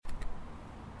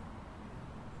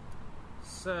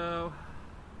So,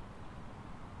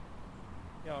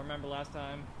 y'all remember last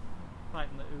time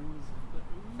fighting the ooze?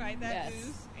 Fight that Yes.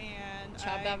 ooze, and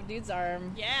Chopped off a dude's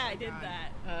arm. Yeah, I did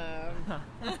that.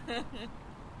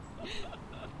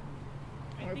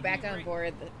 We're back on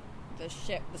board the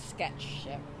ship, the sketch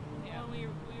ship. Yeah, we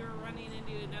were running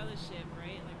into another ship,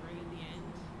 right? Like right at the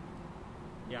end.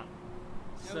 Yeah.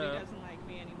 Nobody doesn't like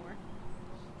me anymore.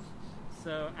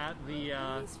 So at the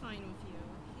He's fine with you.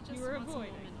 He just You were wants a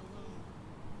avoiding. moment alone.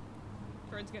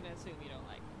 Bird's gonna assume you don't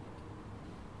like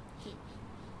me.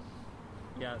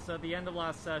 yeah, so at the end of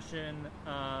last session,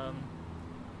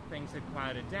 things had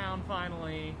quieted down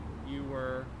finally. You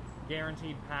were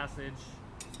guaranteed passage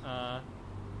to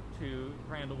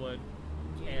Brandlewood,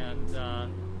 and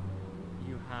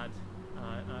you had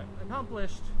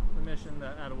accomplished the mission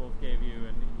that Adewolf gave you,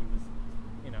 and he was,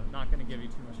 not going to give you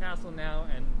too much hassle now.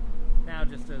 And now,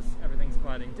 just as everything's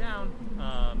quieting down,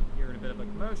 you're in a bit of a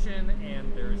commotion,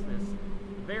 and there's this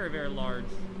very, very large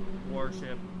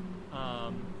warship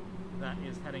that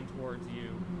is heading towards you.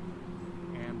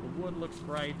 And the wood looks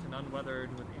bright and unweathered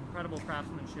with incredible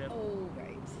craftsmanship. Oh,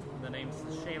 right. The name's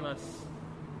Shaelus.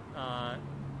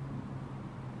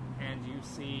 And you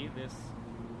see this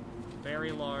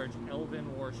very large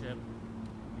elven warship,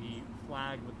 the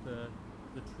flag with the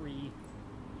tree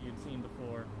you'd seen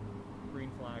before,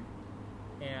 green flag,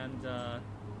 and the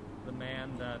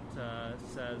man that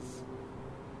says,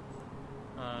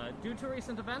 due to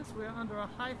recent events, we are under a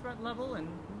high threat level and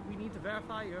we need to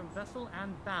verify your vessel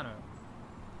and banner.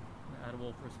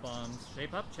 Adewolf responds,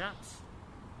 shape up, chaps.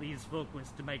 These folk wish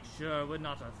to make sure we're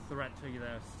not a threat to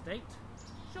their state.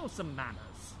 Show some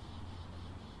manners.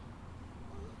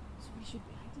 So we should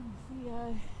be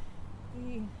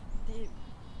hiding the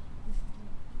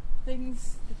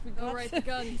things that we got. Oh, right, the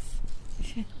guns.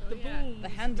 The yeah. boom. The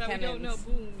hand that cannons. we don't know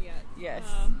boom yet. Yes.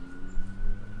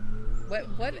 What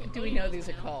do we he know knows these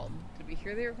are now. called? Did we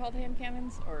hear they were called hand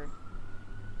cannons, or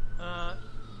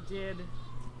Did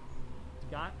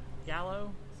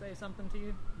Gallo say something to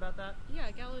you about that? Yeah,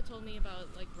 Gallo told me about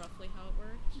roughly how it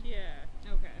worked, Yeah.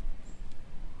 Okay.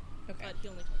 okay? but he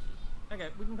only told me. Okay,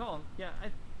 we can call him. Yeah, I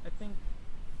think,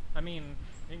 you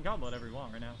can call him whatever you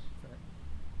want right now.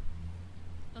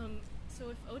 So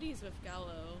if Odie's with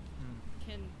Gallo,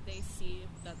 can they see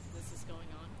that this is going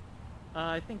on?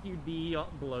 I think you'd be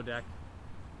below deck.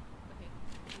 Okay,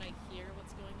 can I hear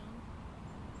what's going on?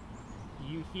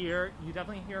 You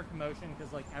definitely hear a commotion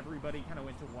because everybody kind of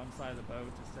went to one side of the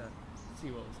boat just to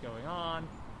see what was going on,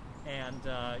 and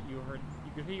you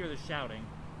could hear the shouting.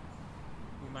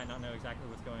 You might not know exactly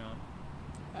what's going on.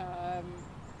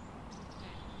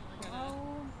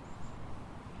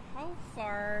 How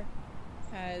far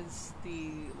has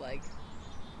the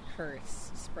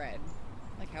curse spread?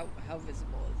 How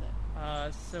visible is it?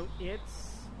 So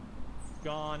it's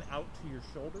gone out to your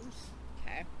shoulders,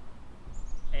 Okay.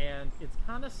 and it's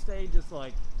kind of stayed just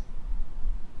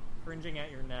fringing at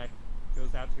your neck,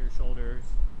 goes out to your shoulders,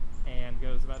 and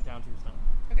goes about down to your stomach.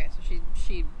 Okay, so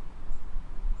she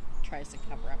tries to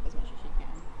cover up as much as she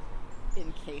can,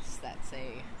 in case that's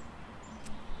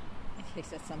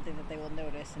something that they will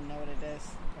notice and know what it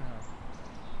is.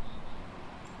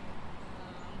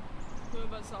 Who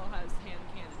of us all has hand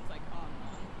cannons on?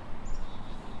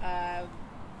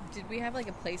 Did we have a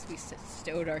place we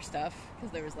stowed our stuff?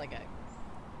 Because there was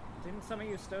Didn't some of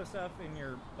you stow stuff in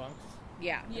your bunks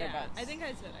yeah, Yeah, thereabouts. I think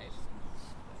I said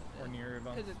or near your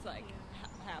bunks? because it's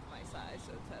half my size,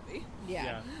 so it's heavy.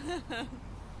 Yeah.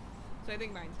 So I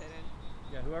think mine's hidden.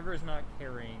 Yeah, whoever is not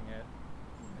carrying it,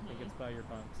 I think it's by your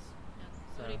bunks. Yeah,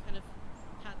 So- Odie kind of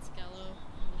pats Gallo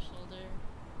on the shoulder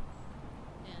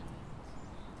and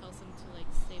tells him to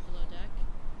stay below deck.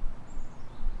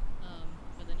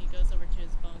 But then he goes over to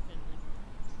his bunk and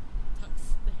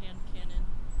tucks the hand cannon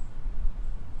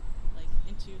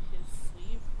into his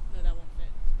sleeve. No, that won't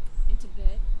fit. Into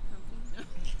bed, comfy. No.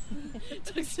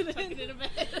 Tucks it in a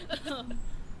bed.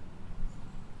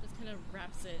 Just kind of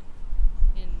wraps it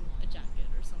in a jacket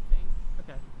or something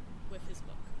Okay. with his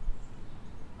book.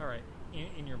 All right.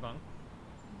 In your bunk,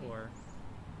 or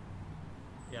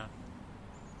yeah.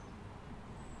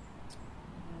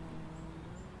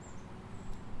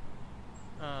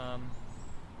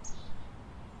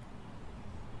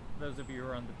 Those of you who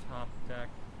are on the top deck,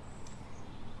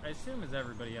 I assume is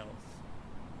everybody else.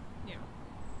 Yeah.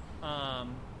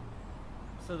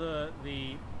 So the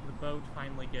boat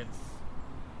finally gets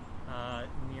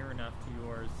near enough to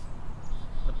yours.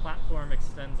 The platform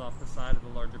extends off the side of the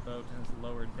larger boat and is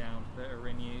lowered down to the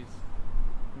Erinyes.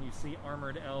 And you see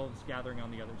armored elves gathering on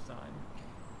the other side.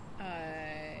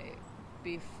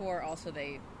 Before also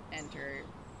they enter,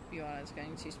 Fiona is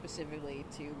going to specifically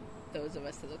to those of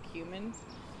us that look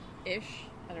human-ish.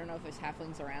 I don't know if there's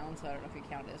halflings around, so I don't know if you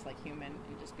count it as like human,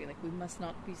 and just be like, we must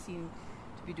not be seen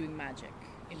to be doing magic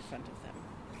in front of them.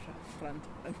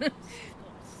 Of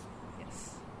course.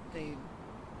 Yes, they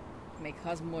may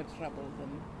cause more trouble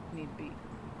than need be.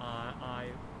 I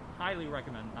highly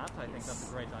recommend that. I think that's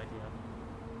a great idea.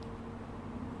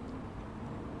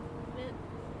 But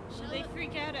Will shall they it-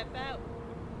 freak out about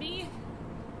me?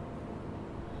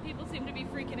 People seem to be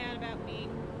freaking out about me.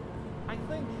 I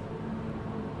think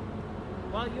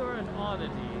while you're an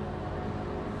oddity,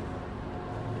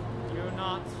 you're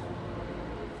not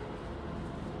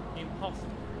impossible.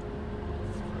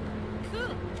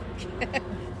 Cool.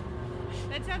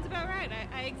 That sounds about right.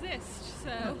 I exist,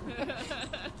 so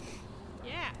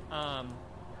yeah.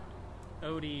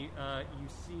 Odie, you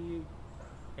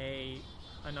see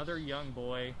another young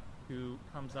boy who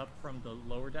comes up from the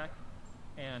lower deck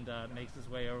and makes his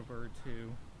way over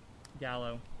to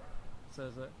Gallo.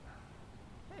 Says,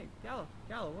 "Hey,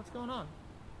 Gallo, what's going on?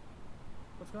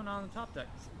 What's going on the top deck?"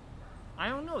 "I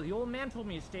don't know. The old man told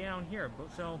me to stay down here,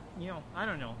 but so, I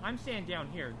don't know. I'm staying down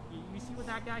here. You see what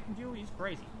that guy can do? He's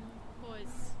crazy."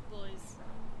 Boys,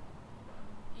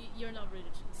 you're not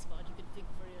rooted to the spot. You can think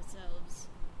for yourselves.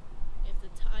 If the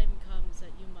time comes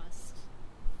that you must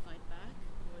fight back,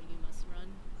 or you must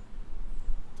run,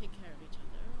 take care of each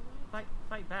other, alright?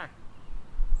 Fight back.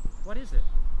 What is it?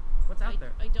 What's out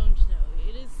there? I don't know.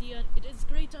 It is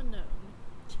great unknown.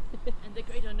 And the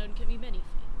great unknown can be many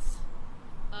things.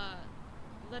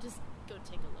 Let us go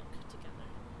take a look together.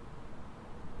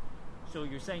 So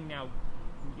you're saying now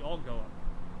we all go up?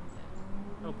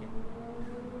 Okay.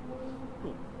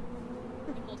 Cool.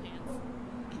 We hold hands.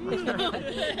 No.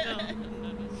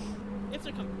 If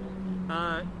they're comfortable.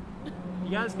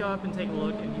 You guys go up and take a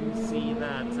look, and you see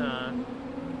that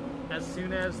as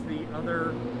soon as the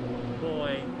other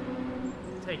boy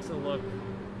takes a look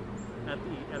at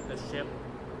the ship,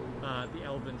 the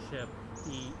elven ship,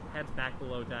 he heads back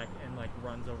below deck and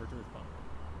runs over to his bunk.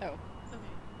 Oh,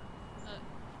 Okay. So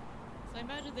I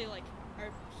imagine they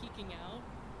are peeking out,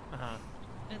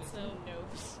 and so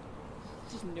Nopes.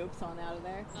 just nopes on out of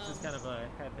there. It's just kind of a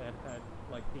head,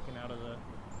 peeking out of the.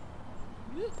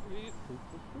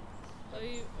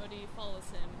 Odie follows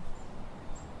him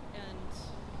and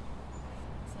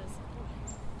says,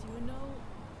 "Do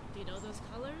you know those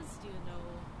colors? Do you know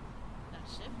that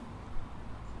ship?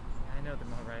 I know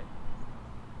them all right.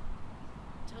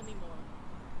 Tell me more.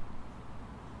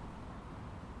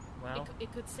 Well,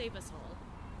 It could save us all.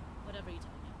 Whatever you tell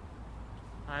me."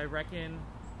 I reckon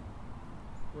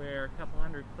we're a couple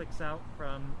hundred clicks out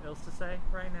from Ilstase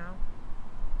right now.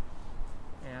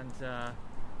 And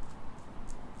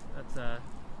that's a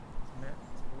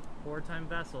wartime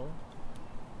vessel.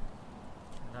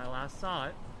 And I last saw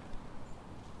it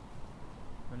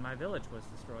when my village was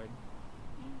destroyed.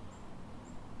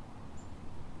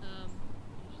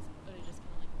 Odie just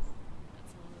kind of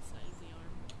pats him on the side of the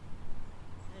arm.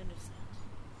 I understand.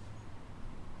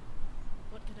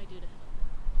 What can I do to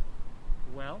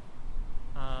help? Well,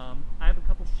 I have a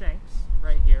couple shanks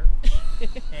right here.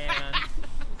 And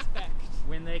Respect.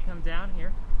 when they come down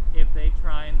here, if they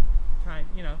try and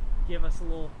give us a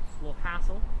little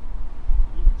hassle,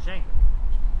 you can shank them.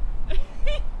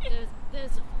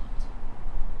 There's a thought.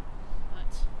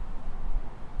 But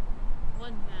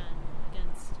one man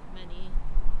against many,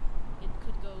 it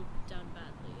could go down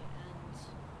badly, and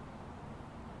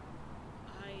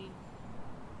I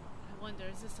wonder,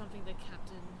 is this something the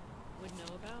captain would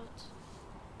know about?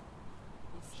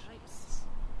 These types.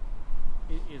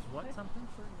 Is what something?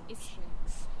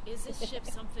 Is this ship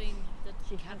something that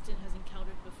the captain has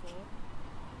encountered before?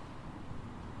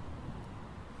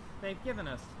 They've given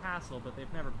us hassle, but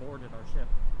they've never boarded our ship.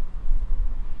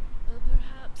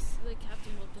 Perhaps the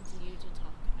captain will continue to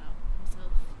talk about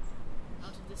himself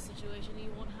out of this situation. He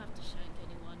won't have to shank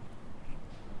anyone.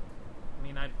 I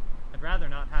mean, I'd rather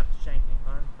not have to shank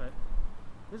anyone, but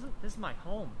this is my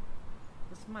home.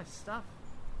 This is my stuff.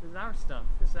 This is our stuff.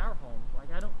 This is our home.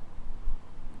 I don't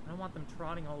want them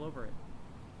trotting all over it.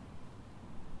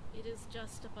 It is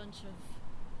just a bunch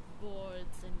of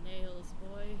boards and nails,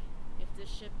 boy. If this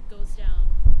ship goes down,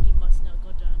 you must not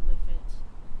go down with it.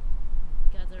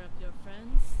 Gather up your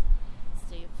friends,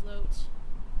 stay afloat,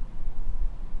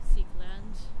 seek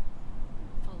land,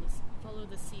 follow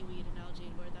the seaweed and algae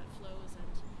and where that flows,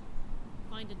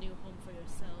 and find a new home for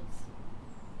yourselves.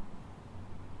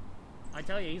 I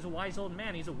tell you, he's a wise old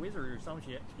man. He's a wizard or some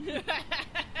shit.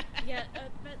 Yeah,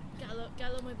 but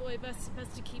Gallo, my boy, best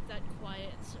to keep that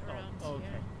quiet around okay.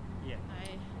 here. Yeah,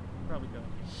 I, probably go.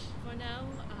 for now,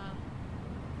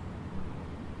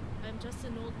 I'm just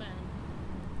an old man.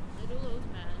 Little old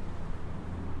man.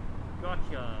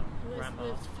 Gotcha, Who has Grandpa.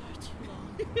 lived far too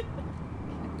long.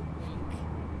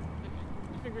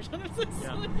 My fingers on his lips.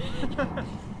 Yeah.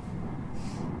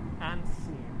 And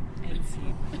scene. And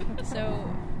see. So,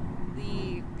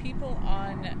 the people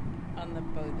on the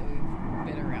boat that we've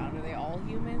been around, are they all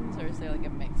humans, or is there like a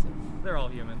mix of? They're all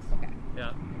humans. Okay.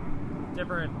 Yeah.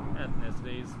 Different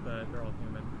ethnicities, but they're all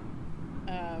human.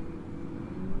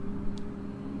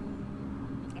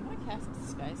 I'm gonna cast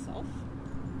Disguise Self.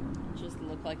 Just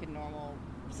look like a normal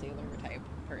sailor type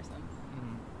person.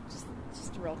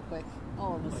 Just real quick,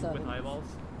 all of a Like sudden. with eyeballs.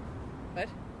 What?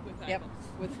 With Yep. eyeballs.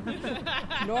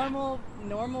 With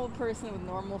normal person with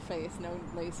normal face, no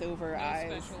lace over No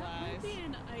eyes. special eyes. Maybe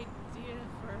an idea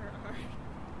for our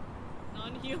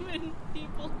non-human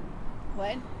people.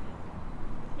 What?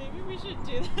 Maybe we should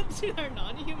do that to our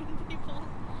non-human people.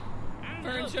 I don't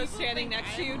Vern's know, just people standing think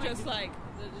next to I'm you, just like.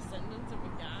 the descendants of a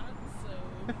god, so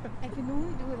I can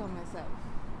only do it on myself.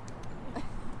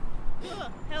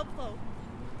 Ugh, helpful.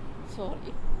 Sorry.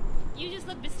 You just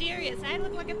look mysterious. I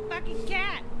look like a fucking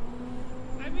cat.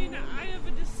 I mean, I have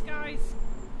a disguise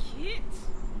kit,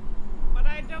 but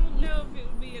I don't know if it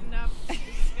would be enough to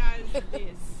disguise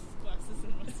this. Glasses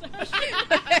and mustache.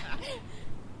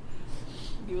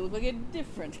 You look like a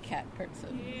different cat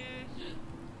person. Yeah.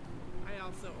 I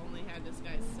also only had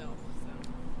disguise self, so.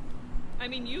 I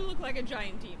mean, you look like a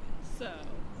giant demon, so.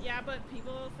 Yeah, but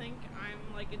people think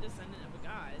I'm like a descendant of a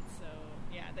god, so.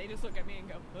 Yeah, they just look at me and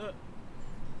go, ugh.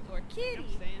 Or kitty. I'm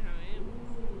saying how I am.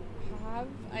 Have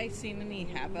I seen any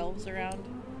half elves around?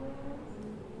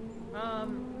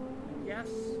 Yes.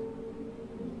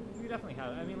 You definitely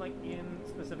have. I mean, like,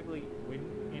 specifically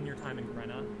in your time in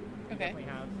Grenna, you Okay. definitely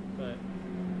have, but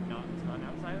not a ton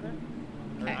outside of it.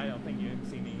 Or Okay. I don't think you've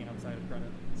seen me outside of Grenna.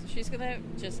 So she's gonna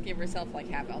just give herself like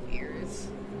half elf ears,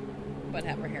 but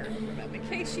have her hair covered up in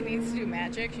case she needs to do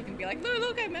magic. She can be like,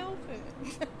 look, I'm elf.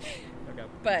 Okay.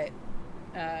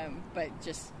 But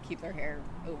just keep their hair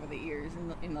over the ears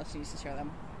unless she needs to show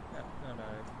them. Yeah, no.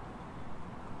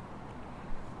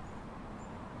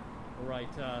 Right,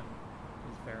 is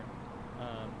fair.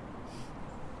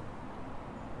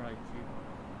 Right,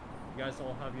 you guys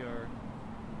all have your...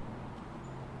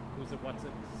 what's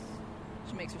it?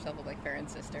 She makes herself look like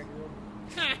Farron's sister,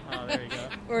 Oh, there you go.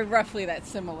 or roughly that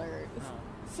similar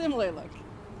look.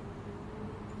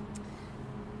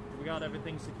 We got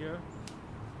everything secure.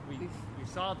 We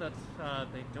saw that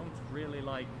they don't really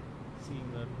like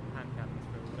seeing the hand cannons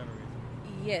for whatever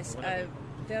reason. Yes,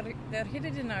 Whatever. they're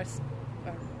hidden in our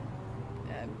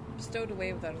stowed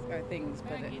away with our things.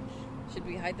 But should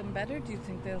we hide them better? Do you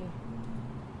think they'll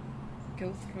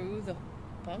go through the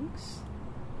bunks?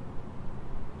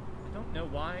 I don't know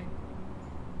why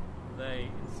they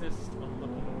insist on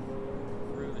looking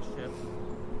through the ship,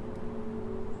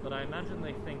 but I imagine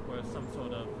they think we're some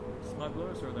sort of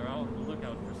smugglers, or they're out on the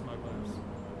lookout for smugglers,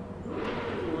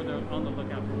 or they're on the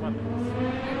lookout for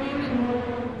weapons.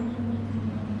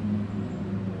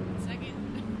 Second.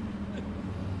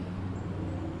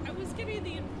 I was getting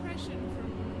the impression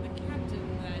from the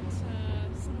captain that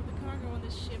some of the cargo on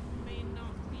this ship may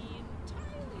not be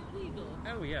entirely legal.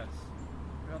 Oh yes,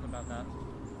 forgotten about that.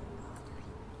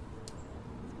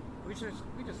 We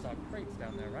just saw crates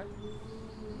down there, right?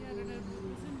 Yeah, I don't know who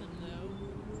was in them though.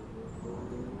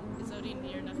 Is Odie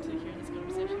near enough to hear this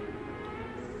conversation?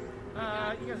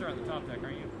 You guys are on the top deck,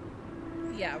 aren't you?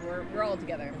 Yeah, we're all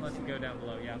together. Unless you go down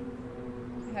below, yeah.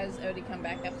 Has Odie come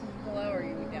back up from below, or are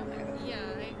you down there? Yeah,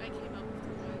 I came up with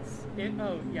the voice.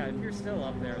 Yeah, if you're still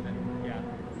up there, then yeah.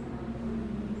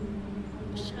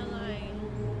 Shall I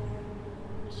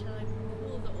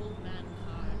pull the old man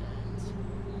card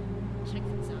and check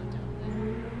things out down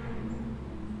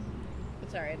there?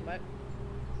 Sorry, what?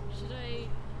 Should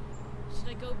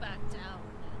I go back down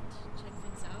and check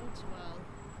things out while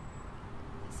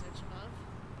I search above?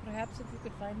 Perhaps if you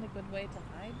could find a good way to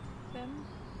hide them?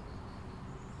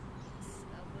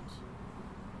 Yes,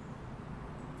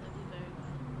 that'd be very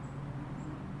well.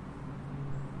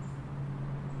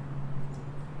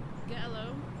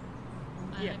 Gallo,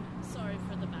 Yeah. I'm sorry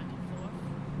for the back and forth.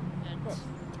 And Of course.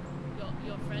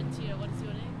 your friend here, what is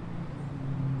your name?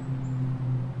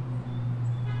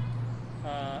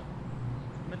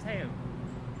 Mateo.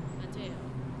 Mateo.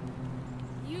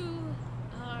 You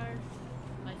are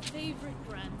my favorite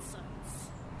grandsons.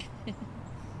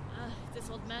 This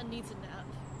old man needs a nap.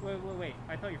 Wait.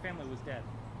 I thought your family was dead.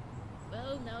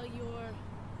 Well, now you're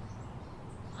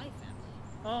my family.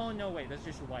 Oh, no, wait. That's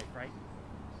just your wife, right?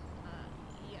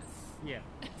 Yes. Yeah.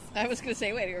 I was gonna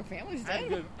say, wait, your family's I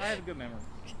dead? have a good memory.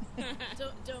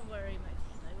 Don't worry, my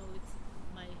friend. I will. It's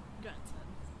my grandson.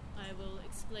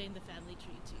 explain the family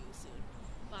tree to you soon.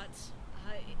 But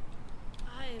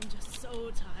I am just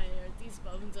so tired. These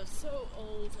bones are so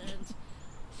old, and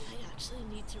I actually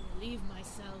need to relieve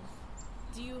myself.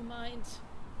 Do you mind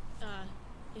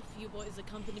if you boys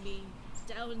accompany me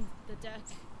down the deck,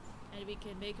 and we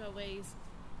can make our ways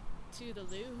to the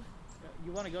loo?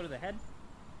 You want to go to the head?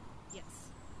 Yes.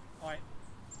 All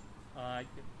right.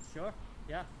 Sure.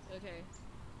 Yeah. Okay.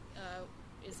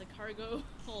 Is the cargo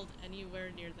hold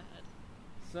anywhere near the head?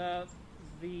 So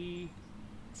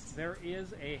there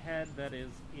is a head that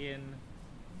is in.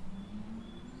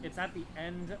 It's at the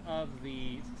end of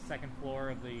the second floor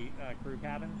of the crew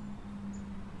cabin.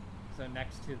 So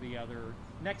next to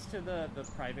the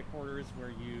private quarters where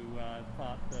you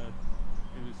fought the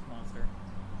ooze monster.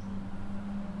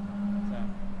 So.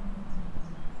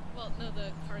 Well, no,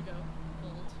 the cargo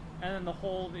hold. And then the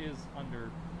hold is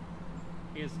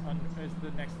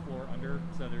the next floor under.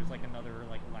 So there's like another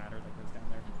ladder that goes down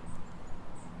there.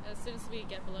 As soon as we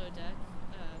get below deck,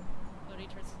 Odie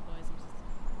turns to the boys and says,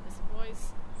 "Listen,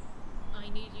 boys, I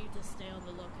need you to stay on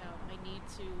the lookout. I need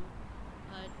to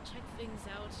check things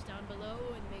out down below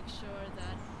and make sure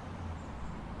that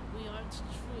we aren't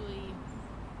truly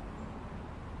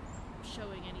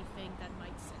showing anything that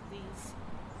might set these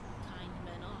kind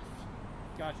men off."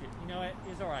 Gotcha. You know what?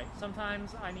 It's alright.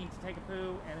 Sometimes I need to take a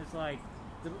poo, and it's like,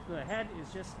 the head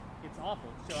is just, it's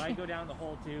awful. So I go down the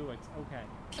hole too, it's okay.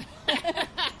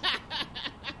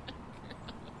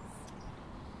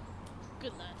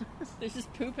 Good lad. There's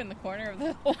just poop in the corner of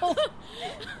the hole.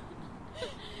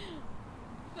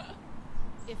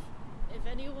 If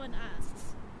anyone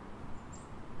asks,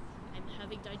 I'm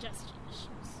having digestion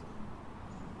issues.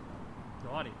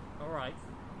 Got it. Alright.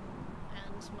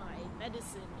 And my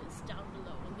medicine is down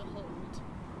below in the hold.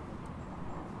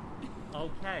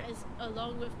 Okay.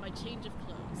 Along with my change of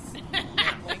clothes.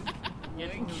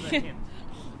 Yes, the hint.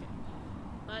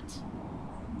 But,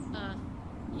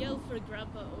 yell for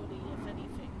Grandpa Odie if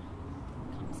anything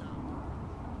comes up.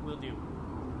 Will do.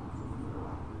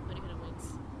 Odie kind of winks,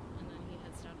 and then he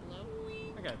heads down below.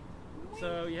 Okay.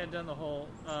 So you head down the hole.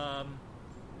 I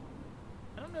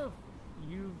don't know if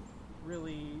you've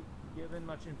really given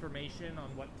much information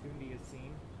on what Tundi has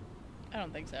seen. I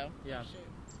don't think so. Yeah. Sure.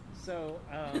 So,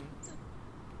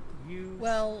 you...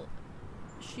 Well,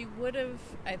 she would have,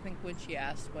 I think, when she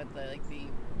asked what the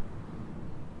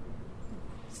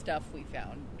stuff we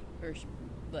found, or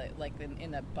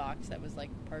in the box that was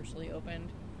partially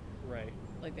opened, Right.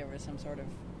 there was some sort of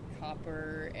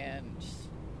copper and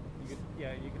You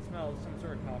could smell some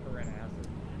sort of copper and acid.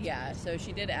 yeah. So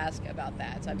she did ask about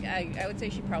that. So I would say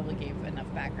she probably gave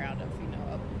enough background of we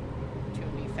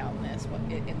found this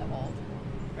in the vault.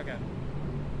 Okay.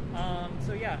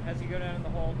 So yeah, as you go down in the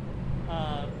hole,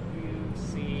 you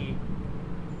see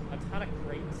a ton of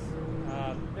crates.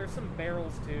 There's some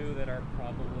barrels too that are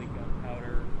probably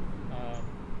gunpowder.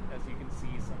 As you can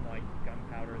see, some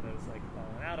gunpowder that's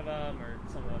fallen out of them, or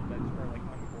some of them that are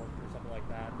uncorked or something like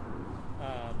that.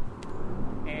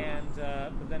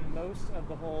 But then most of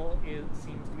the hole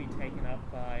seems to be taken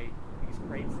up by these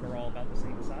crates that are all about the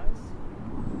same size.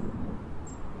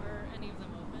 Are any of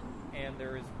them open? And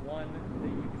there is one that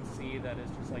you can see that is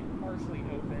just partially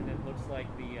open. It looks like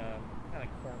the kind of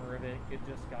corner of it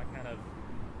just got kind of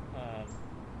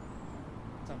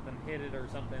something hit it or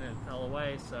something and it fell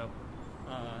away, so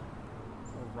or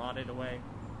rotted away.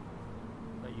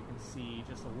 But you can see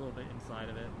just a little bit inside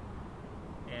of it,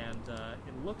 and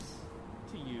it looks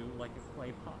to you like a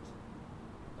clay pot,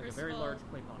 a very large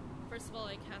clay pot. First of all,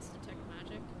 I cast Detect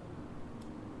Magic.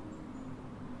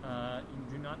 You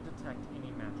do not detect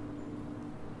any magic.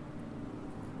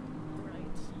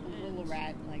 Right. A little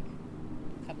rat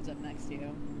comes up next to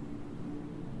you.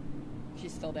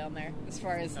 She's still down there, as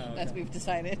far as as we've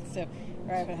decided. So,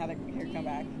 or I haven't had her come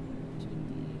back.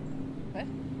 What?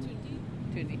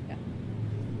 Tundi, yeah.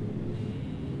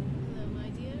 Hello, my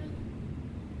dear.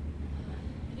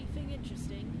 Anything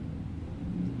interesting?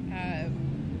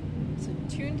 So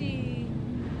Tundi,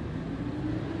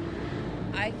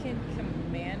 I can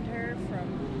command her from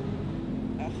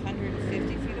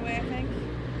 150 feet away, I think.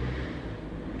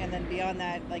 And then beyond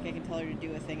that, I can tell her to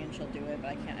do a thing and she'll do it,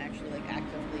 but I can't actually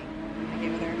actively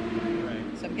communicate with her.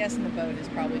 Right. So I'm guessing the boat is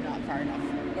probably not far enough,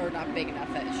 or not big enough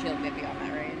that she'll get beyond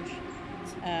that range.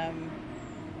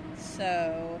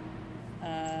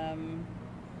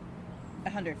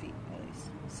 100 feet at least.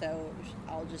 So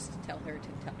I'll just tell her to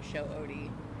show Odie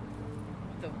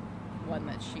the one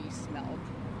that she smelled.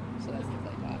 So that's the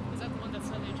clay pot. Is that the one that's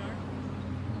in the jar?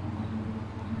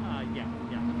 Yeah.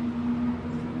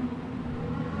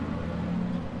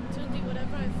 Tundi,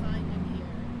 whatever I find in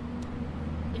here,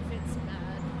 if it's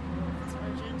bad or if it's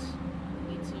urgent,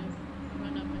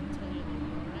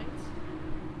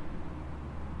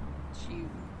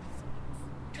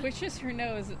 twitches her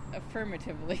nose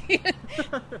affirmatively. She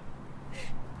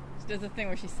does a thing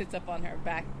where she sits up on her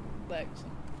back legs.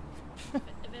 Very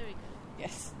good.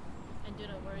 Yes. And do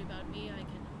not worry about me. I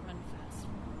can run fast for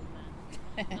an old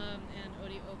man. And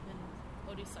Odie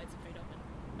slides the crate open.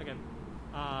 Okay.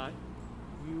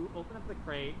 You open up the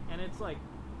crate, and it's like,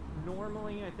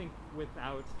 normally, I think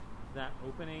without that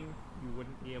opening, you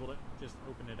wouldn't be able to just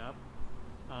open it up.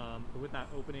 But with that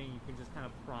opening, you can just kind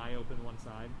of pry open one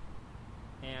side.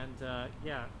 And,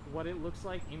 yeah, what it looks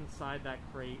like inside that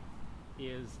crate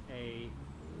is a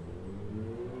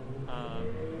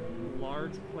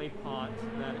large clay pot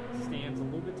that stands a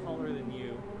little bit taller than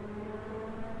you.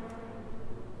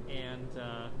 And,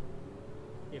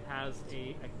 it has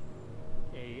a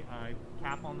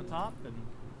cap on the top, and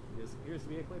this appears to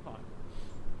be a clay pot.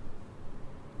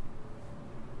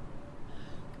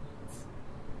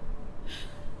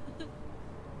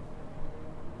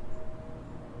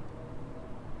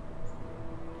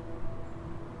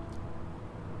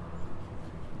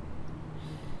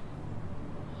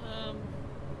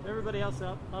 Everybody else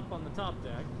up on the top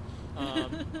deck,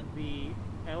 the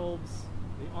elves,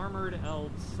 the armored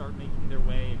elves, start making their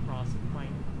way across the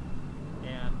plank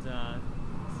and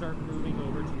start moving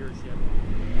over to your ship.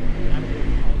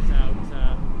 Admiral calls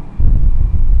out,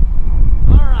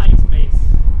 "All right, mates,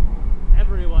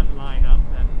 everyone line up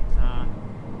and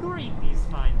greet these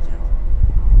fine gentlemen."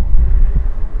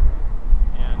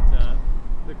 And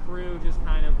the crew just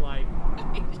kind of like,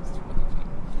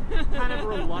 kind of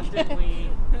reluctantly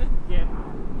get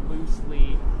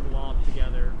loosely globbed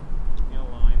together in a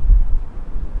line.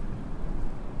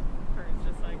 Kern's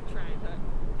just like trying to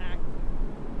act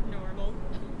normal.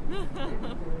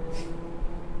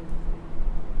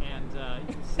 And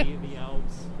you see the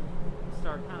elves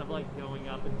start kind of like going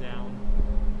up and down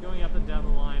the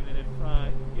line. And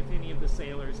if any of the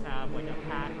sailors have like a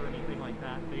pack or anything like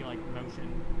that, they like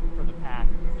motion for the pack.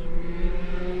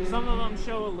 Some of them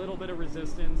show a little bit of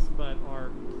resistance, but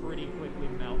are pretty quickly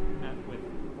met with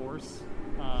force.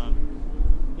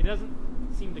 It doesn't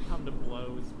seem to come to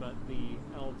blows, but the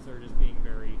elves are just being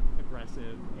very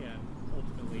aggressive, and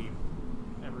ultimately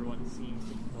everyone seems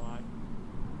to comply.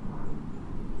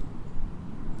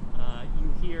 You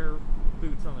hear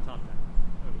boots on the top deck.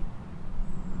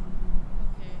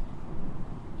 Okay.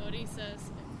 Odie says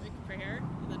a quick prayer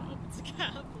and then opens the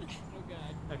cap. Oh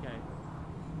god. Okay.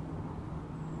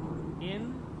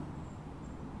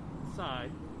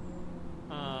 Inside,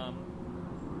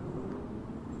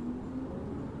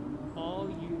 all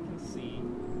you can see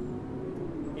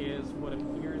is what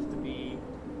appears to be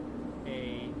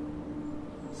a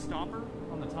stopper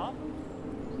on the top,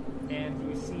 and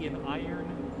you see an iron,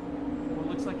 what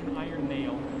looks like an iron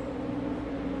nail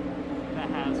that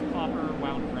has copper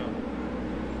wound around it.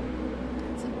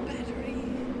 It's a battery.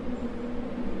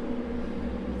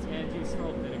 And you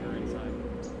smell vinegar inside.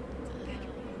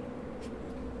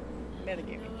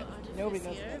 Metagaming. No Nobody artifice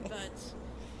knows here, that. but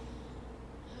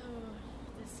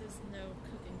this is no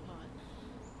cooking pot.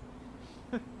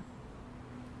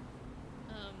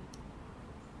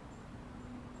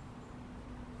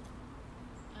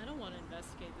 I don't want to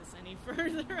investigate this any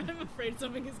further. I'm afraid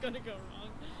something is going to go wrong.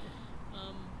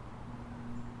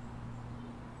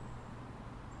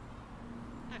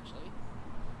 Actually,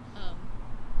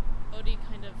 Odie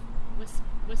kind of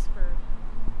whisper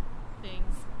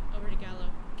things over to Gallo.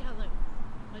 Gallo,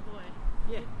 my boy.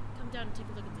 Yeah. Come down and take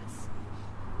a look at this.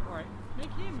 Alright.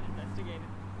 Make him investigate it.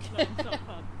 Let himself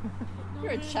up.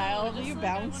 You're a child. Just You like,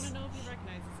 bounce. I want to know if he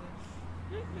recognizes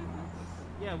it.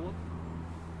 Yeah, well,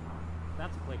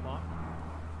 that's a clay pot.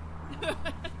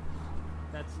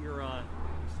 That's your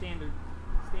standard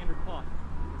pot.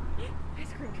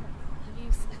 Ice cream truck. Have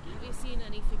you seen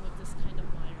anything with this kind of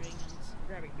wiring and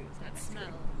Grabbing boots. that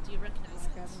smell? Do you recognize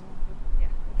it? Yeah.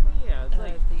 Which one? Yeah, it's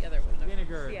like the other one.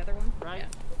 vinegar, The other one? right? Yeah.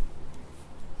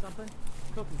 Something?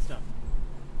 Cooking stuff.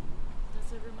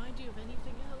 Does it remind you of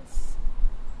anything else?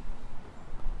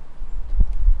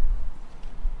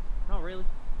 Not really.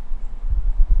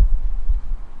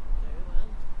 Very well.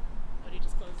 Odie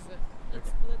just closes it.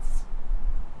 Let's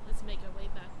make our way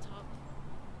back top.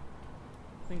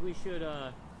 Think we should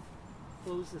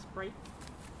close this crate?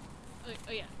 Oh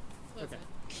yeah. Close Okay.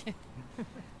 it.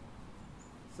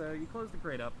 So you close the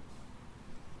crate up,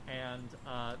 and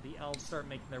the elves start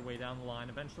making their way down the line.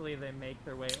 Eventually they make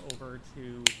their way over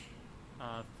to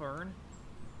Fern,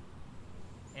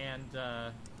 and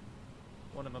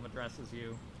one of them addresses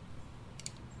you.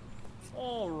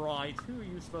 Alright, who are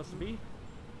you supposed to be?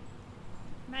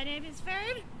 My name is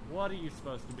Fern. What are you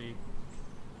supposed to be?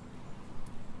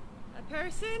 A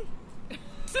person.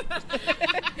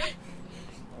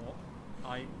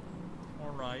 All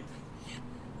right.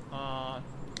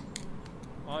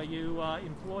 Are you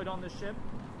employed on the ship?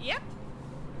 Yep.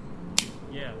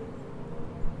 Yeah.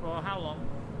 For how long?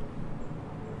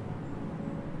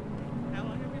 How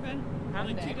long have we been? How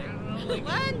One did day. you? I don't know, like,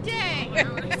 One day.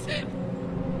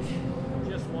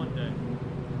 Just one day.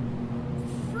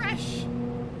 Fresh.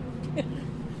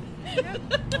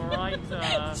 All right.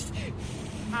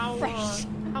 Fresh.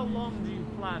 How long do you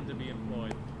plan to be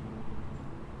employed?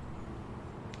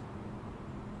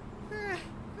 For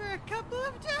a couple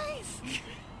of days.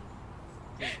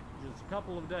 Just a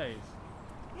couple of days.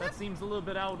 That Yep. seems a little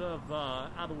bit out of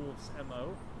Adewolf's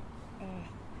MO.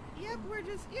 Yep, we're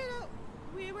just,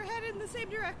 we were headed in the same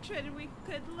direction and we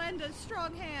could lend a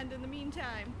strong hand in the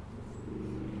meantime.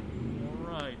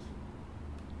 All right.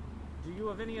 Do you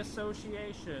have any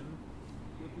association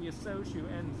with the Asoshu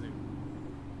Enzu?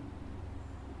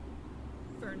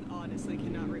 Fern honestly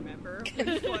cannot remember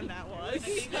which one that was. I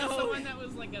think that's the so- one that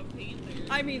was like a painter.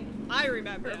 I mean, I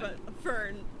remember, Yeah. but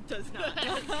Fern does not.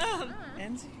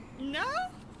 And No?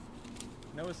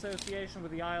 No association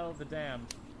with the Isle of the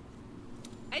Damned.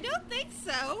 I don't think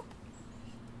so.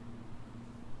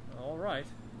 All right.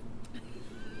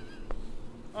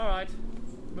 All right.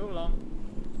 Move along.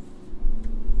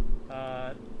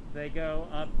 They go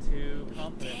up to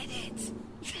confidence.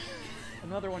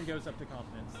 Another one goes up to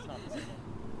confidence. It's not the same one.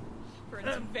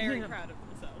 Fern's very proud of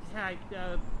themselves. Hi.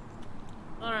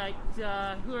 All right.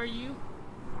 Who are you?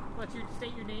 What's your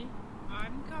state your name?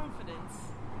 I'm Confidence.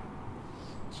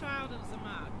 Child of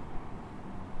Zamad.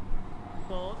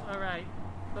 Bold. All right.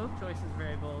 Both choices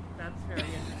very bold. That's very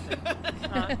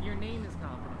interesting. Your name is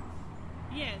Confidence.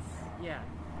 Yes. Yeah.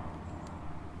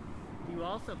 You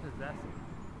also possess it.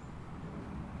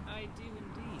 I do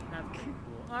indeed. That's pretty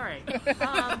cool. All right.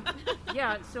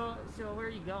 Yeah. So where are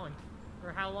you going?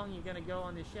 Or how long are you gonna go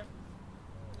on this ship?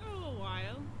 Oh, a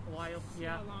while. A while. See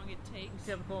Yeah. how long it takes.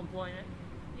 Typical employment.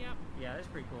 Yep. Yeah, that's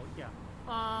pretty cool. Yeah.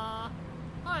 All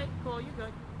right. Cool. You're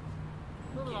good.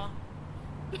 Move along.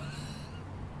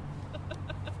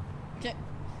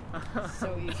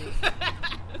 so easy.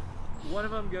 One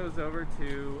of them goes over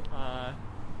to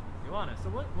Joanna. So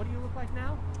what do you look like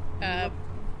now? You look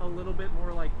a little bit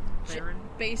more like Farron.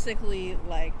 Basically,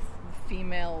 like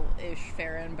female-ish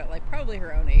Farron, but like probably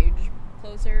her own age,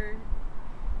 closer.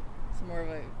 So more of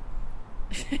a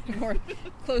more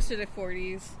closer to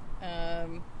 40s.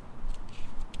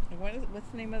 What's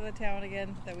the name of the town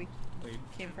again that we Lade.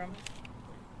 came from?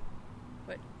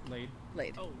 What? Lade.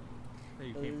 Lade. Oh. That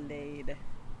you came. Lade.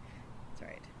 That's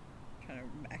right. Trying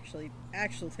to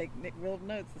actually take real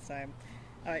notes this time.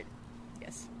 All right.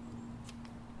 Yes.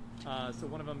 So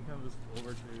one of them comes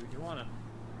over to Joanna.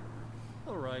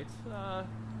 All right.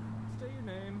 State your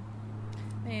name.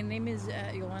 My name is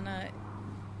Joanna.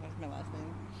 What's my last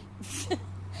name?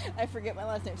 I forget my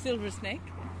last name. Silver Snake.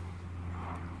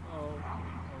 Oh,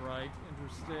 all right.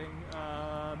 Interesting.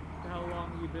 How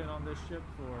long have you been on this ship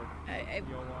for, I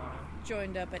Joanna?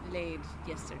 joined up at Lade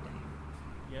yesterday.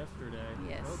 Yesterday.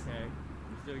 Yes. Okay.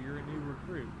 So you're a new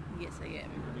recruit. Yes, I am.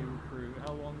 You're a new recruit.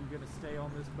 How long are you gonna stay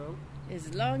on this boat?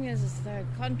 As long as the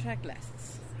contract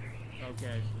lasts.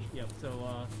 Okay. Yep.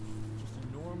 So just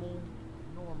a normal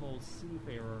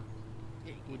seafarer,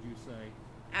 would you say?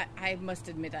 I must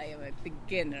admit I am a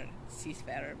beginner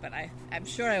seafarer, but I'm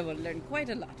sure I will learn quite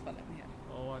a lot while I'm here.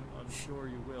 Oh, I'm sure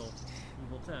you will. You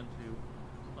will tend to.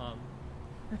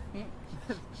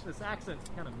 This accent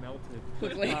kind of melted.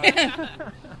 Quickly.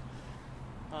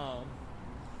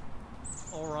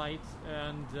 All right,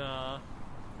 and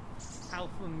how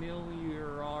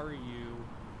familiar are you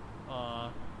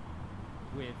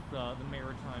with the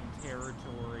maritime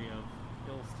territory of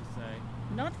Ilstasay?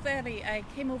 Not very. I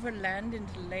came over land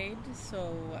into Lade,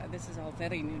 so this is all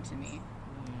very new to me.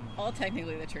 All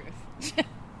technically the truth.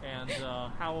 And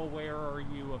how aware are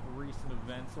you of recent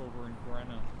events over in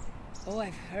Brenna? Oh,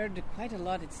 I've heard quite a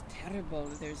lot. It's terrible.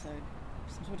 There's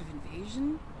some sort of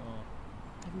invasion. Oh,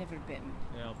 I've never been.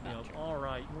 yep. Not true. All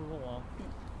right, move along.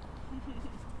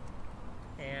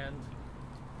 And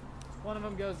one of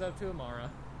them goes up to Amara.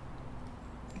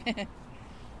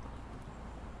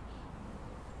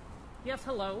 Yes,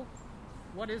 hello.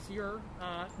 What is your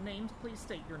name? Please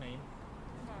state your name.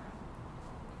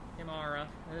 Imara.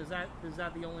 Is that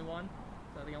the only one?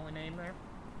 Is that the only name there?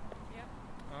 Yep.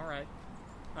 All right.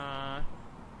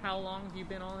 How long have you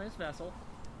been on this vessel?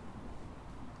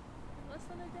 Less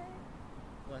than a day?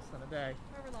 Less than a day.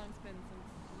 However long it's been since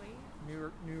late.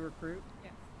 New recruit.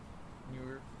 Yes.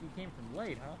 You came from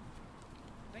Lade, huh?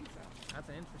 I think so. That's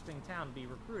an interesting town to be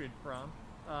recruited from.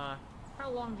 How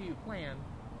long do you plan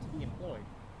to be employed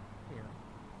here?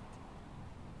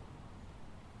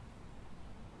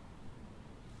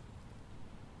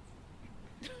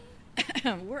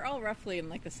 We're all roughly in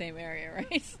like the same area,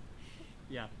 right?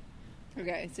 Yeah.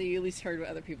 Okay, so you at least heard what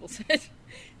other people said. I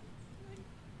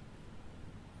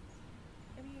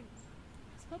mean,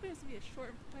 it's hoping it's to be a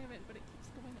short appointment, but it keeps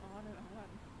going on and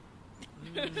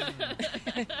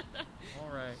on. All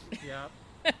right. Yeah.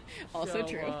 Also So,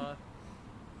 true.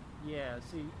 Yeah.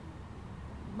 See, you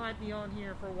might be on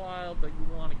here for a while, but you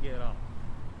want to get up.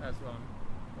 That's what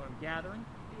I'm gathering.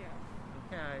 Yeah.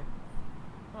 Okay.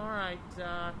 All right.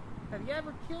 Have you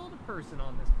ever killed a person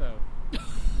on this boat?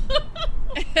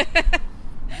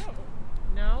 No.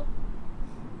 No.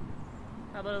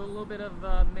 How about a little bit of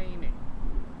maiming?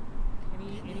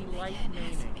 Any light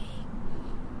maiming?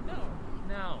 No.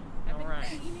 No. I've All been right.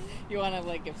 cleaning, You want to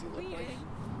like give some look like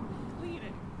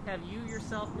cleaning. Have you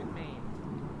yourself been maimed?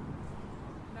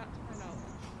 Not to my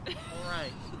knowledge. All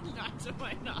right. Not to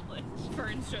my knowledge.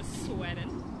 Fern's just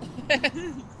sweating. cats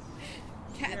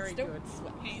Very don't good.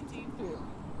 sweat. Painting.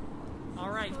 All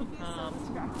right. I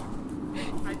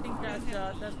think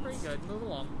that's pretty good. Move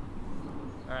along.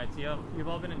 All right. So you've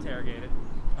all been interrogated,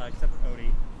 except for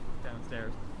Odie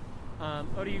downstairs.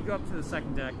 Odie, you go up to the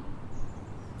second deck,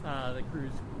 the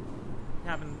crew's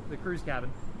cabin,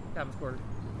 cabin's quarters,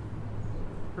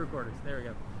 crew quarters. There we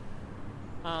go.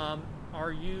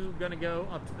 Are you gonna go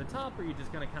up to the top, or are you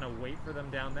just gonna kind of wait for them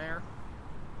down there?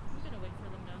 I'm gonna wait for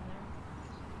them down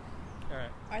there. All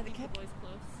right. Are the Keep the boys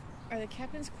close. are the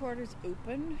captain's quarters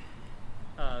open?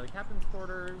 The captain's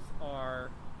quarters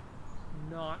are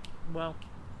not well.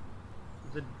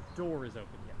 The door is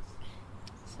open. Yes.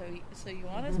 So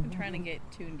Ioana's been trying to get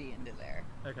Tundi into there.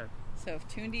 Okay. So if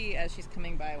Tundi, as she's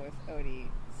coming by with Odie,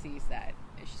 sees that,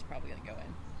 she's probably gonna go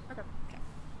in. Okay. Okay.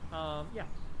 Yeah,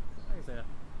 I can say that.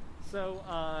 So,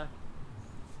 are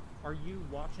you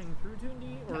watching through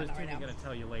Tundi, or No, is not right Tundi now. going to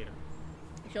tell you later?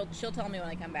 She'll tell me when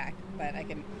I come back, but I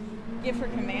can give her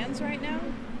commands right now.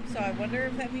 So I wonder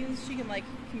if that means she can like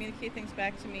communicate things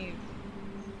back to me.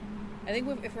 I think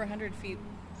if we're 100 feet,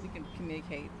 we can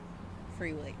communicate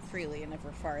freely, and if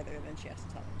we're farther, then she has to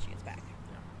tell me when she gets back.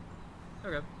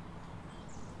 Okay.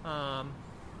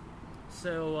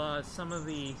 So some of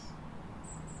the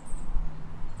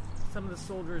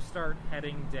soldiers start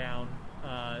heading down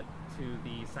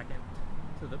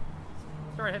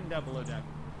start heading down below deck,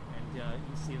 and you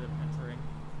see them entering.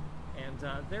 And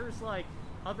there's like,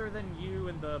 other than you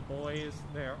and the boys,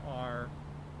 there are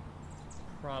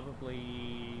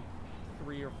probably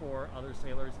 3 or 4 other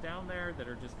sailors down there that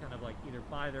are just kind of like either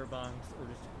by their bunks or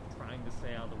just trying to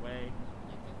stay out of the way.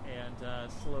 And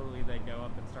slowly they go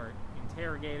up and start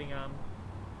interrogating them.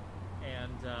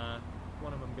 And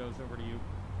one of them goes over to you.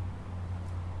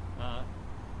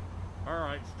 All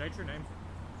right, state your name.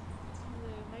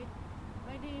 Hello,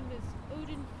 my name is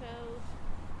Odin Feld.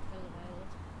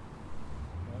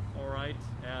 All right,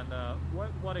 and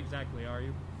what exactly are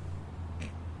you?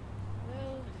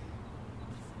 Well,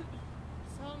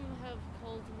 some have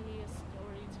called me a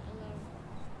storyteller.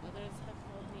 Others have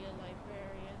called me a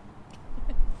librarian.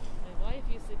 My wife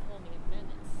used to call me a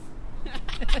menace.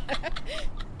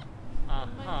 And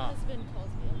my husband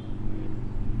calls me a lover.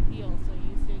 He also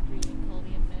used to agree and call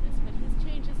me a menace, but he's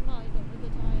changed his mind over the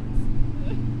times.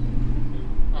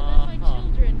 And then my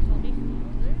children call me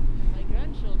father, and my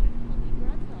grandchildren call me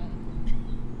grandpa.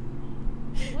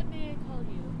 What may I call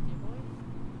you, dear boy?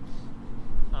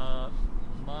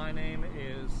 My name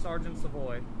is Sergeant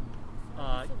Savoy.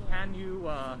 Savoy. Can you,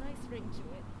 There's a nice ring to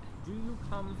it. do you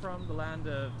come from the land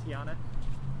of Tiana?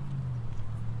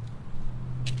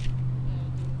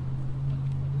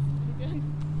 What is it again?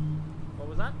 What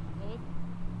was that? What?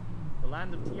 The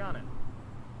land of Tiana.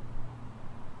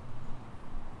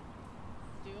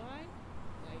 Do I?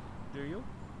 Like, Do you?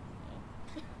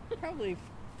 Probably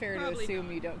fair Probably to assume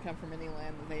not. you don't come from any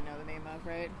land that they know the name of,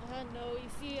 right? no, you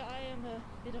see, I am a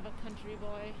bit of a country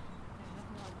boy. I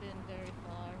have not been very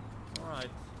far. All right.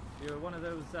 You're one of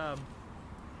those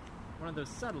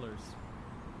settlers.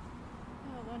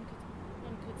 One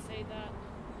could say that.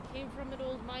 Came from an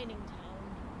old mining town.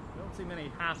 You don't see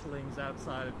many halflings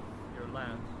outside of your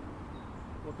land.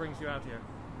 What brings you out here?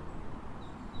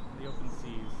 The open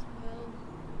seas. Well,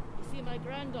 you see, my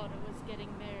granddaughter was getting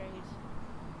married.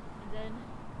 And then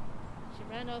she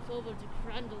ran off over to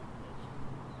Crandallwood.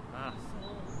 Ah, So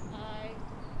I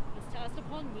was tasked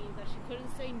upon me that she couldn't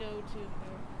say no to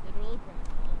her literal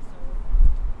grandpa. So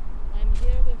I'm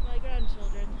here with my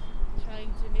grandchildren,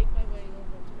 trying to make my way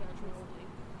over to Crandallwood.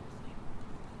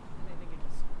 And I think it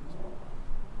just.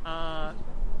 I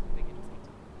think it just gets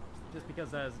worse. just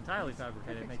because that is entirely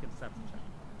fabricated, make a deception check.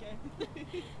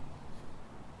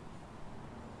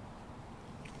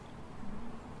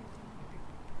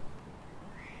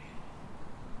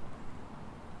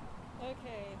 Okay.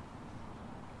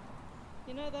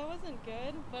 You know, that wasn't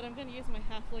good, but I'm gonna use my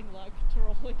halfling luck to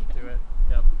roll again. Do it.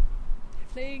 Yep.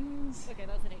 Things. Okay,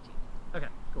 that was an 18. Okay,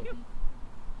 cool. You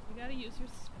gotta use your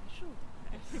special.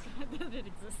 I forgot that it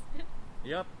existed.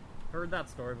 Yep. Heard that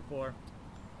story before.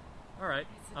 Alright.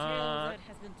 It's a tale that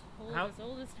has been told how- as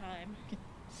old as time.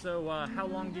 So, how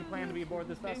long do you plan to be aboard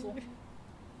this vessel?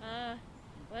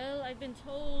 Well, I've been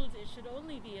told it should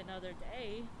only be another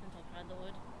day until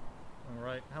Crandallwood.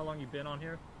 Alright. How long you been on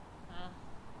here?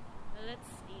 Let's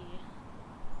see.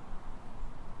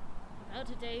 About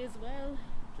a day as well.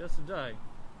 Just a day.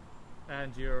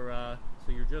 And you're,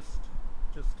 so you're just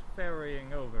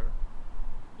ferrying over.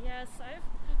 Yes,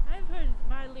 I've heard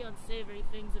mildly unsavory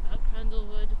things about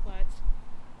Crandallwood, but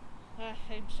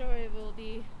I'm sure it will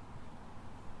be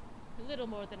a little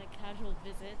more than a casual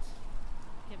visit,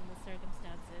 given the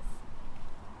circumstances.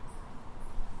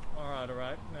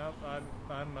 Alright. Nope,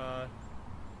 I'm,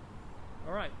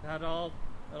 alright, that all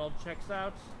checks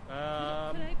out. Could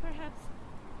I perhaps...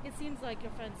 It seems like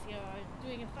your friends here are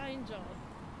doing a fine job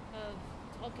of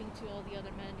talking to all the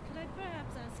other men. Could I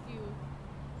perhaps ask you,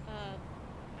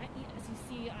 as you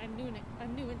see, I'm new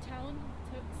in town,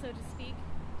 so to speak.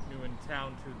 New in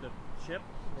town to the ship,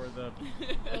 or the...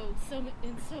 Oh,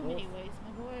 in so many ways,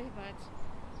 my boy. But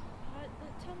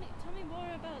tell me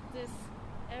more about this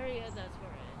area that we're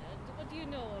in. What do you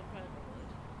know of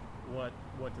Crandallwood?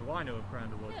 What do I know of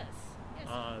Crandallwood? Yes.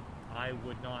 I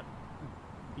would not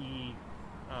be...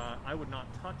 I would not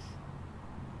touch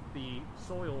the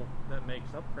soil that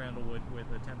makes up Crandallwood with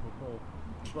a 10-foot pole.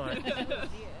 But,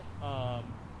 Oh,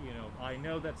 dear. you know, I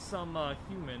know that some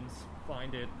humans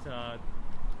find it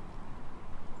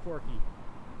quirky.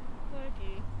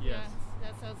 Quirky. Yes.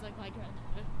 That sounds like my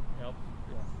grandmother. Yep.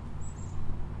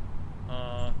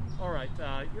 All right.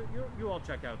 You all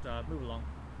check out. Move along.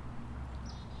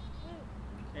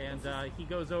 And he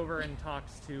goes over and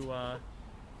talks to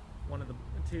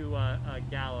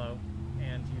Gallo,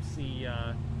 and you see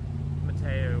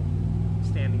Matteo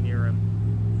standing near him,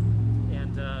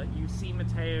 and you see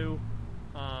Matteo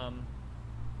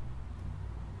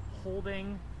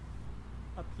holding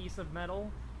a piece of metal,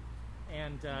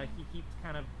 and he keeps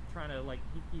kind of trying to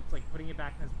he keeps putting it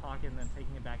back in his pocket and then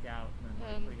taking it back out and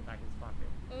then putting it back in his pocket.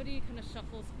 Odie kind of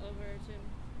shuffles over to him.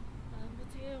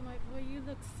 Matteo, my boy, you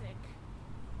look sick.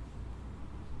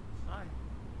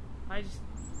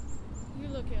 You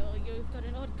look ill. You've got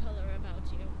an odd color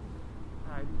about you.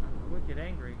 I'm wicked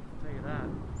angry, I'll tell you that.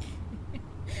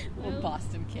 Little Well-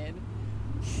 Boston kid.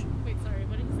 Wait, sorry,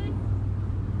 what did you say?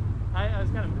 I was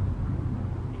kind of...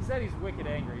 He said he's wicked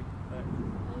angry, but...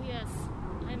 Oh, yes.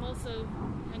 I'm also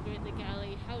angry at the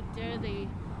galley. How dare they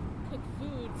cook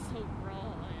food so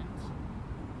raw and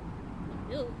the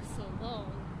milk so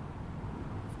long?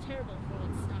 It's terrible for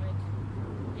one's stomach.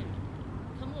 Yeah.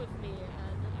 Come with me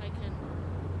and I can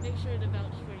make sure to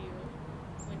vouch for you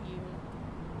when you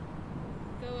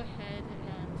go ahead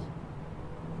and...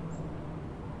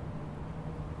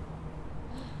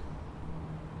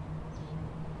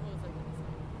 What was I going to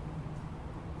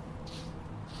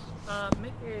say?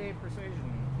 Make a persuasion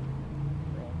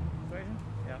roll. Persuasion?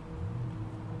 Yeah.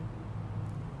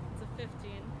 It's a 15.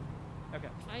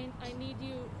 Okay. I need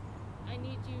you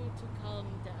to calm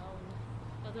down.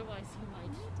 Otherwise you might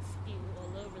spew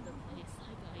all over the place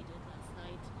like I did last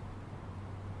night.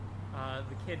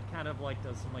 The kid kind of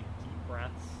does some deep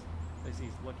breaths as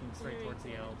he's looking straight Very towards the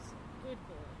good. elves. Good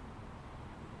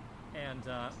boy. And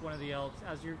one of the elves,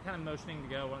 as you're kind of motioning to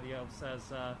go, one of the elves says,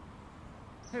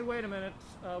 "Hey, wait a minute.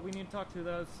 We need to talk to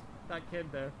that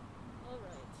kid there."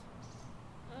 Alright.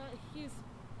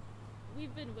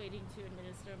 We've been waiting to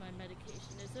administer my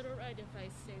medication. Is it alright if I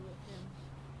stay with him?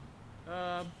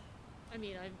 I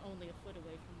mean, I'm only a foot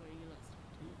away from where you last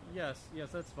talked to me. Yes,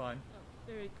 that's fine. Oh,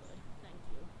 very good. Thank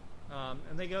you.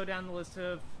 And they go down the list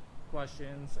of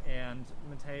questions, and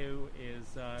Matteo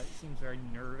seems very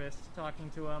nervous talking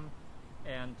to him,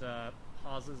 and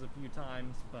pauses a few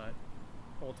times, but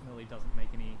ultimately doesn't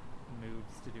make any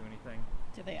moves to do anything.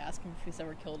 Did they ask him if he's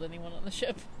ever killed anyone on the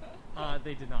ship?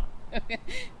 They did not.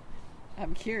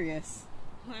 I'm curious.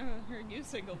 I heard you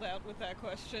singled out with that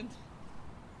question.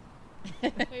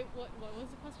 Wait, what was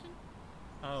the question?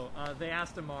 Oh, they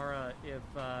asked Amara if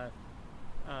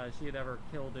she had ever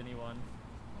killed anyone.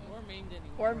 Or maimed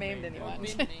anyone. Or maimed maimed Or anyone.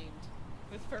 been maimed.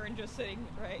 With Fern just sitting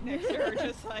right next to her,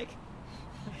 just like...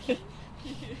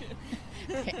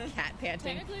 Cat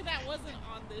panting. Technically, that wasn't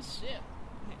on this ship.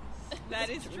 That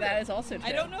is true. That is also true.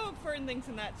 I don't know if Fern thinks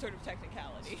in that sort of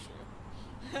technicality.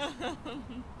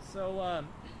 So,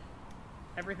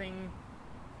 everything,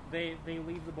 they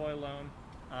leave the boy alone,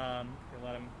 they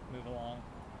let him move along,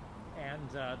 and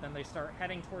then they start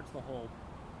heading towards the hold.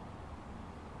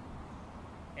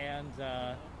 And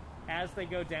as they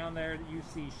go down there, you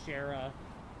see Shara,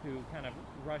 who kind of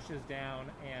rushes down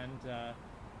and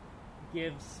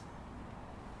gives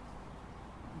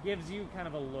you kind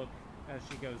of a look as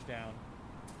she goes down.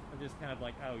 And just kind of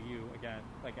like, oh, you again,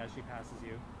 like as she passes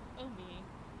you. Oh, me.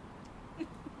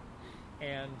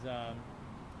 And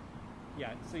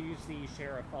yeah, so you see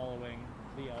Shara following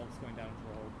the elves going down to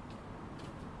the hold.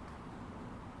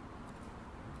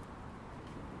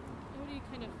 Odie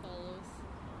kind of follows.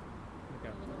 Okay.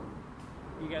 A little.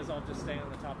 You guys all just stay on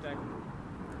the top deck?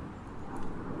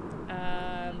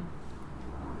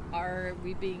 Are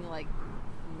we being like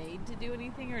made to do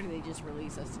anything, or do they just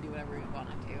release us to do whatever we want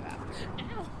to do after?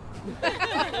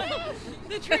 Ow!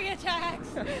 The tree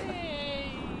attacks!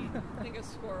 Yay! I think a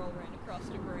squirrel ran across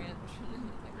a branch.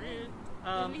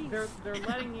 They're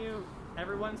letting you.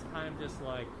 Everyone's kind of just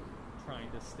like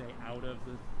trying to stay out of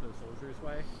the soldiers'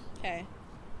 way. Okay.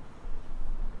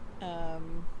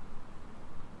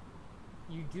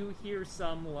 You do hear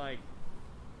some like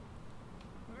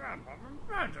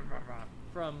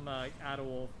from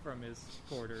Adewolf from his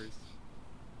quarters.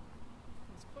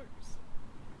 His quarters.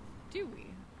 Do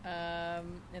we?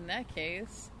 In that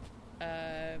case,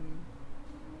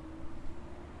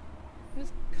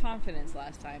 whose confidence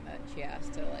last time that she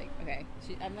asked to like? Okay,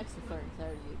 I'm next to Fern. I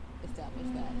already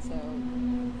established that. So,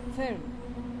 Fern,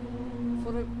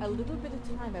 for a little bit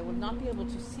of time, I will not be able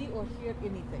to see or hear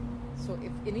anything. So,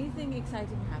 if anything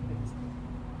exciting happens,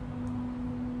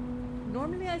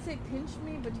 normally I say pinch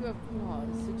me, but you have claws.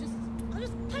 So I'll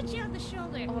just touch you on the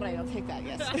shoulder. all right, I'll take that.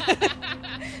 Yes.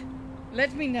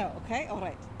 Let me know, okay? All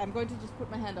right. I'm going to just put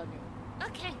my hand on you.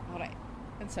 Okay. All right.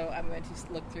 And so I'm going to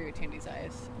look through Tindy's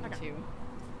eyes into.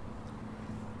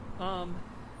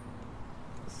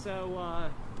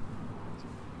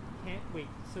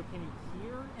 So can you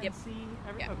hear and Yep. see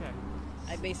everything? Yeah. Okay.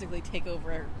 I basically take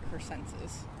over her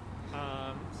senses.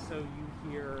 So you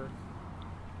hear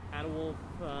Adewolf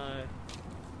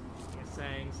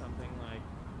saying something like,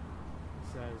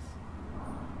 says,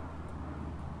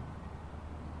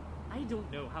 I don't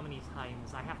know how many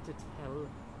times I have to tell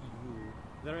you.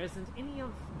 There isn't any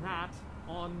of that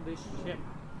on this ship.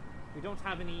 We don't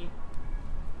have any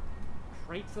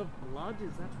crates of blood.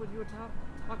 Is that what you were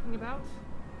talking about?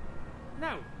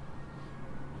 No.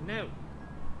 No.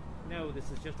 No,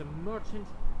 this is just a merchant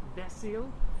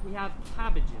vessel. We have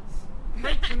cabbages.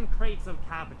 Crates and crates of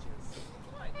cabbages.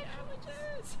 What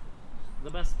cabbages? The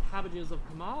best cabbages of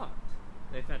Kamard.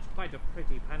 They fetch quite a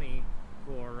pretty penny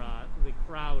for the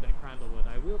crowd at Crandlewood,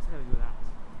 I will tell you that.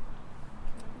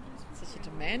 Such a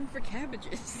demand for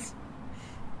cabbages.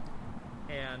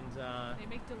 And, They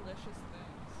make delicious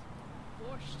things.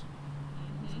 Borscht.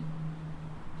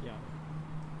 yeah.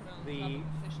 Put on The top of a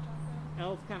fish taco.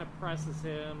 elf kind of presses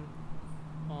him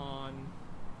on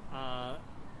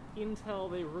intel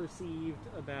they received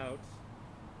about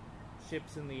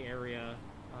ships in the area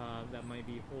that might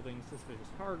be holding suspicious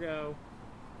cargo,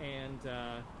 and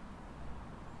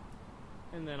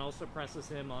then also presses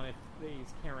him on if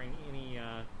he's carrying any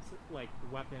like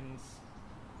weapons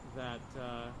that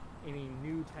any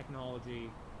new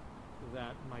technology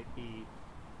that might be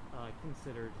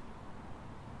considered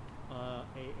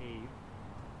a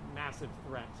massive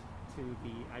threat to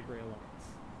the Igray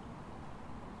Alliance.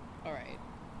 All right.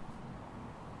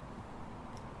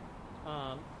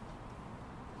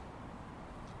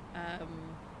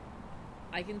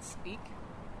 I can speak,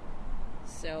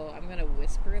 so I'm gonna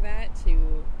whisper that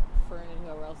to Fern and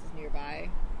whoever else is nearby,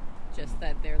 just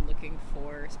that they're looking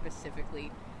for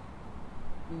specifically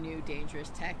new dangerous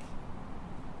tech,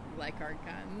 like our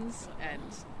guns, and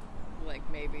like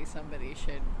maybe somebody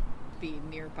should be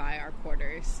nearby our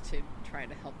quarters to try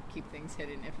to help keep things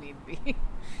hidden if need be.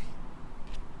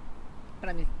 But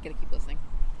I'm gonna keep listening.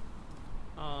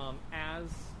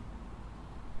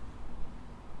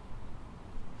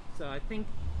 So I think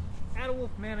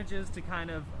Adewolf manages to kind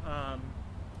of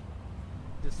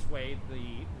dissuade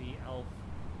the elf,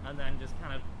 and then just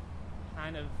kind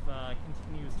of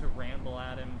continues to ramble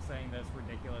at him, saying that it's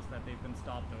ridiculous that they've been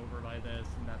stopped over by this,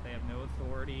 and that they have no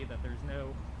authority, that there's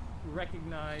no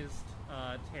recognized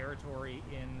territory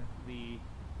in the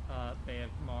Bay of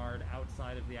Kamard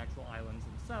outside of the actual islands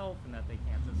themselves, and that they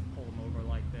can't just pull them over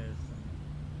like this.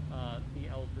 The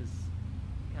elf is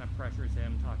kind of pressures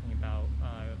him, talking about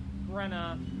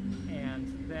Brenna,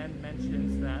 and then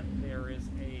mentions that there is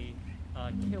a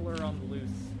killer on the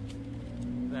loose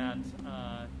that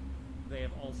they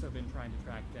have also been trying to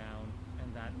track down,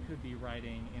 and that could be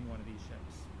riding in one of these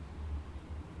ships.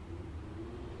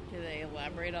 Do they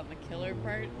elaborate on the killer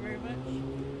part very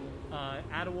much?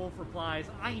 Adewolf replies,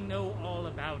 I know all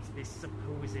about this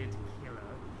supposed killer.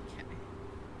 Okay.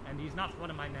 and he's not one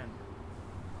of my men.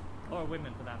 Or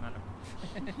women, for that matter.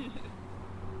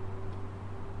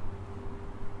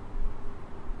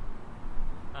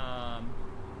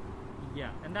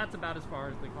 Yeah, and that's about as far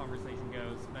as the conversation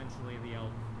goes. Eventually, the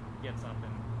elf gets up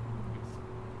and leaves.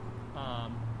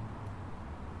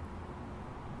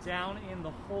 Down in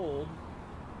the hold,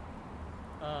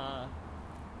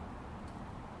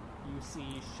 you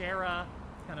see Shara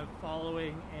kind of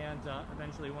following, and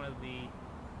eventually one of the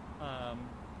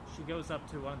she goes up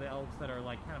to one of the elves that are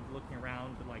like kind of looking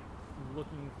around, like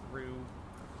looking through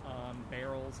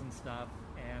barrels and stuff,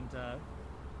 and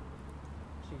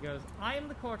she goes, "I am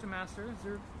the quartermaster. Is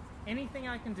there anything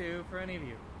I can do for any of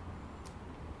you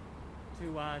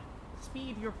to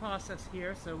speed your process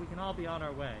here so we can all be on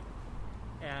our way?"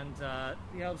 And the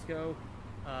elves go,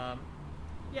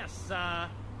 "Yes,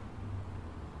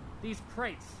 these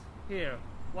crates here,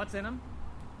 what's in them?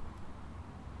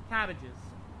 Cabbages.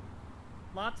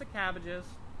 Lots of cabbages.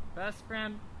 Best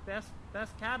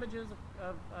cabbages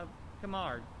of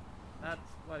Camargue."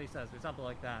 That's what he says, or something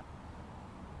like that.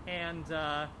 And,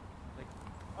 like,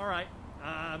 all right,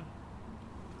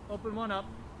 open one up.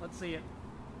 Let's see it.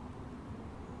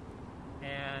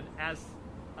 And as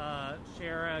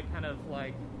Shara kind of,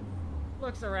 like,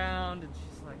 looks around, and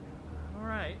she's like, all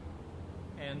right.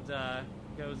 And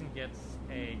goes and gets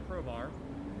a crowbar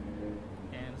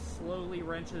and slowly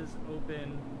wrenches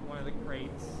open one of the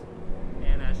crates.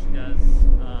 And as she does,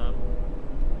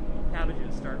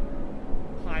 cabbages start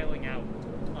piling out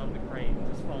of the crate,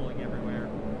 just falling everywhere.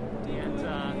 And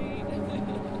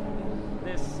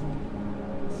this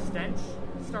stench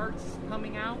starts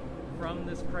coming out from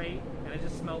this crate, and it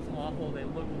just smells awful. They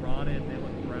look rotted, they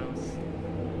look gross.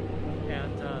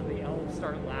 And the elves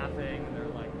start laughing, and they're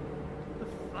like, "The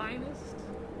finest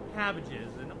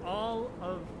cabbages in all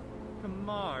of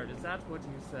Camargue. Is that what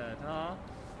you said, huh?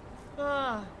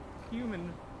 Ah,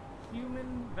 human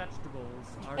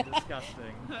vegetables are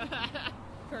disgusting."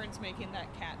 Kern's making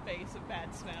that cat face of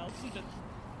bad smells.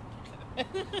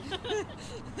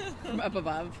 From up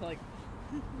above, like,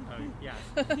 Oh, yes.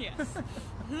 Yes.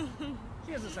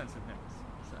 She has a sensitive nose,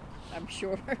 so. I'm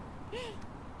sure.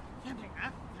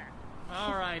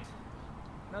 All right.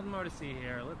 Nothing more to see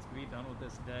here. Let's be done with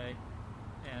this day.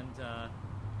 And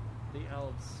the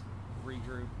elves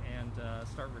regroup and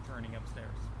start returning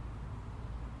upstairs.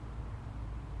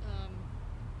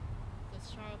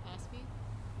 Does Shara pass me?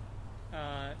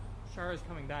 Shara's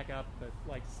coming back up, but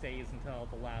like stays until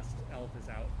the last elf is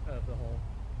out of the hole.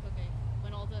 Okay.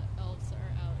 When all the elves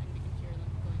are out and we can hear them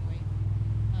going away,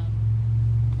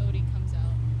 Odie comes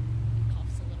out and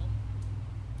coughs a little.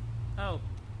 Oh,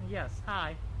 yes.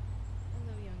 Hi.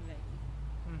 Hello, young lady.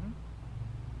 Mm-hmm.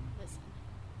 Listen.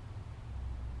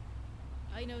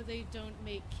 I know they don't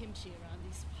make kimchi around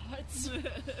these parts.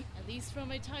 At least from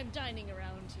my time dining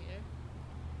around here.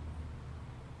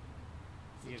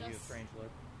 He gives you a strange look.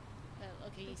 Well,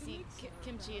 okay, you Doesn't see, make sense.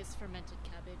 kimchi is fermented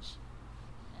cabbage,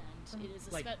 and it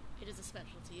is Like- it is a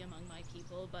specialty among my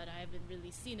people. But I haven't really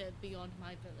seen it beyond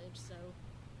my village. So,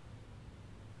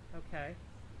 Okay.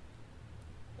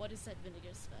 what is that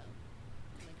vinegar smell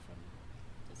coming from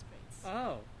those crates?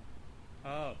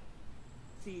 Oh.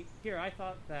 See, here, I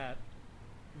thought that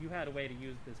you had a way to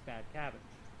use this bad cabbage.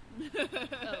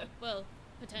 Oh, well,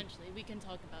 potentially we can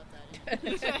talk about that. In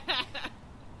a minute.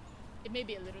 It may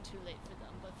be a little too late for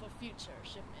them, but for future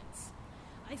shipments,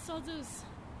 I saw those.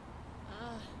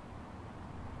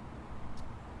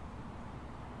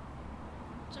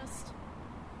 Just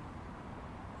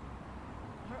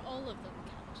are all of them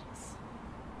cabbages?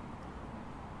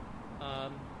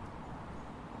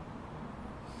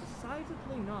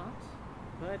 Decidedly not,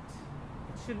 but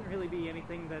it shouldn't really be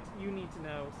anything that you need to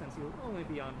know since you'll only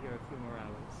be on here a few more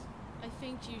hours. I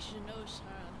think you should know,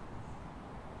 Shara.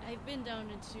 I've been down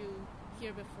into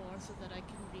here before so that I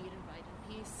can read and write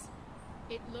in peace.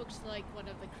 It looked like one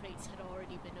of the crates had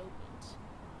already been opened.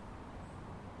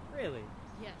 Really?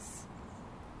 Yes.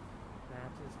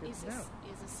 That is good Is to know.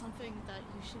 this something that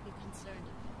you should be concerned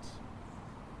about?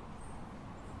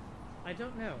 I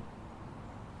don't know,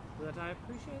 but I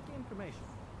appreciate the information.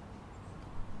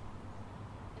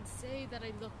 And say that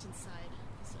I looked inside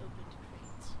this opened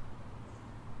crate.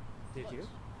 Did you?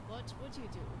 What would you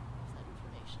do with that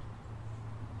information?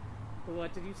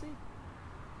 What did you see?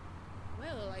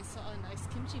 Well, I saw a nice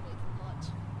kimchi making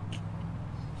pot.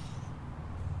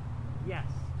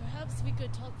 Yes. Perhaps we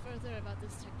could talk further about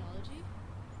this technology?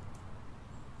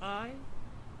 I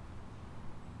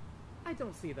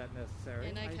don't see that necessary.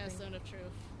 And I cast think... Zone of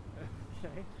Truth.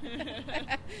 Okay.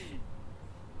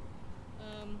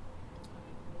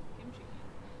 Kimchi.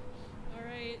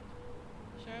 Alright.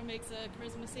 Shara makes a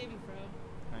charisma saving throw.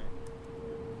 Alright.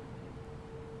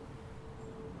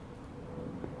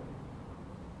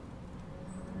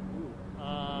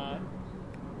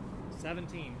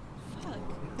 17. Fuck.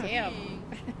 Damn.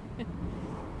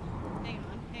 Hang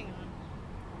on.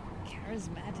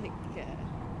 Charismatic.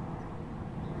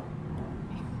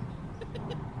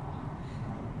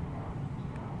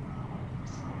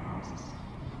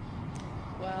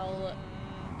 Well,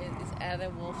 is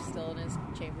Adam Wolf still in his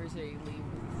chambers, or you leave?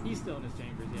 He's still in his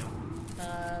chambers,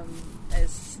 yeah.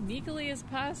 As sneakily as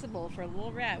possible for a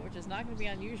little rat, which is not going to be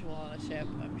unusual on a ship,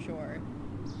 I'm sure.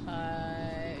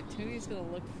 Tooney's going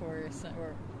to look for,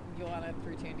 or Joanna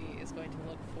through Tooney is going to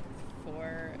look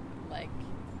for like,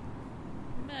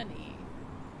 money.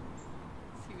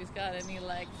 See if he's got any,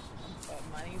 like,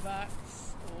 a money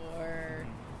box, or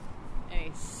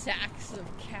any sacks of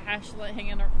cash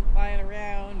lying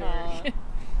around, or...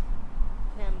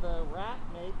 Can the rat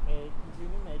continue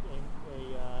to make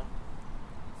a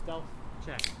stealth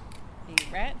check?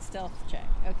 A rat stealth check.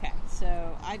 Okay,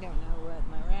 so I don't know what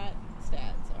my rat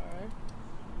stats are.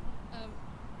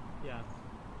 Yeah.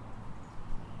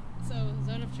 So,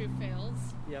 Zone of Truth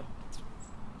fails. Yep.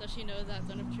 Does she know that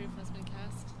Zone of Truth has been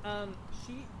cast?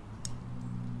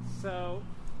 So,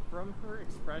 from her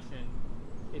expression,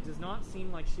 it does not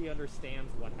seem like she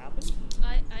understands what happened.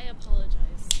 I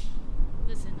apologize.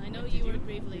 Listen, I know you were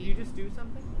gravely... Did you just do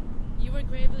something? You were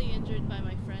gravely injured by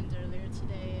my friend earlier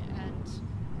today, and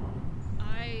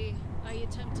I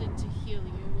attempted to heal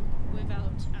you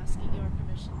without asking your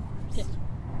permission first.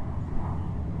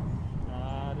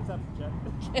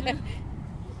 Deception check.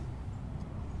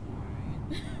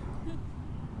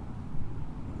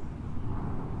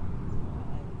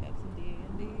 I've got some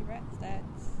D&D rat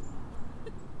stats.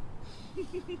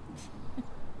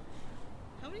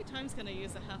 How many times can I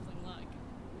use a halfling luck?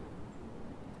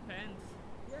 Depends.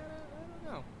 Yeah, I don't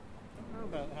know. I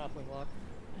don't know about halfling luck.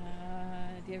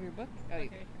 Do you have your book? Oh, Okay. you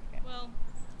do. Okay. Well,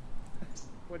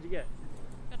 What'd you get?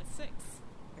 got a 6.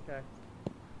 Okay.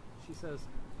 She says,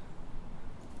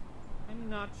 I'm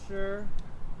not sure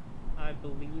I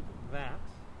believe that.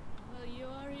 Well, you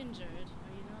are injured,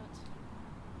 are you not?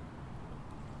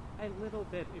 A little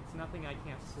bit. It's nothing I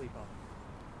can't sleep on.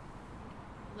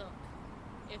 Look,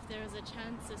 if there is a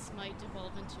chance this might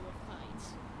devolve into a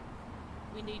fight,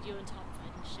 we need you in top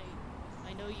fighting shape.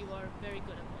 I know you are very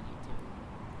good at what you do.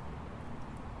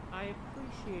 I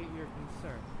appreciate your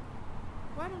concern.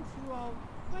 Why don't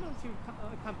you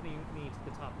accompany me to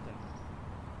the top deck?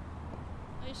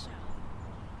 I shall.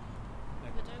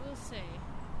 Okay. But I will say,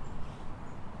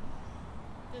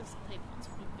 those clay pots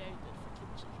would be very good for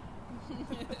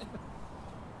kimchi.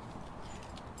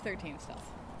 13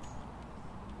 stealth.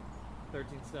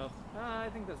 13 stealth. I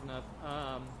think that's enough.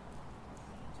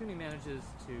 Tooney manages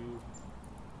to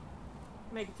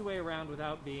make its way around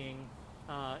without being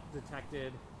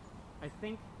detected. I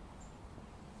think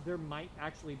there might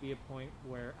actually be a point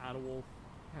where Adewolf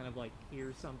kind of like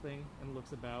hears something and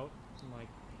looks about and like,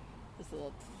 Just a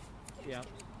little... yeah,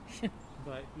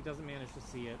 but he doesn't manage to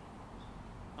see it.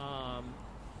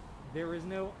 There is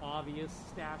no obvious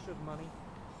stash of money,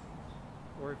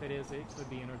 or if it is, it could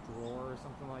be in a drawer or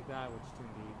something like that, which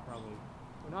Tooney probably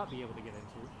would not be able to get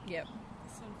into. Yep.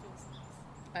 This one feels nice.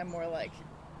 I'm more like...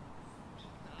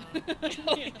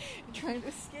 trying to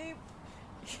escape.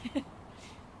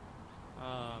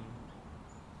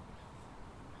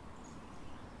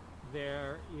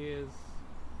 There is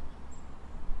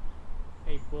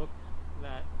a book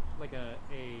that, like a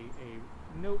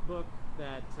notebook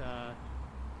that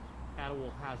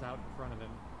Adewolf has out in front of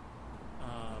him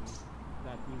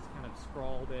that he's kind of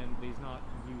scrawled in, but he's not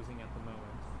using at the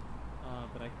moment.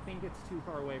 But I think it's too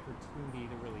far away for Tooney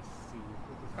to really see.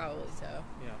 Probably so.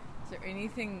 Yeah. Is there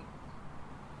anything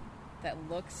that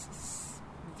looks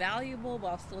valuable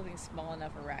while still being small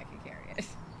enough a rat could carry it?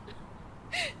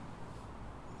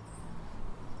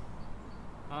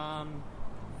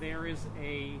 There is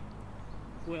a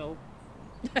quill.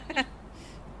 Is it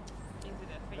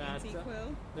a fancy That's,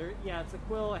 quill? It's a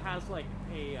quill. It has like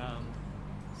a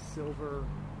silver.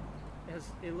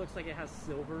 It looks like it has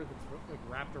silver that's like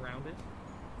wrapped around it.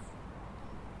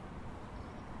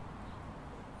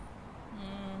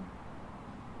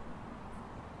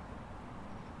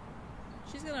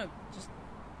 She's gonna just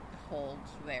hold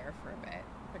there for a bit,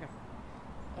 Okay.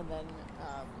 and then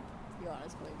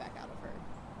Ioana's coming back out of her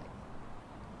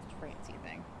like trancy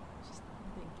thing. Just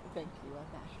thank you on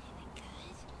that.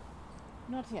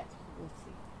 Not yet. We'll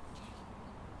see.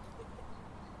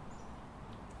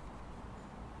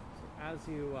 As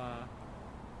you,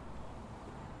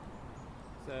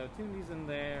 so Tooney's in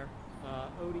there,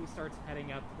 Odie starts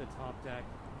heading up to the top deck,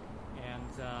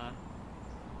 and,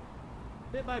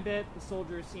 bit by bit, the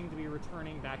soldiers seem to be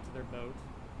returning back to their boat.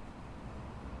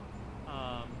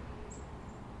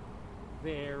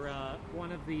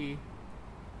 One of the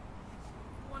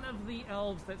one of the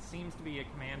elves that seems to be a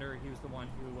commander. He was the one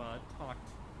who talked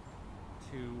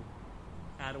to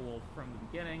Adewolf from the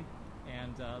beginning,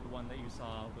 and the one that you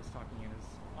saw was talking in his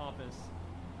office,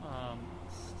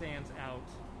 stands out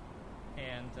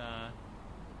and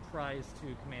tries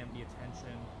to command the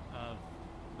attention of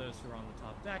those who are on the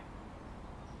top deck.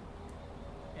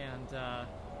 And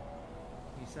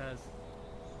he says,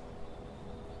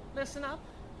 "Listen up.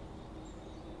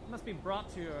 It must be brought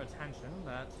to your attention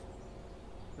that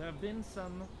there have been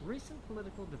some recent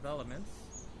political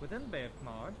developments within the Bay of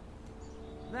Camargue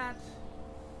that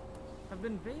have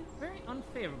been very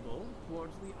unfavorable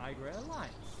towards the Igre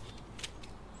Alliance."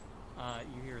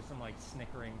 You hear some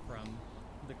snickering from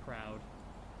the crowd,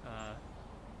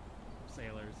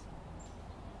 sailors.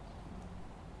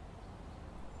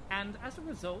 And as a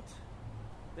result,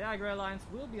 the Igre Alliance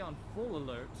will be on full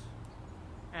alert,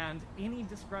 and any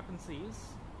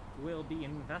discrepancies will be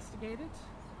investigated,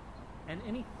 and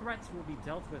any threats will be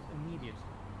dealt with immediately.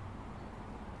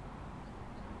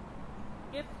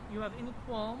 If you have any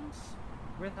qualms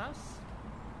with us,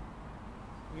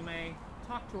 you may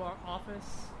talk to our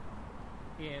office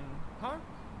in Carp,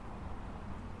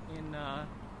 in To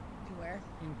where?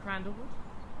 in Crandallwood,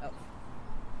 Oh.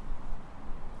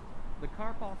 the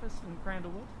Carp office in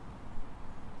Crandallwood,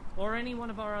 or any one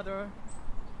of our other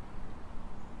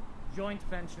joint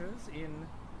ventures in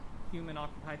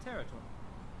human-occupied territory.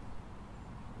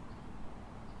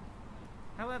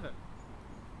 However,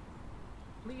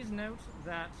 please note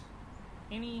that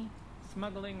any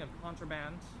smuggling of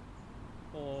contraband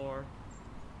or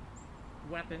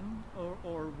weapon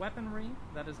or weaponry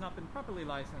that has not been properly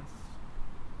licensed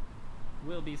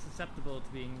will be susceptible to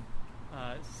being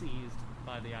seized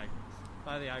by the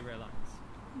Igre Alliance.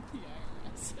 The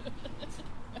IRS.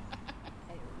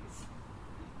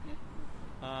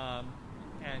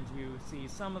 And you see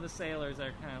some of the sailors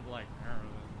are kind of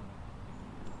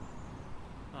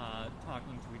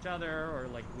talking to each other or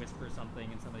whisper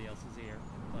something in somebody else's ear.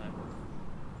 But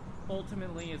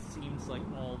ultimately, it seems like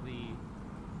all the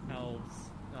elves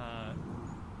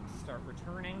start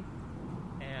returning,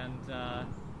 and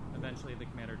eventually the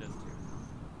commander does too.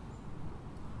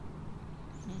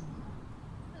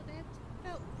 Well, that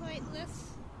felt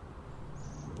pointless.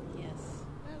 Yes.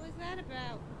 What was that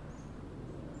about?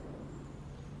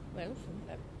 Well, from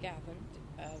what I've gathered,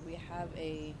 we have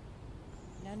a...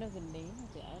 Now I know the name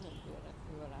of the island we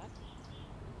were at,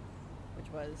 which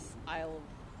was Isle of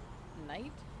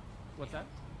Night. What's that?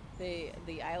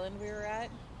 The island we were at,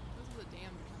 Those are the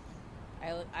damned or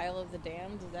something. Isle of the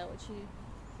Damned. Is that what she?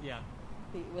 Yeah,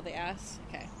 What they asked?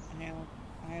 Okay.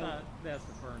 that's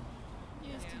the Fern.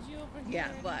 Yes, Yeah. did you overhear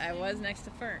Yeah, but I anything? was next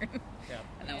to Fern, Yeah.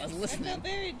 and I was That felt listening.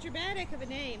 very dramatic of a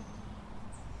name.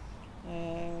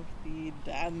 The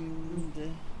Damned.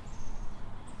 Did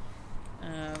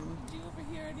you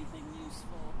overhear anything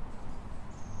useful?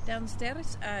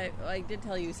 Downstairs, I did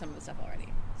tell you some of the stuff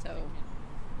already. So,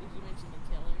 Did you mention the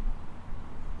killer?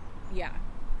 yeah,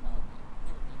 Oh, okay.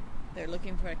 Never mind. they're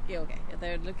looking for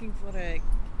they're looking for a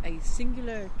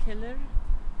singular killer,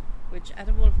 which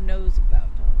Adewolf knows about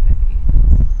already.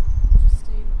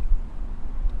 Interesting.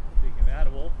 Speaking of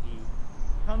Adewolf, he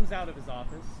comes out of his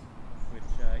office, which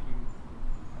I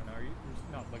don't know,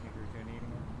 you're not looking through Tundi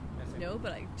anymore? I assume? No,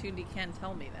 but Tundi can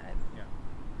tell me that. Yeah.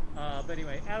 But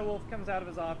anyway, Adewolf comes out of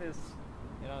his office,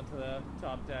 onto the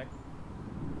top deck.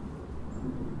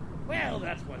 Well,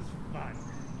 that was fun.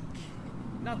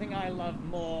 Nothing I love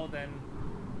more than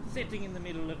sitting in the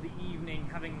middle of the evening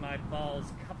having my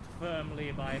balls cupped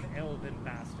firmly by an elven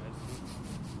bastard.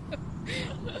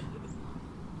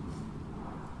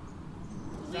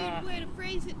 Weird way to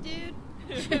phrase it, dude.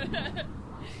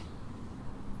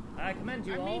 I commend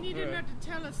you I all mean, you for... didn't have to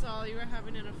tell us all you were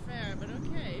having an affair, but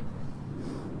okay.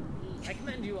 I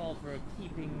commend you all for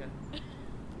keeping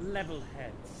level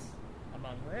heads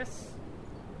among this.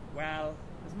 Well,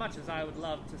 as much as I would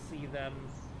love to see them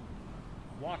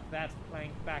walk that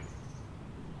plank back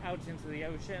out into the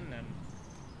ocean and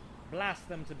blast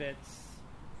them to bits,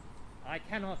 I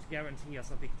cannot guarantee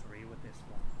us a victory with this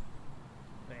one.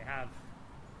 They have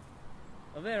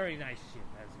a very nice ship,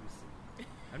 as you see.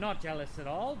 I'm not jealous at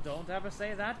all. Don't ever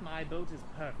say that. My boat is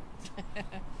perfect.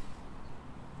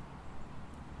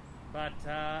 But,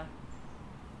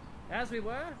 as we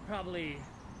were, probably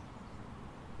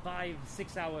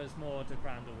 5-6 hours more to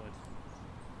Crandallwood.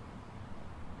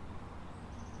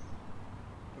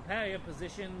 Prepare your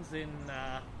positions in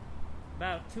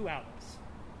about 2 hours.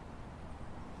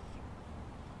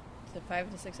 So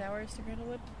 5 to 6 hours to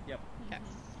Grindlewood? Yep. Okay.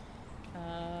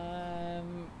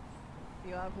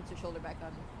 Fiona puts her shoulder back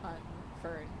on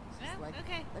Fern. She's Yeah, like,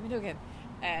 okay. let me know again.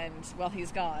 And while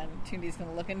he's gone, Tundi's going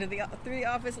to look into through the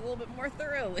office a little bit more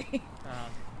thoroughly.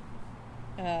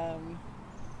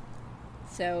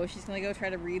 So she's going to go try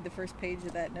to read the first page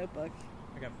of that notebook,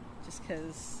 Okay. just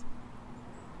because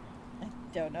I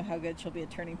don't know how good she'll be at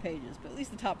turning pages, but at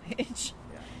least the top page.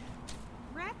 Yeah.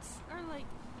 Rats are like,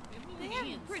 they They have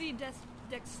hands. pretty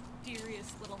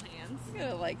dexterous little hands. I'm going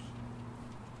to, like...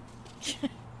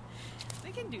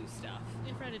 They can do stuff.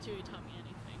 If Ratatouille taught me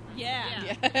anything.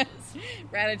 Yeah. Yeah.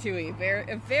 Ratatouille,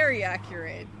 a very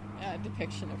accurate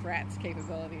depiction of Rat's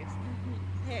capabilities.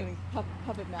 Hey, Doing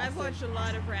puppet master. I've watched a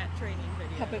lot of rat training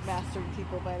videos. Puppet mastering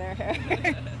people by their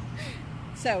hair.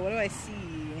 So, what do I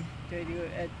see? Do I do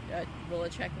a roll a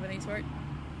check of any sort?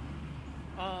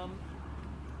 I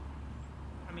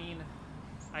mean,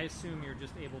 I assume you're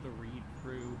just able to read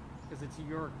through, because it's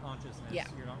your consciousness. Yeah.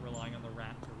 You're not relying on the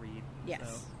rat to read. Yes,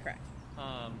 So, correct.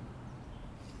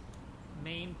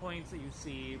 main points that you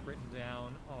see written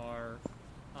down are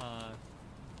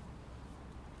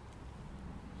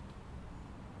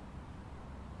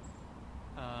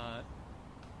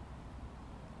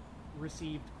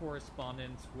received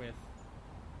correspondence with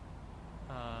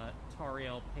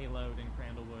Tariel, Payload, and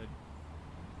Crandallwood.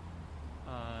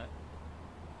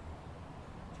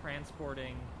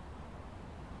 Transporting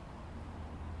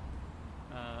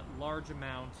large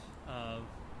amount of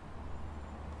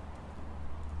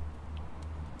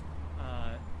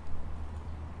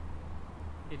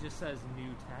it just says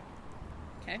new tech.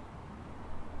 Okay.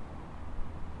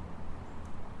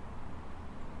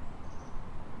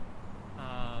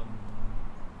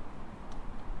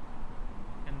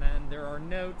 And then there are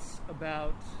notes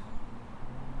about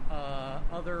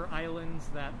other islands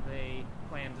that they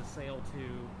plan to sail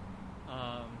to,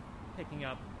 picking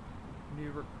up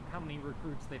how many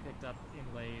recruits they picked up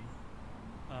in Lade,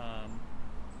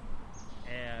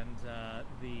 and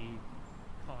the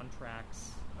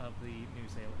contracts of the new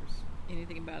sailors.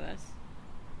 Anything about us?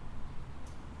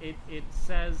 It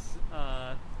says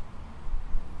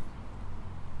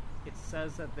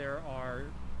that there are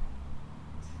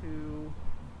two,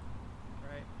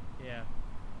 right? Yeah,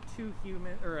 3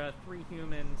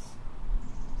 humans,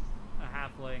 a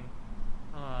halfling,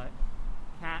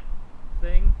 cat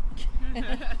thing, So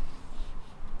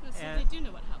And- they do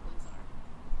know what halflings are.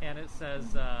 and it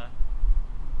says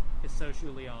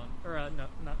Isoshu Leon, or no,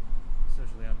 not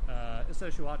Isoshu Leon,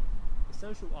 Isoshu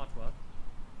Otwa.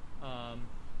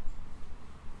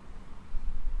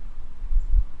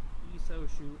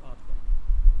 Isoshu Otwa.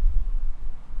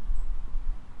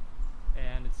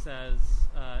 And it says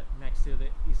next to the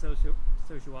Isoshu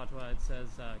Otwa, it says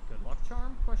 "Good luck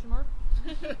charm?" ?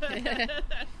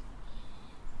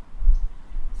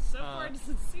 So far, it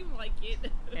doesn't seem like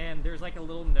it. And there's like a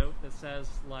little note that says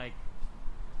like,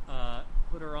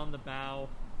 put her on the bow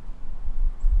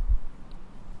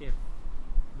if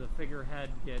the figurehead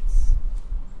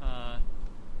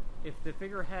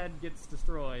gets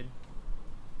destroyed,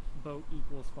 boat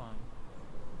equals fine.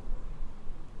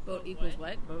 Boat equals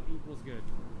what? Boat equals good.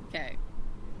 Okay.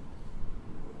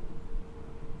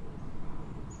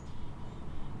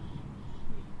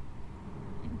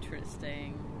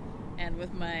 Interesting. And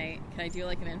with my, can I do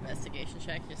like an investigation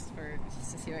check just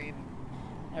to see if I can,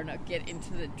 I don't know, get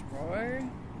into the drawer?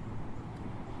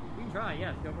 You can try,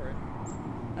 yeah, go for it.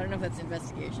 I don't know if that's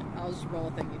investigation. I'll just roll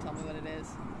a thing. You tell me what it is.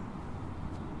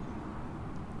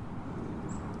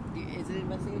 Is it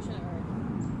investigation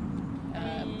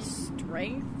or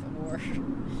strength or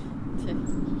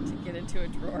to get into a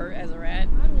drawer as a rat?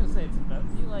 I'm gonna say it's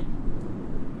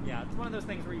yeah, it's one of those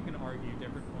things where you can argue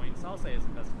different points. I'll say it's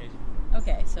investigation.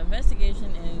 Okay, so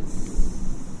investigation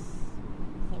is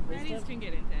that Ratties wisdom? can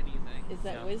get into anything. Is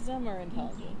that Yeah. wisdom or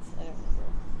intelligence? I don't remember.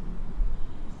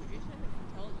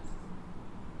 Intelligence.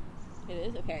 It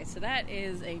is? Okay, so that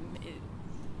is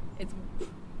it's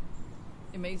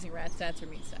amazing rat stats or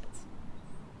meat stats.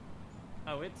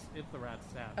 Oh, it's the rat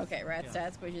stats. Okay, rat Yeah.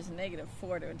 stats, which is a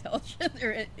 -4 to intelligence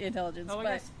or intelligence. Oh, I but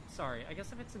guess. Sorry, I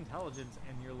guess if it's intelligence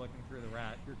and you're looking through the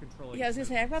rat, you're controlling. yeah, I was gonna its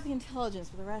say I've got movements. the intelligence,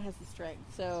 but the rat has the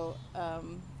strength. So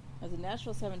as a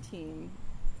natural 17,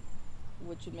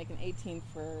 which would make an 18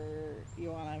 for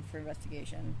Ioana for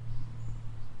investigation.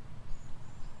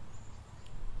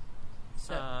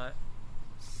 So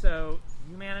So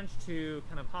you manage to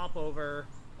kind of hop over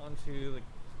onto the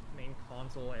main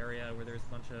console area where there's a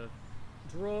bunch of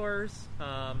drawers.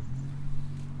 The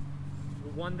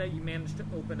one that you managed to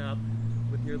open up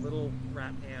with your little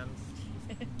rat hands.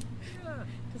 Yeah.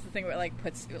 just the thing where it like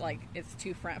puts like its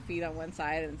 2 front feet on one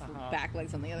side and its back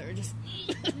legs on the other. Just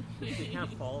You kind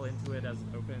of fall into it as it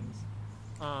opens.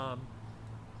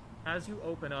 As you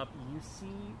open up, you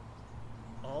see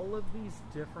all of these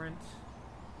different,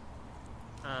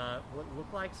 what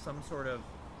look like some sort of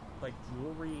like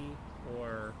jewelry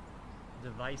or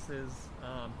devices.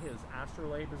 His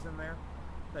astrolabe is in there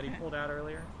that he pulled out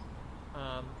earlier.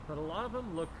 But a lot of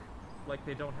them look like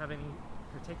they don't have any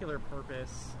particular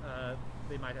purpose.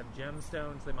 They might have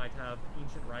gemstones, they might have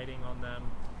ancient writing on them,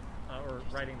 or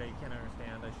writing that you can't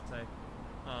understand, I should say.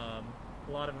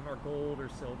 A lot of them are gold or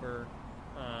silver.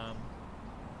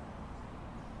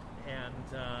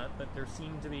 But there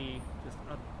seem to be just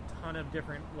a ton of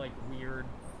different, like, weird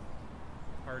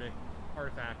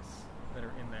artifacts that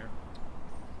are in there.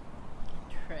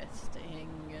 Interesting.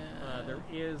 There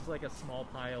is, like, a small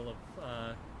pile of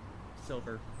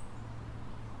silver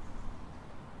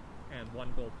and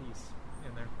one gold piece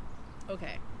in there.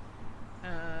 Okay.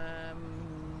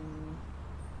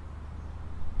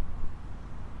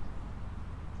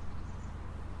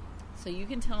 So you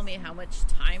can tell me how much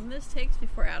time this takes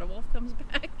before Adawolf comes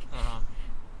back.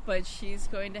 But she's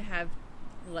going to have,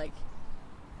 like,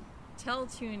 tell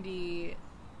Tundi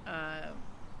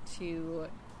to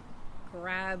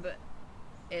grab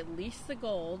at least the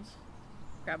gold.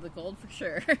 Grab the gold for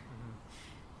sure.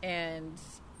 And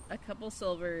a couple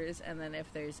silvers, and then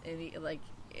if there's any, like,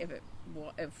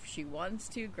 if she wants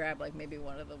to, grab, like, maybe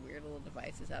one of the weird little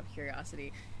devices out of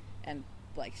curiosity and,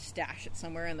 like, stash it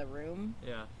somewhere in the room.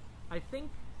 Yeah. I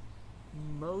think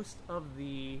most of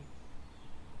the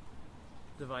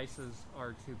devices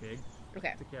are too big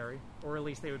to carry. Or at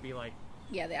least they would be, like,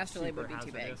 yeah, the astrolabe would be super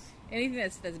too big. hazardous.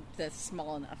 Anything that's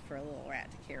small enough for a little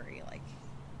rat to carry, like,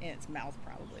 in its mouth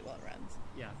probably while it runs.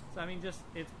 Yeah. So, I mean, just,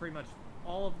 it's pretty much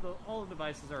all of the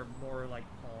devices are more, like,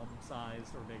 palm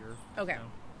sized or bigger. Okay. You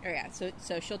know? Oh, yeah, so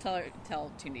she'll tell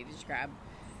Tundi to just grab...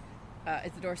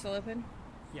 is the door still open?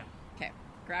 Yeah. Okay.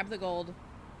 Grab the gold,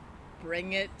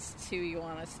 bring it to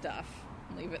Ioana's stuff,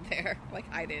 leave it there, like,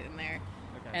 hide it in there.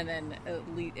 Okay. And then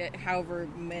however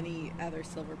many other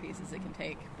silver pieces it can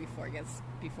take before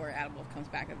Adawolf comes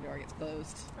back and the door gets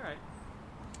closed. All right.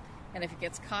 And if it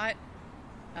gets caught,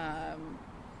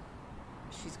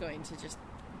 she's going to just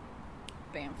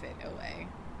bamf it away,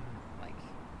 like,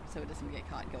 so it doesn't get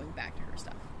caught going back to her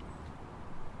stuff.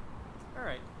 All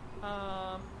right.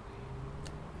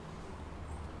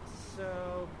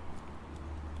 So,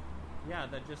 yeah,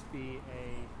 that'd just be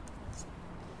a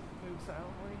move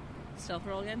silently. Stealth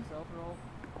roll again? Stealth roll.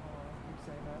 Keep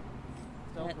saying that.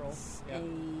 Stealth roll. That's Yeah.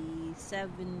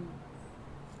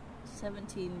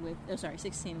 a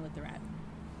 16 with the rat.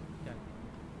 Okay.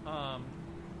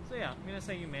 So yeah, I'm gonna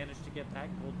say you managed to get that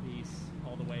gold piece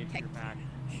all the way to your back.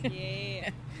 Yeah.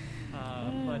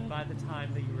 But by the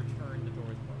time that you return, the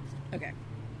door is closed. Okay.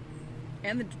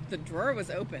 And the drawer was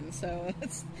open, so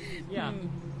it's... Yeah.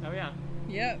 Oh yeah.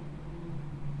 Yep.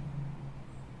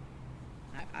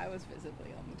 I was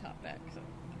visibly on the top deck, so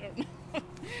I don't know.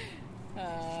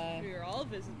 We were all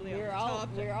visibly we on were the all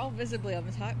top. we were all visibly on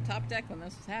the top deck when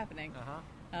this was happening.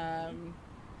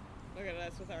 Look at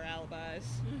us with our alibis.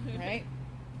 Right?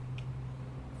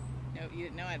 No, you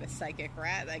didn't know I had a psychic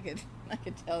rat. I could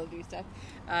tell to do stuff.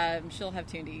 She'll have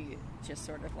Tundi just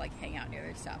sort of, like, hang out near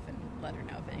their stuff and let her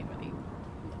know if anybody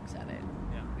looks at it.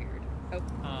 Yeah. Weird. Oh,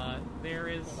 There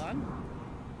is. hold on.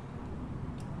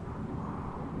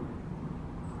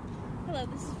 Hello,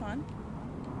 this is fun.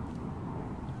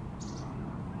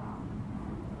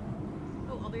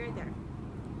 Oh, I'll be right there.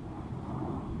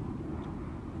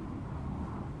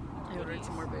 I ordered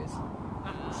some more booze.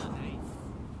 Nice.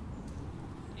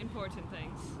 Important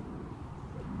things.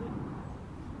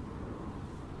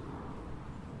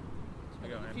 I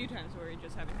go A ahead. few times where you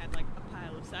just haven't had, like, a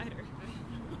pile of cider.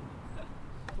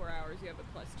 4 hours, you have a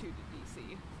 +2 to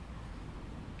DC.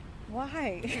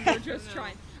 Why? You're just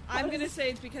trying. I'm gonna say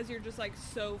it's because you're just, like,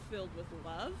 so filled with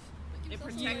love. It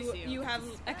protects you. You have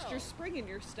It's a extra spell. spring in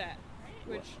your stat,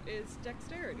 which is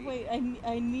dexterity. Wait,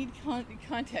 I need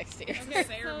context here. Okay, so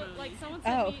Ceremony. like someone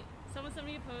Oh. sent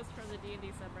me a post from the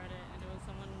D&D subreddit, and it was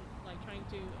someone like trying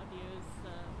to abuse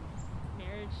the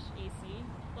marriage AC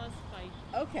plus by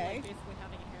Okay. like, basically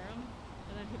having a harem,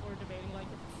 and then people were debating like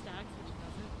if it stacks, which it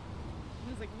doesn't. And I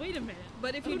was like, wait a minute.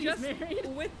 But if you Cody's just married.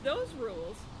 with those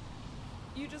rules,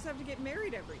 you just have to get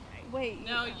married every day. Wait.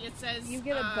 No, it says You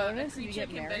get a bonus a if you creature get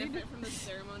can married? benefit from the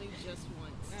ceremony just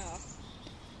once.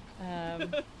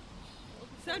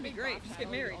 That'd be great. Just get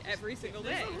married every single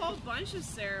day. There's a whole bunch of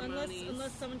ceremonies.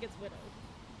 Unless someone gets widowed.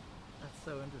 That's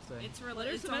so interesting. It's Well,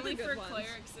 there's it's some only other for good ones.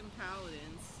 clerics and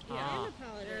paladins. Ah.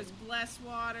 There's blessed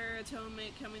water,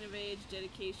 atonement, coming of age,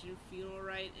 dedication, funeral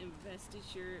rite,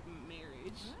 investiture,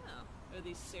 marriage. Wow. Are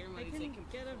these ceremonies I they can can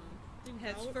get a. perform.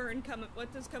 Has Fern come?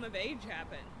 What does come of age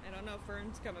happen? I don't know if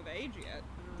Fern's come of age yet.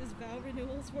 Does vow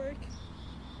renewals work?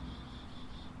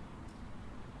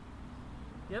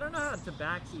 Yeah, I don't know how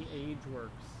tabaxi age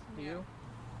works. Do you?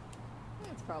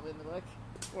 It's probably in the book.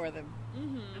 Or the...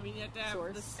 Mm-hmm. I mean, you have to have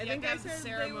Source. the, I you think have to I have the said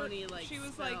ceremony, they were, like, she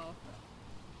was spell. like,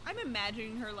 I'm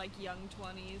imagining her like young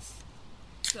 20s.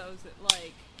 So is it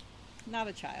like, Not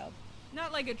a child.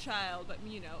 not like a child, but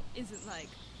you know, isn't like,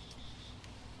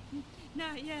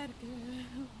 not yet a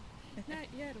girl, not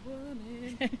yet a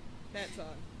woman. That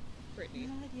song, Britney.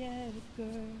 Not yet a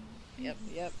girl. Yep.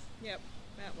 Yep,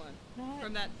 that one. Not-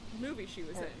 From that movie she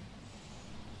was Or- in.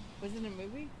 Was it a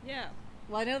movie? Yeah.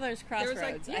 Well, I know there's There was,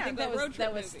 Crossroads. like, I yeah, think the that was road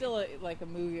trip movie. still a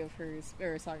movie of hers,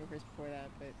 or a song of hers before that,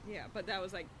 but... Yeah, but that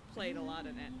was like played a lot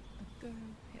in it. A girl.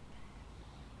 Yep.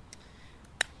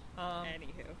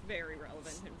 Anywho, very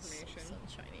relevant information.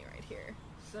 Sunshiny right here.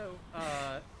 So,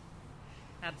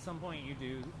 at some point you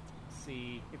do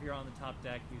see, if you're on the top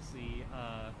deck, you see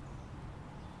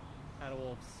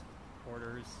Adolf's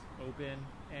quarters open,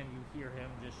 and you hear him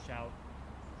just shout,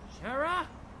 "Shara!"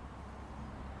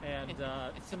 And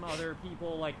some other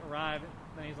people, like, arrive,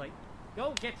 and he's like,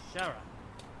 "Go get Shara!"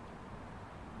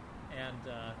 And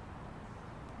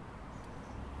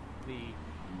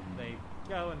they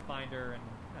go and find her, and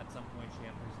at some point she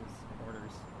enters his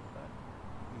quarters. But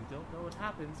you don't know what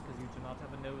happens because you do not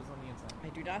have a nose on the inside. I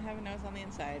do not have a nose on the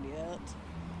inside yet.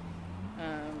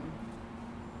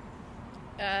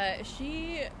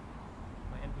 She...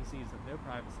 My NPCs have no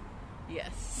privacy.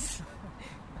 Yes.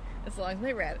 As long as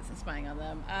my rat isn't spying on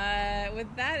them.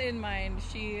 With that in mind,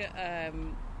 she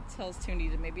tells Toonie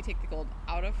to maybe take the gold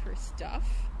out of her stuff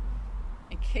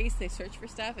in case they search for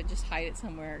stuff and just hide it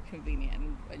somewhere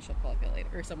convenient, and she'll collect it later.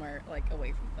 Or somewhere, like,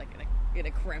 away from, like, in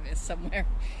a crevice somewhere.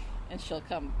 And she'll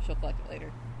collect it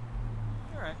later.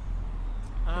 Alright.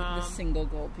 The single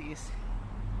gold piece.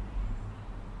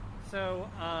 So,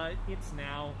 it's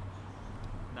now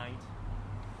night.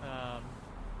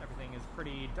 Everything is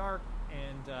pretty dark,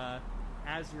 and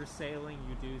as you're sailing,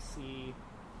 you do see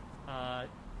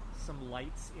some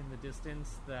lights in the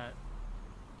distance that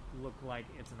look like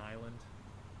it's an island.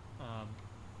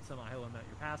 Some island that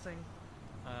you're passing.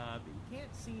 But you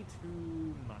can't see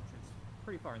too much. It's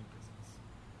pretty far in the distance.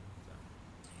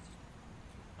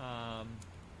 So,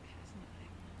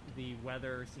 the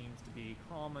weather seems to be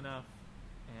calm enough,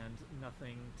 and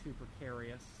nothing too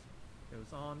precarious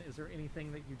goes on. Is there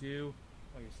anything that you do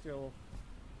while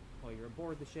you're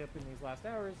aboard the ship in these last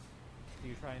hours? Do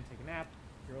you try and take a nap?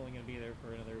 You're only going to be there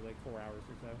for another 4 hours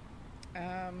or so.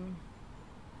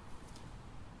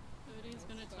 Odin's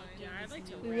gonna talk to Yeah, him. I'd like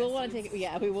to We will want to take.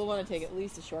 Yeah, we will want to take at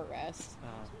least a short rest.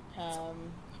 Uh,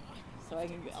 So I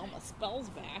can get all my spells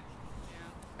back.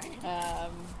 Yeah.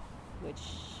 Which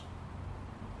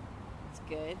is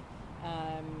good.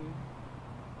 I'm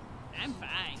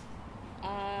fine.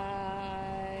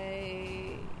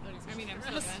 Odin's I mean, I'm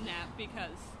still gonna nap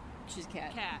because She's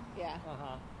cat. cat. Yeah.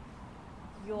 uh-huh.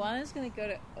 Joanna's gonna go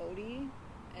to Odie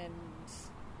and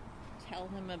tell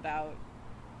him about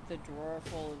the drawer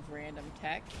full of random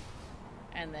tech,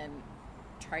 and then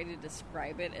try to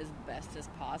describe it as best as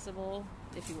possible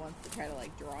if he wants to try to,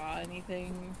 like, draw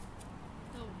anything.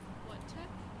 Oh, what tech?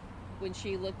 When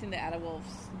she looked into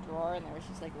Adawolf's drawer, and there was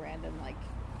just, like, random, like,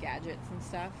 gadgets and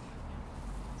stuff.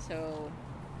 So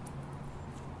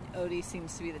Odie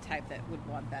seems to be the type that would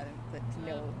want that to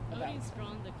know about. Odin's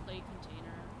drawn the clay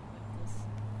container with this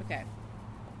Okay.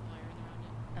 wiring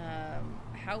around it.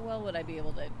 How well would I be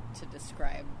able to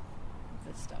describe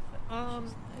this stuff?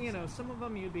 Some of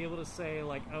them you'd be able to say,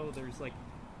 like, oh, there is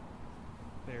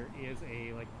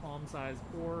a, like, palm-sized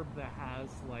orb that has,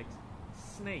 like,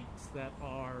 snakes that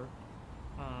are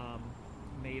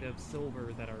made of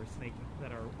silver that are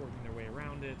working their way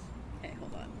around it. Okay,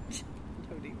 hold on.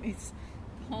 Odie makes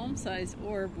palm-sized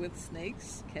orb with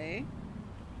snakes. Okay.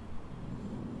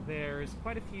 There's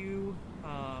quite a few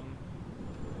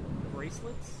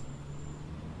bracelets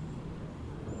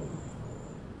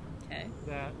Okay.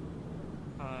 that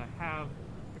have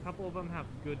a couple of them have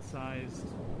good-sized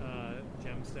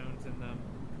gemstones in them.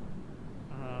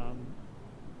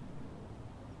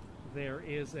 There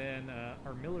is an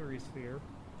armillary sphere,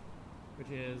 which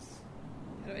is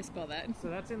How do I spell that? so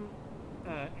that's in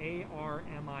Armillary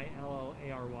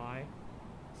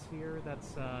sphere.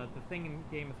 That's the thing in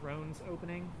Game of Thrones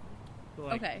opening. The,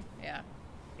 like, Okay. Yeah.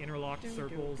 interlocked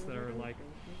circles that are like,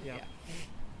 yeah,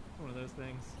 one of those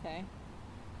things. Okay.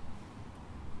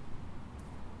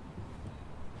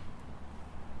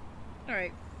 All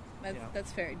right.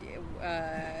 That's fair.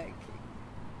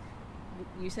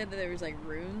 You said that there was, like,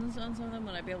 runes on some of them.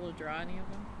 Would I be able to draw any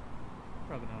of them?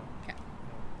 Probably not. Okay.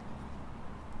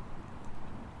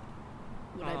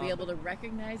 No. Would I be able to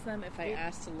recognize them if I it-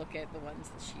 asked to look at the ones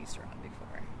that she's drawn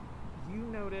before? You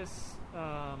notice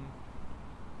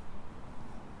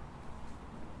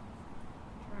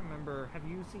trying to remember, have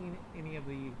you seen any of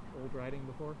the old writing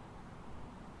before?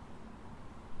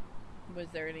 Was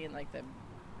there any in like the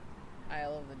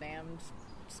Isle of the Damned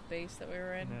space that we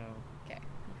were in? No. Okay,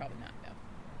 probably not. No.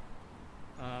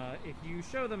 If you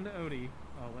show them to Odie,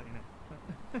 I'll let you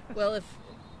know. Well,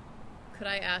 could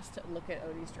I ask to look at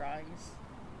Odie's drawings?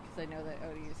 Because I know that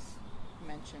Odie's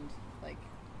mentioned like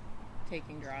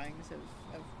taking drawings of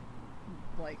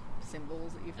like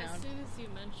symbols that you As found. soon as you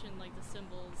mention like the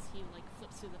symbols, he like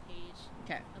flips through the page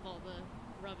Okay. of all the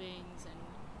rubbings and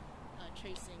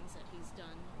tracings that he's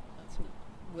done. Of So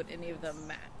the would any of them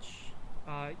match?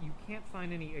 You can't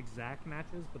find any exact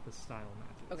matches, but the style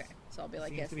matches. Okay, so I'll be like,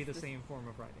 Seems yes, to be the it's same form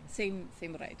of writing. same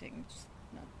writing, just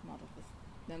not of this,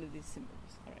 none of these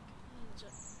symbols. All right.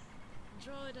 just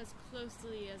draw it as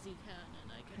closely as you can,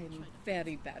 and I can I'm try to.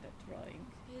 very bad at drawing.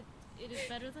 It is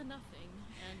better than nothing,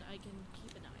 and I can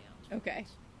keep an eye out. for Okay.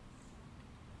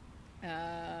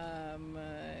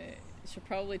 it. She'll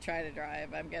probably try to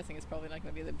drive. I'm guessing it's probably not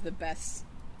going to be the best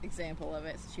example of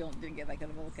it, so she didn't get that good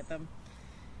of a look at them.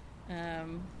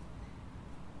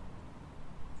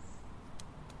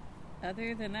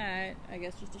 Other than that, I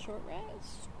guess just a short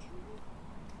rest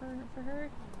for her.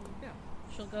 Yeah.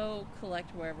 She'll go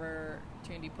collect wherever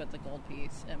Trinity put the gold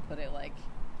piece and put it like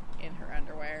in her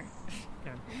underwear.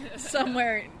 Okay.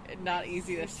 Somewhere not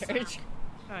easy to search.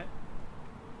 Alright.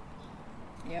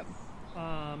 Yep.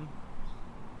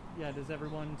 Yeah, does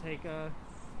everyone take a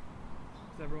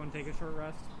short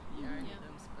rest? Yeah, I need Yeah.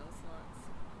 them spell slots.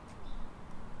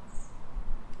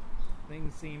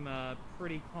 Things seem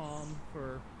pretty calm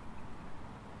for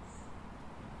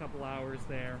a couple hours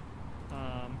there.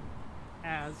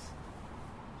 As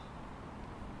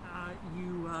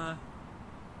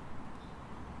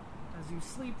you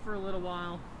sleep for a little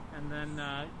while, and then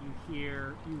you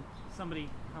hear somebody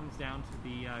comes down to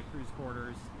the crew's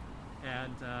quarters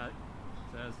and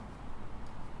says,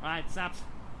 "All right, Saps,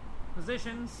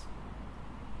 positions.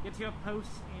 Get to your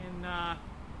posts in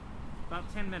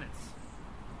about 10 minutes."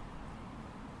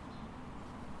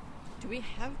 Do we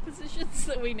have positions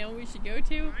that we know we should go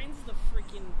to? Mine's the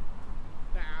freaking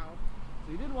bow.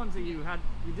 So you did ones that you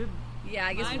did. Yeah,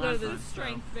 I guess I we go go to to the the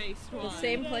strength-based one.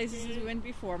 same places as we went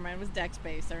before. Mine was Dex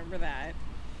based. I remember that.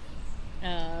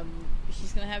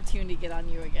 She's gonna have Tundi get on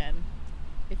you again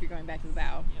if you're going back to the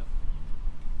bow. Yep.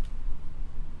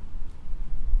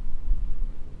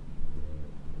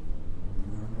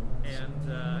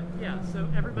 And yeah, so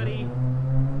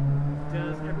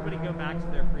does everybody go back to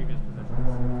their previous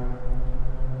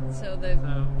positions? So the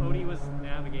So Odie was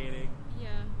navigating. Yeah,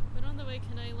 but on the way,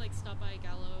 can I like stop by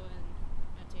Gallo and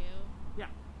Matteo? Yeah.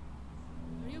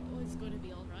 Are you boys going to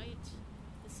be all right?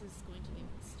 This is going to be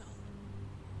a stop.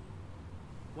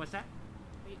 What's that?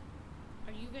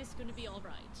 Are you guys going to be all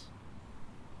right?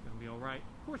 Gonna be all right.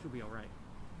 Of course, we'll be all right.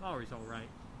 Always all right.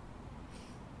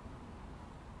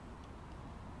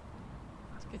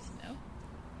 it's good to know.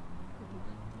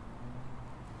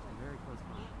 Very close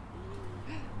by.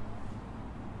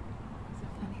 Is it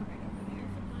funny right over there?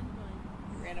 Fine, fine.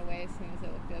 He ran away as soon as I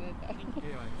looked at it.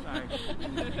 Anyway, sorry.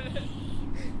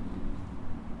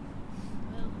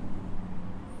 Well,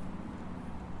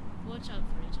 watch out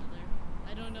for each other.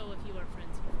 I don't know if you were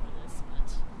friends before this, but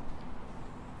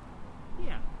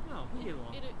Yeah. No, we get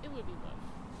along. it would be worth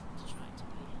to try to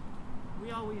be.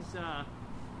 We always,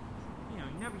 you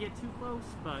never get too close,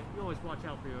 but you always watch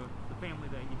out for the family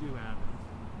that you do have.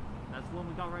 And that's the one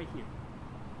we got right here.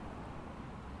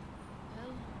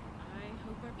 Well, I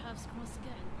hope our paths cross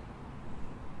again.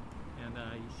 And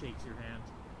he shakes your hand,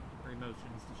 or he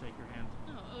motions to shake your hand.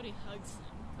 Oh, Odie hugs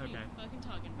him. What are Okay. you fucking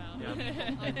talking about?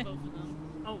 Yeah. Hug both of them.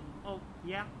 Oh,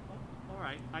 yeah. Oh, all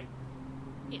right.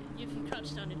 Yeah, if you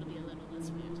crouch down, it'll be a little less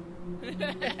weird.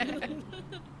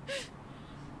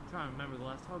 Trying to remember the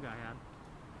last hug I had.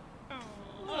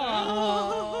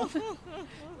 Oh.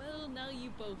 Well, now you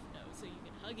both know, so you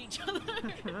can hug each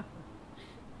other.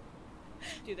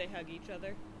 Do they hug each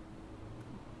other?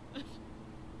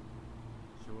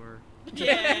 Sure.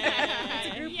 Yeah.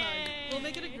 It's a group hug. Yay. We'll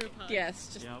make it a group hug. Yes,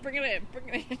 just Yep. bring it in. Bring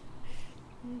it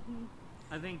in.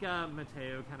 I think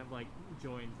Mateo kind of like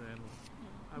joins in.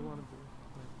 I want to.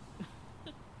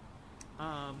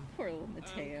 Poor little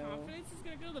Mateo. Confidence is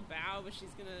gonna go to the bow, but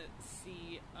she's gonna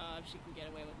see if she can get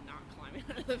away with not climbing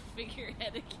out of the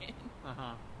figurehead again.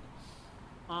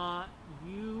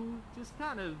 You just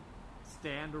kind of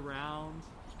stand around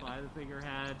by the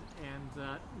figurehead, and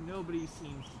nobody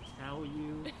seems to tell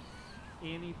you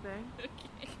anything.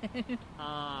 Okay.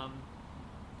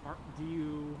 Do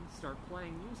you start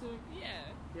playing music? Yeah.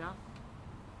 Yeah.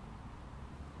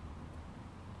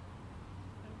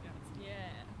 Oh, God. Yeah.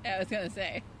 Yeah, I was gonna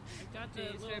say. I got the They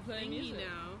little started playing thingy music.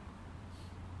 now.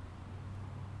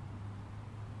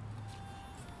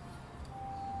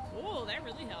 Oh, that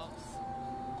really helps.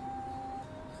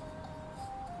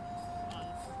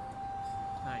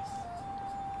 Nice.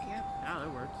 Yep. Yeah,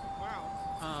 that worked.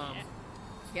 Wow.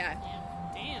 Yeah.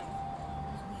 Damn.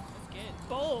 That's good.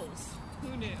 Bowls.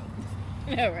 Who knew?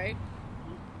 No, right?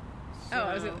 So, Oh,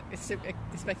 I was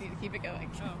expecting you to keep it going.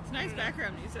 Oh, it's nice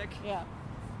background music. Yeah.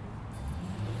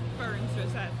 Fern's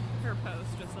just at her post,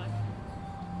 just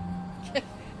like,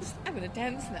 I'm gonna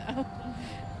dance now.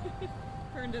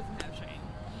 Fern doesn't have shame.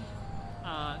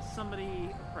 somebody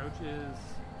approaches,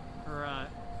 or I'm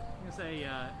gonna say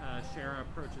Shara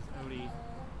approaches Odie.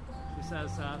 She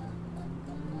says,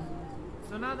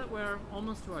 "So now that we're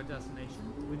almost to our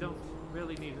destination, we don't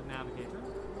really need a navigator.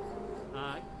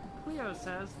 Cleo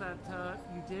says that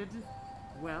you did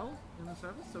well in the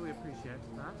service, so we appreciate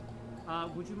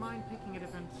that. Would you mind picking a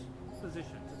different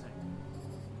position to take?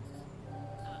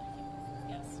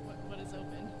 Yes, what is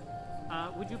open?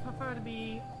 Would you prefer to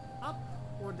be up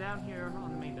or down here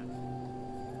on the main deck?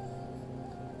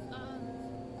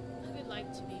 I would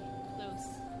like to be close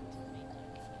to the main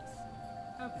deck, yes.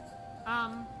 Okay.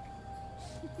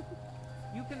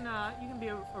 You can be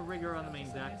a rigger on the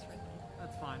main deck.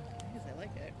 That's fine. Because I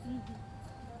like it.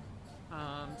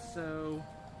 So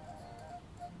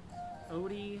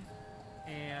Odie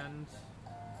and I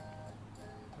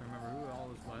don't remember who all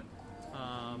was what.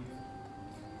 I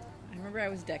remember I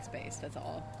was dex based, that's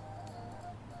all.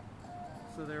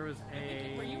 So there was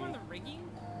a Were you on the rigging?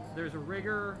 there's a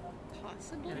rigger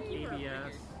Possibly? and an you were a ABS.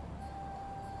 rigger.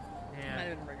 Might And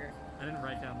have been rigor. I didn't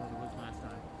write down what it was last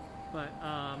time. But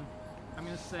I'm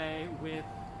gonna say with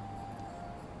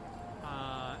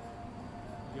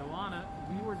Joanna,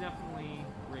 we were definitely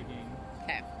rigging,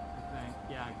 Okay. I think.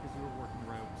 Yeah, because you were working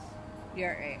ropes.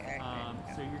 You're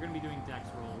right. So you're going to be doing dex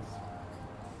rolls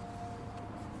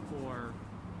for,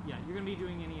 you're going to be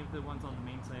doing any of the ones on the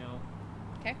mainsail.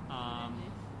 Okay.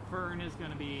 Fern is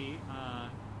going to be,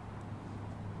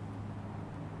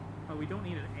 we don't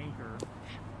need an anchor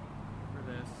for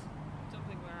this.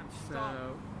 Something where I'm So,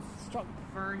 stopped. Strong.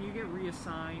 Fern, you get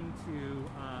reassigned to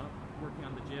working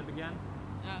on the jib again.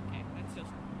 Okay, that's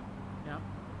just Yep.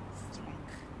 Strong.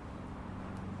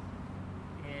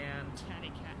 And chatty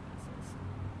cat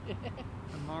muscles.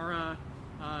 Amara,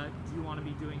 do you want to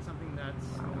be doing something that's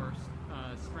more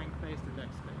strength-based or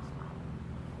dex-based?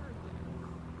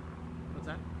 What's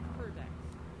that? Per deck.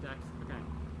 Dex? Okay.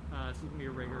 So you can be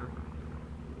a rigger.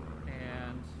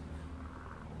 And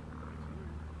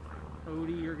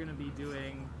Odie, you're going to be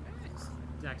doing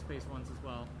dex-based ones as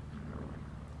well.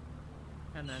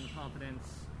 And then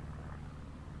confidence.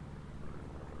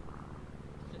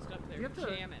 Just up You there have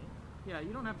to- jamming. Yeah,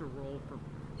 you don't have to roll for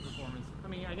performance. I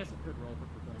mean, I guess it could roll for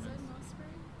Is performance. that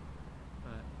Mossberry?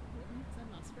 But Is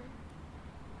that Mossberry?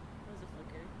 Or is it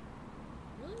Flicker?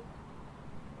 Really?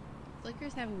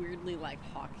 Flickers have weirdly like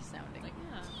hawk sounding.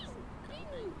 Yeah.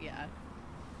 Yeah.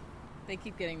 They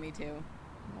keep getting me too.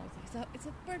 I'm always like, it's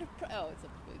a bird of it's a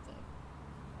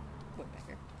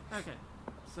woodpecker. okay.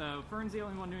 So Fern's the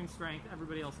only one doing strength.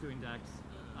 Everybody else doing dex.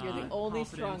 You're the only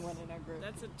strong confidence. one in our group.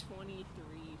 That's a 23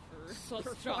 for So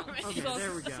strong. performance. Okay, So-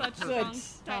 there we go. Such Good.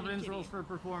 strong, tiny Confidence kitty. rolls for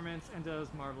performance and does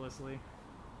marvelously.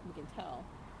 You can tell.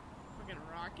 Fucking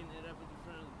rocking it up at the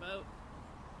front of the boat.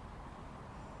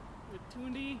 With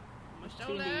Tundi on my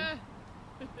shoulder.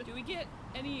 Do we get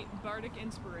any bardic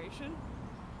inspiration?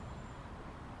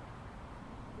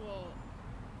 Well,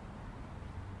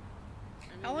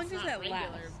 I mean, How long it's does not that regular.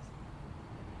 last?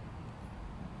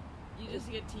 You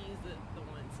just get to use the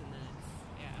once and then it's,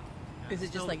 Yeah. Is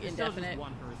it just, like, It's still just indefinite?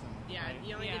 one person. yeah, right?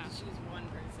 you only Yeah. get to choose one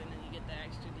person and you get the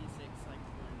extra d6 like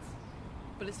once.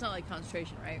 But it's not like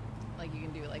concentration, right? Like you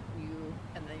can do like you,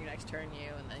 and then your next turn you,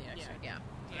 and then your next turn, yeah.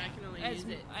 But I can only As-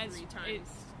 use it as 3 times.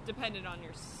 It's dependent on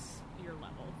your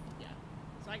level. Yeah.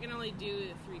 So I can only do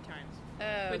it 3 times.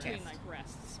 Between like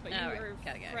rests, but you Alright, are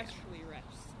got it. freshly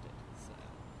rested. So.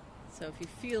 So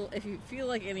if you feel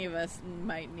like any of us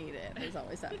might need it, there's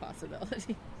always that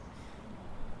possibility.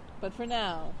 But for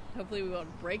now, hopefully we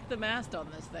won't break the mast on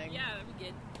this thing. Yeah, that'd be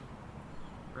good.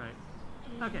 Right.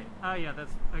 Okay. Yeah,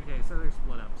 that's okay. So they're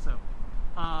split up.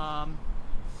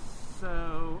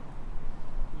 So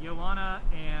Joanna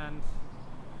and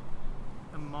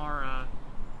Amara,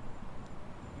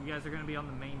 you guys are going to be on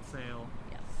the mainsail.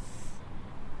 Yes.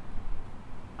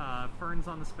 Fern's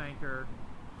on the spanker,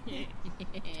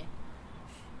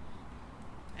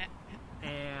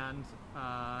 and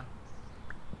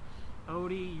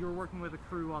Odie, you're working with a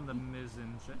crew on the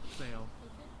mizzen sail.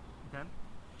 Okay.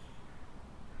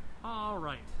 All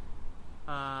right.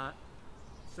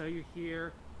 So you're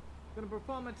here. Gonna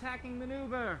perform attacking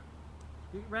maneuver.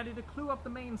 Get ready to clue up the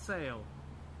mainsail.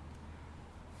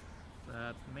 So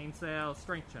that's the mainsail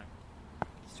strength check.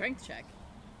 Strength check.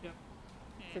 Yep.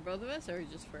 For both of us, or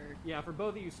just for... Yeah, for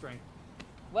both of you, strength.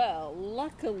 Well,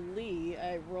 luckily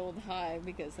I rolled high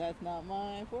because that's not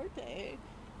my forte.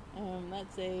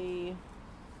 That's a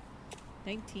 19.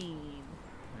 19.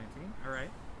 All right.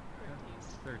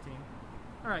 13.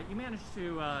 All right. You managed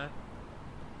to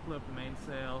clue up the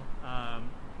mainsail.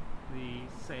 The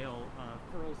sail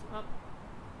furls up.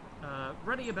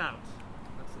 Ready about.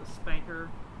 That's a spanker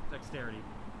dexterity.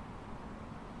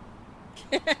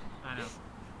 I know.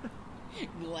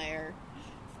 Glare.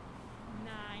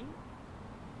 9.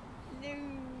 No.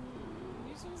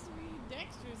 You're supposed to be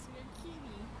dexterous. You're kitty.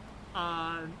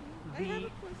 I have The a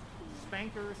question.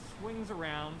 spanker swings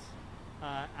around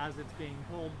as it's being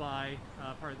pulled by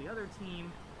part of the other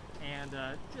team, and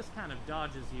just kind of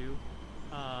dodges you,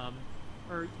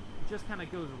 or just kind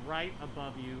of goes right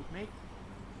above you. Make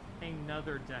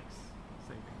another dex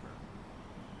saving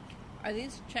throw. Are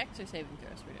these checks or saving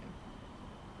throws we're doing?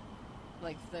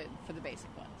 Like for the basic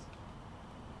ones.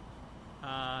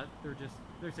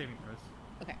 They're saving throws.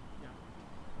 Okay. Yeah.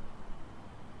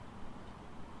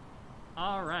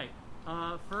 All right.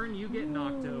 Fern, you get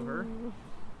knocked over.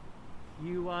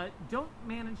 You don't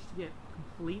manage to get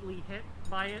completely hit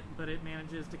by it, but it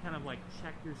manages to kind of like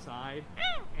check your side,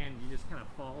 and you just kind of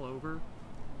fall over.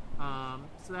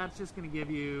 So that's just going to give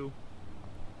you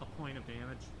a point of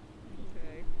damage.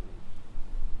 Okay.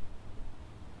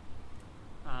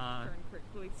 Uh, Fern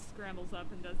quickly scrambles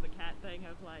up and does the cat thing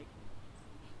of like,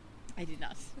 I did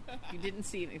not. You didn't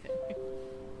see anything.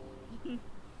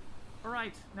 all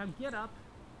right, now get up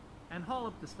and haul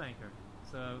up the spanker.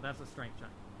 So that's a strength check.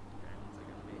 okay, so I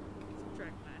gotta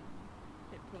subtract my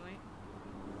hit point.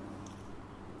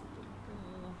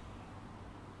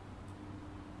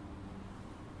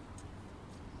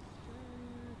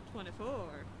 24.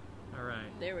 All right.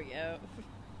 There we go.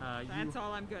 That's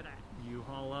all I'm good at. You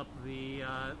haul up the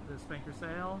spanker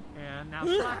sail, and now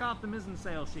slack off the mizzen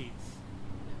sail sheets.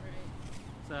 Alright.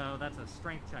 So that's a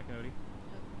strength check, Odie. Yep.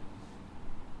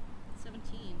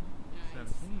 17.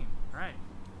 17. All right.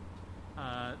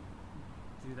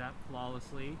 Do that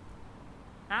flawlessly.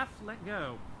 Aft, let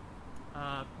go.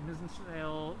 Mizzen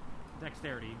sail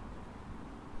dexterity.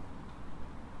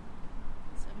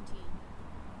 17.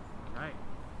 All right.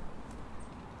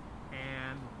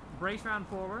 And brace round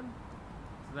forward.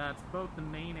 So that's both the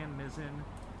main and mizzen.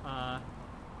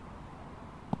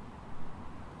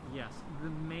 Yes, the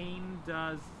main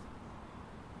does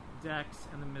dex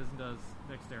and the mizzen does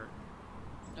dexterity.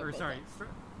 Oh, or both sorry, dex.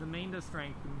 the main does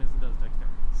strength, the mizzen does dexterity.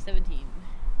 17.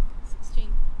 16.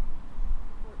 14.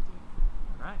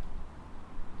 All right.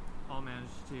 All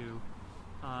managed to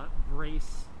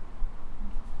brace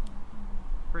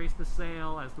the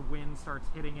sail as the wind starts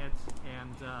hitting it,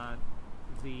 and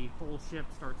the whole ship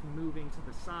starts moving to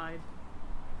the side.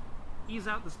 Ease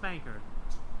out the spanker.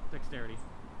 Dexterity.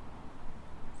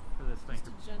 For this Just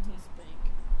spanker. a gentle spank.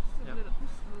 Just a Yep. little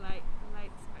light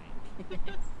spank.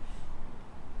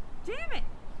 Damn it!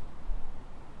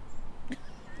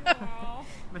 Aw.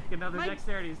 Make another My-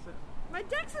 dexterity. My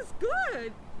dex is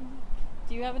good!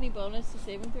 Do you have any bonus to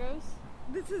saving throws?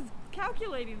 This is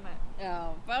calculating that.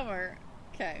 Oh, bummer.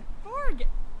 Okay.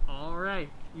 All right.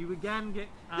 You again get.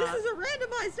 This is a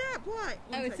randomized app, what?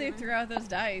 I would say throw out those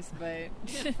dice, but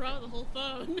Yeah, throw out the whole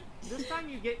phone. This time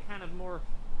you get kind of more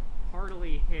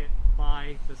heartily hit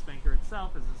by the spanker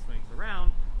itself as it swings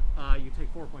around. You take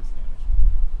 4 points of damage.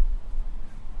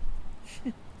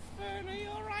 Fern, are you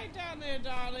alright down there,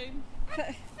 darling?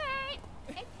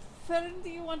 Fern, do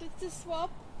you want it to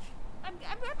swap? I'm good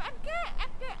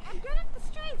at the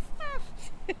straight stuff.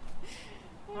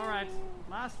 All right.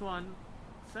 Last one.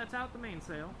 Sets out the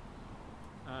mainsail.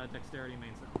 Dexterity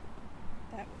mainsail.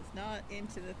 That was not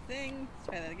into the thing. Let's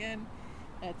try that again.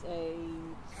 That's a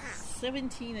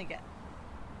 17 again.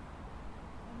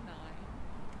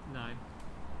 9.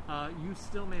 9. You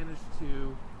still manage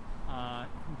to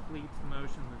complete the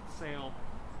motion. The sail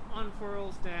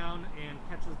unfurls down and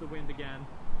catches the wind again,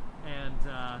 and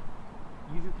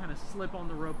you do kind of slip on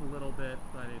the rope a little bit,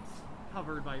 but it's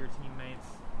covered by your teammates.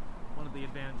 One of the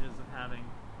advantages of having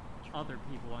other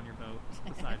people on your boat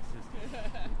besides just you.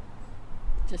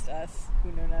 Just us,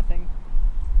 who know nothing.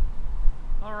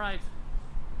 All right.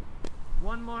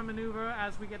 One more maneuver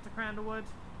as we get to Crandallwood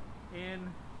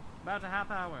in about a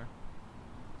half hour.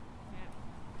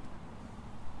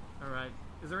 Yeah. All right.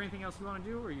 Is there anything else you want to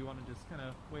do, or you want to just kind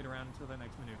of wait around until the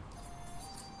next maneuver?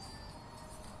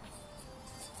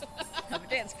 Have a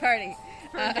dance party.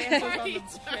 Dances on the ship.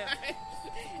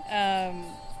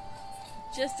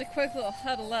 Just a quick little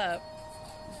huddle up.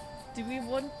 Do we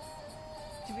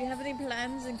have any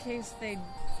plans in case they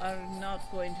are not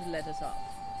going to let us off?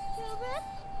 Gilbert?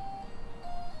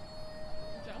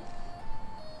 Jump.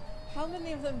 How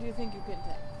many of them do you think you can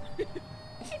take?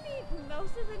 I mean,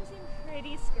 most of them seem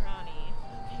pretty scrawny.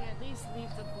 Okay, at least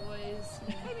leave the boys.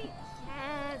 I mean,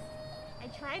 yes. I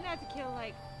try not to kill,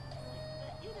 like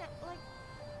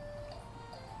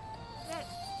that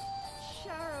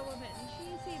Shara woman. She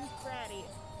seems bratty.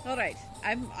 All right.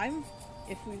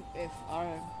 If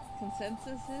our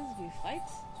consensus is we fight,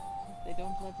 if they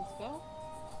don't let us go,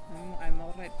 I'm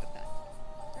all right with that.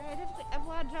 Right, I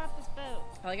want to drop this boat.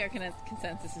 I like our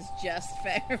consensus is just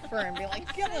fair for him. Be like,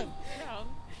 kill him. No.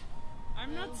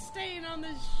 I'm not staying on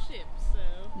this ship,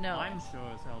 so. No. I'm sure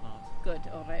as hell not. Good.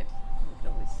 All right. We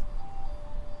could always.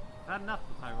 I've had enough of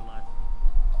the pirate life.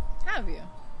 Have you?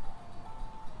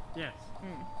 Yes.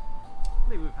 Hmm. I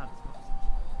believe we've had this conversation.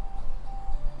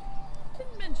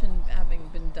 Didn't mention having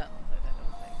been done with it, I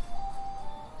don't think.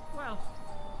 Well,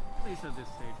 at least at this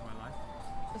stage of my life.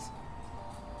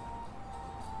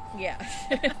 Yeah.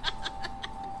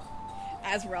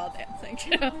 As we're all dancing.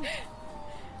 If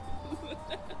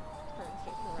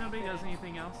nobody does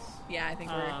anything else, Yeah, I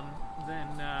think we're. then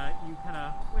you kind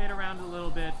of wait around a little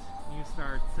bit. And you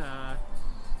start.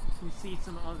 You see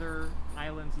some other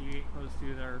islands you get close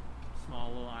to. They're small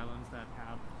little islands that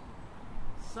have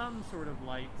some sort of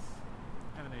lights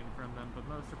emanating from them, but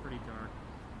most are pretty dark.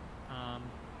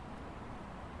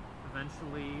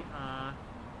 Eventually,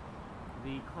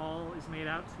 the call is made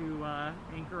out to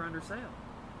anchor under sail.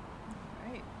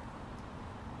 Right.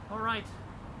 All right,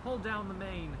 hold down the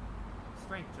main.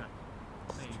 Strength check.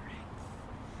 Main.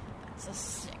 That's a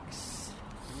 6.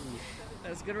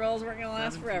 Those good rolls weren't gonna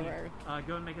last 17. forever.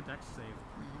 Go and make a dex save.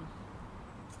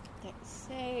 Dex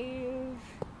save.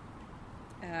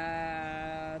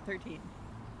 13.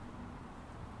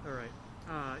 All right.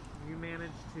 You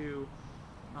manage to,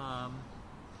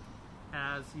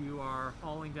 as you are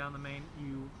hauling down the main,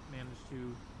 you manage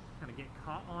to kind of get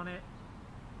caught on it,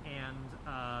 and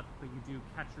but you do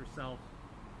catch yourself.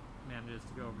 Manages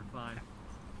to go over fine.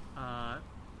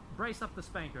 Brace up the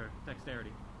spanker.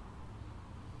 Dexterity.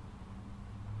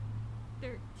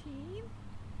 13?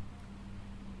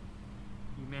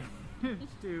 You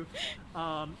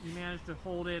manage to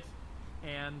hold it,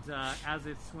 and as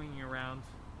it's swinging around,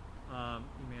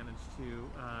 you manage to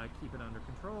keep it under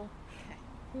control.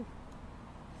 Okay.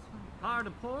 Hard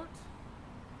to port,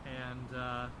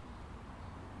 and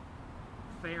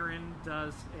Farron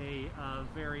does a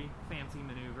very fancy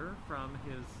maneuver from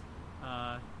his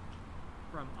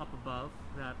from up above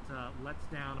that lets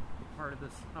down a part of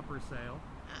this upper sail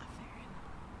Ah,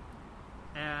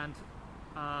 fair and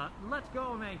let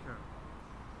go of anchor.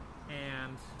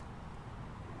 And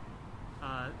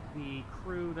the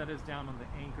crew that is down on the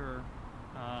anchor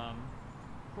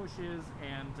pushes,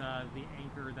 and the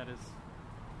anchor that is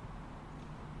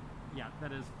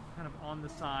kind of on the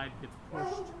side gets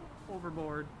pushed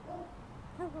overboard.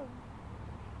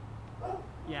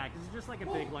 Yeah, because it's just like a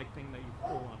big thing that you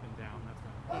pull up and down. That's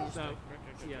kind of so.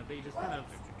 Yeah, they just kind of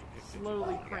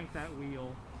slowly crank that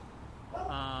wheel.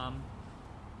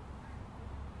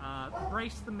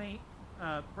 Brace the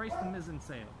mizzen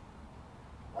sail.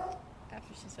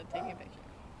 After she said taking a picture.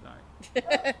 Sorry.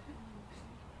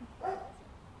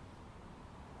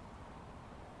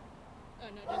 Oh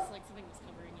no, just like something was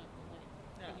covering up the light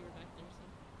when you were back there.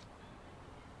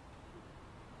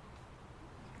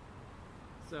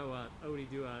 So Odie,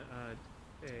 do a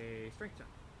strength check.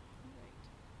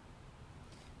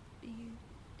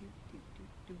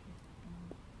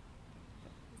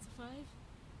 It's a 5.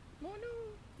 Oh no.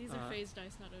 These are phase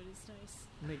dice, not Odie's dice.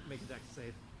 Make a dex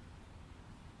save.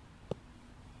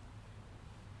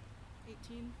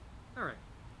 18. All right.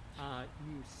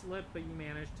 You slip, but you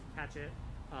manage to catch it.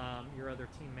 Your other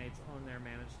teammates on there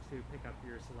manage to pick up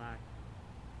your slack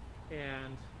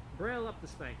and braille up the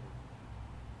spanker.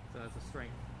 So that's a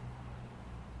strength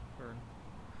burn.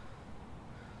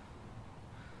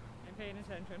 I'm paying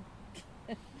attention.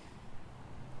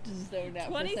 Just zoned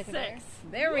out for a second 26.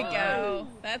 There we go.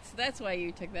 That's why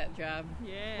you took that job.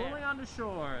 Yeah. Pulling onto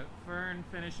shore, Fern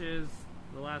finishes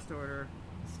the last order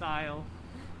style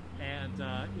and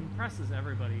impresses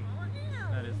everybody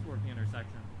that is working in her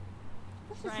section.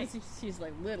 Right. She's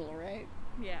like little, right?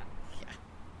 Yeah. Yeah.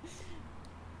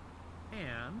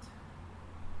 And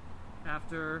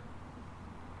after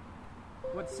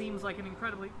what seems like an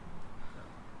incredibly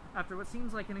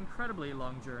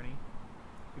long journey,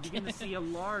 you begin to see a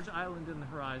large island in the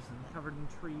horizon, covered in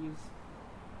trees.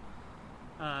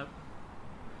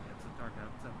 It's so dark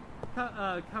out.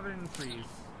 So covered in trees,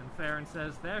 And Farron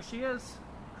says, "There she is,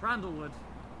 Crandallwood."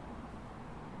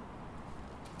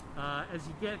 As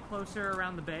you get closer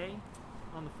around the bay,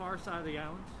 on the far side of the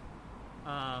island,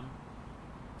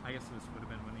 I guess this would have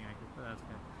been when the anchor, but that's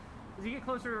okay. As you get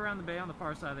closer around the bay on the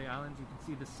far side of the island, you can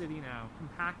see the city now,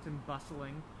 compact and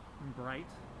bustling and bright,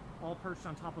 all perched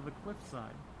on top of a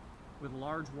cliffside, with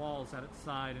large walls at its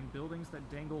side and buildings that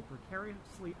dangle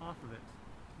precariously off of it.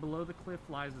 Below the cliff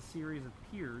lies a series of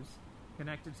piers,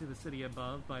 connected to the city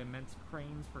above by immense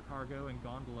cranes for cargo and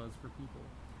gondolas for people.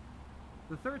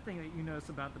 The third thing that you notice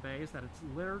about the bay is that it's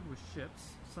littered with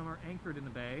ships. Some are anchored in the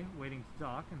bay, waiting to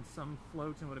dock, and some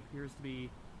float in what appears to be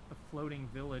a floating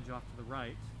village off to the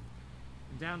right.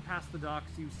 And down past the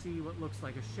docks, you see what looks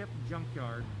like a ship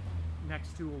junkyard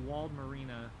next to a walled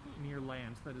marina near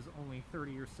land that is only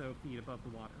 30 or so feet above the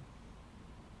water.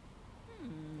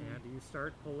 And you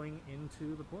start pulling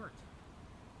into the port.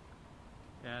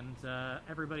 And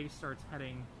everybody starts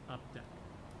heading up deck,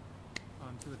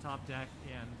 onto the top deck,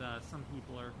 and some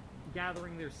people are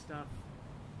gathering their stuff.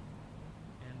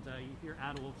 And you hear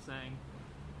Adolf saying,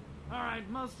 "All right,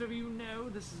 most of you know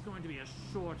this is going to be a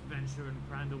short venture in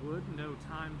Crandallwood. No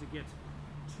time to get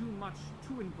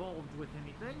too involved with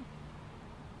anything.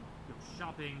 Go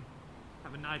shopping,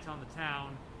 have a night on the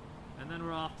town, and then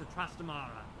we're off to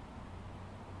Trastamara."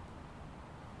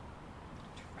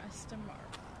 Trastamara.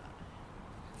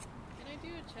 Can I do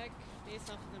a check based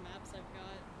off of the maps I've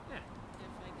got, Yeah,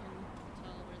 if I can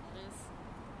tell where that is?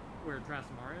 where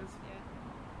Trastamara is. Yeah.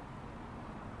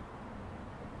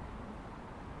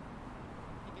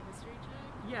 Like a history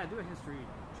check? Yeah, do a history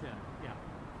check. Yeah.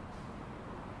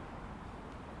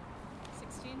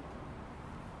 16?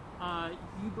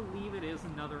 You believe it is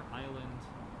another island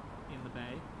in the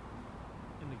bay,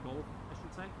 in the Gulf, I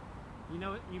should say. You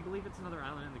know it. You believe it's another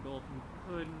island in the Gulf. You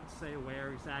couldn't say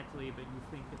where exactly, but you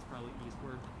think it's probably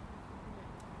eastward.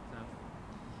 Okay.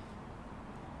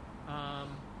 So,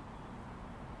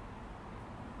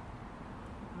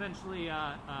 eventually,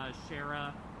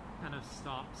 Shara kind of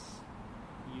stops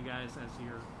you guys as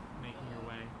you're making your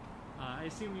way. I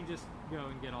assume you just go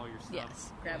and get all your stuff.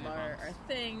 Yes, grab on your our bumps.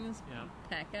 things, Yeah.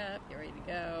 pack up, get ready to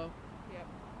go, Yep.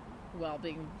 while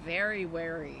being very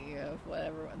wary of what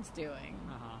everyone's doing.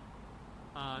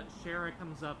 Shara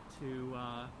comes up to,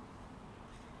 I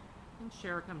think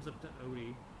Shara comes up to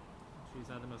Odie. She's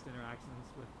had the most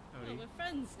interactions with Oh, Odie. we're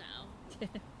friends now.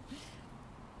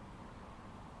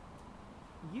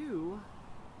 You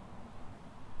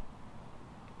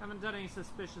haven't done any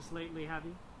suspicious lately, have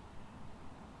you?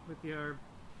 With your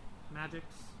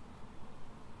magics?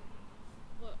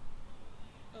 What?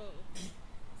 Oh.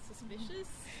 Suspicious?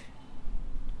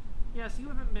 Yes, you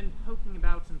haven't been poking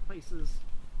about in places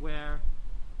where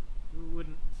you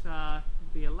wouldn't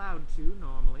be allowed to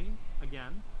normally,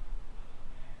 again.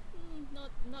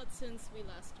 Not since we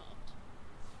last talked.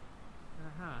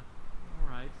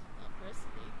 Alright. Not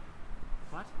personally.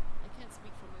 What? I can't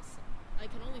speak for myself. I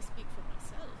can only speak for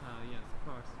myself. Oh, yes, of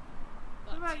course.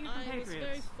 But about your I was very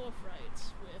compatriots? forthright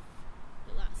with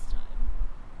the last time.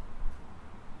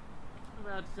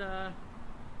 What about,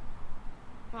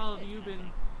 all of you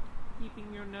been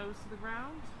keeping your nose to the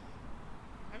ground?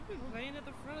 I've been laying at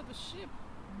the front of the ship.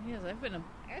 Yes, I've been.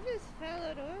 I just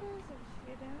followed orders and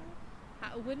shit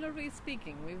out. When are we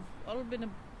speaking? We've all been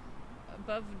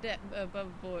above decks.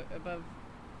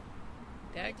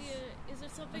 Idea, is there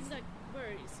something that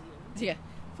worries you? Yeah,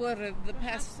 for the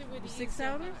Perhaps past it would ease 6 your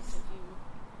hours. heart if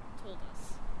you told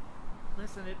us.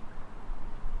 Listen, it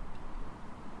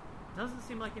doesn't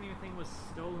seem like anything was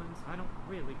stolen, so I don't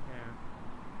really care.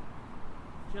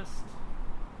 Just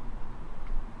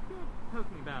if you're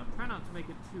poking about, try not to make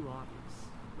it too obvious,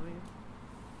 will you?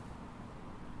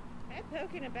 I'm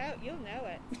poking about, you'll know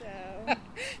it, so.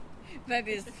 That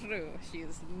is true. She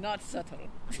is not subtle.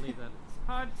 I believe that it's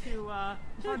hard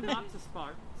not to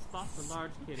spot the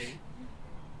large kitty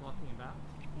walking about.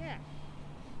 Yeah.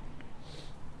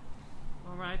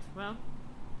 All right, well,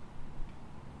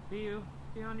 be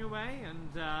on your way,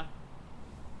 and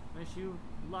wish you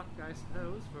luck, I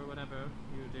suppose, for whatever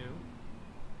you do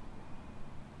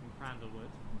in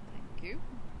Crandallwood. Thank you.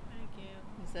 Thank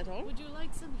you. Is that all? Would you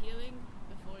like some healing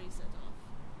before you set off?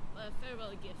 A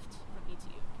farewell gift from me to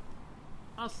you.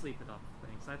 I'll sleep it off,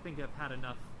 thanks. I think I've had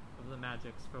enough of the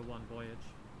magics for one voyage.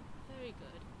 Very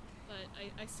good. But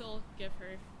I still give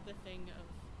her the thing of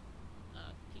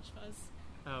peach fuzz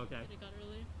Oh, okay. that I got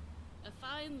earlier. A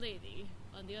fine lady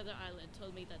on the other island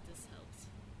told me that this helps.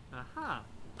 Aha!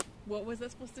 What was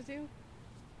that supposed to do?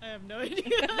 I have no idea.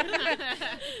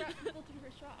 Brought people to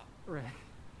her shop. Right.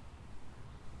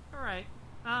 All right.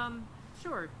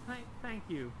 Sure. Thank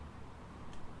you.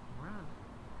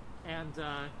 Right. And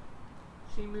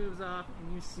she moves up,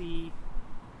 and you see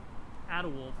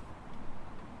Adawolf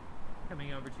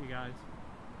coming over to you guys.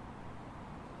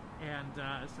 And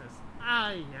says,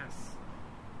 "Ah, yes.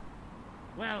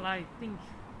 Well, I think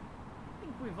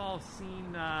we've all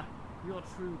seen your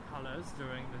true colors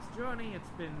during this journey.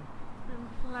 It's been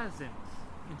pleasant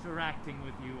interacting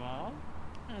with you all.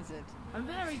 How's it? I'm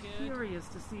very good. curious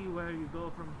to see where you go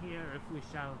from here, if we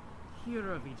shall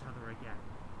hear of each other again."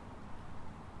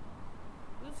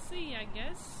 We'll see, I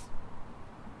guess.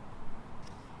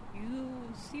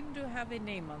 You seem to have a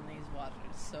name on these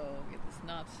waters, so it is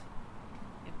not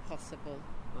impossible.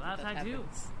 Well, that I do.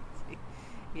 happens.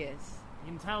 Yes.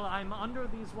 Until I'm under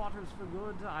these waters for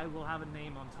good, I will have a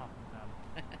name on top of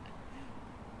them.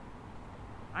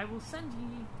 I will send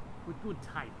ye with good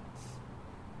tidings.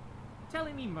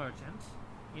 Telling me, merchant,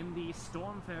 in the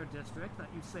Stormfair district that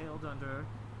you sailed under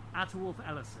Atawolf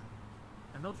Ellison,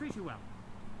 and they'll treat you well.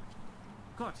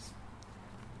 Of course,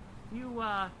 if you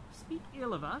speak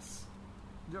ill of us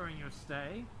during your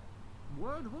stay,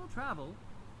 word will travel,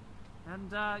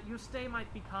 and your stay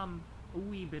might become a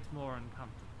wee bit more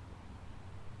uncomfortable.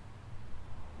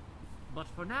 But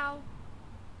for now,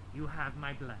 you have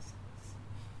my blessings.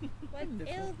 What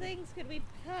Wonderful. ill things could we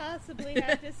possibly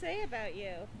have to say about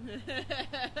you?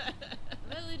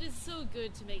 Well, it is so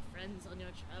good to make friends on your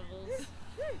travels.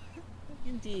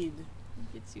 Indeed.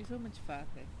 It gets you so much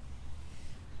farther.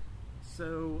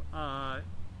 So,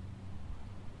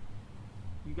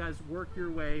 you guys work your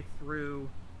way through,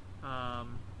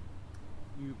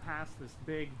 you pass this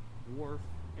big wharf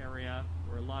area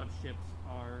where a lot of ships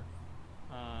are,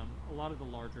 a lot of the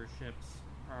larger ships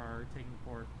are taking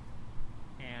port,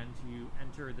 and you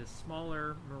enter this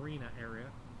smaller marina area,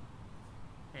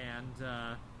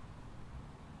 and,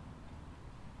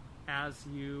 as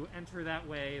you enter that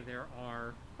way, there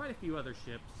are quite a few other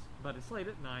ships, but it's late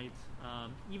at night.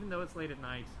 Even though it's late at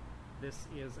night, this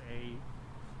is a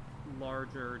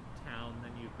larger town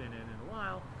than you've been in a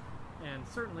while, and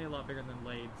certainly a lot bigger than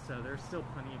Lade, so there's still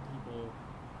plenty of people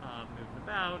moving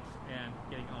about and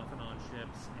getting off and on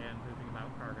ships and moving about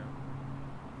cargo.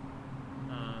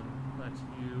 But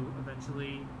you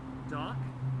eventually dock,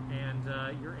 and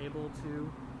you're able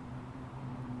to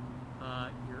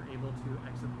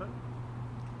exit the boat.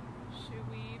 Should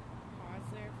we pause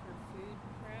there for food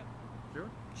prep? Sure.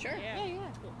 Sure. Yeah.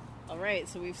 Cool. All right,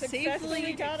 so we've Successfully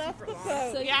safely got off the super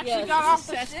long. boat. We actually got off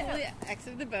the successfully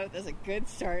exited the boat. That's a good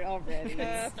start already.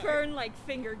 Fern like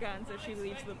finger guns as she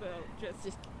leaves the boat.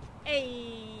 Just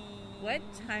hey. What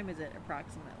time is it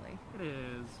approximately? It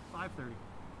is 5:30.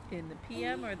 In the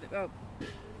PM or the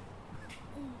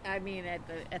I mean at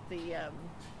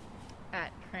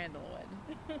Crandallwood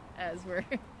as we're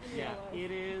Yeah,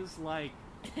 it is like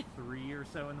 3 or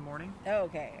so in the morning,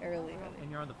 okay, early. and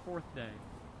you're on the 4th day.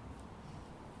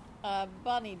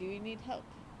 Bonnie, do you need help?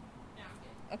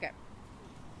 Yeah. Okay.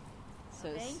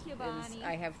 So Thank you, it was- Bonnie.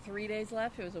 I have 3 days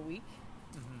left. It was a week.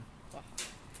 Mm-hmm. Wow.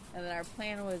 And then our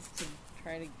plan was to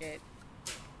try to get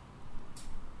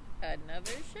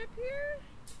another ship here.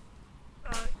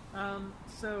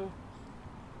 So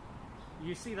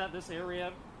you see that this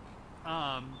area,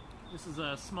 this is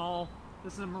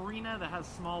a marina that has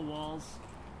small walls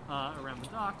around the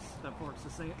docks that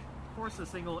force a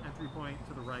single entry point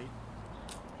to the right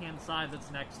hand side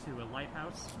that's next to a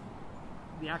lighthouse.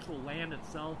 The actual land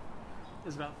itself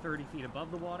is about 30 feet above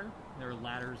the water. There are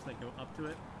ladders that go up to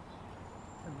it,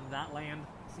 and then that land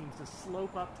seems to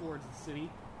slope up towards the city,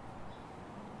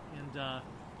 and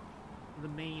the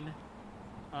main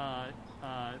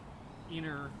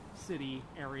inner city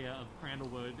area of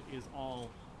Crandallwood is all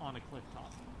on a cliff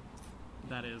top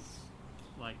that is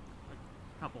like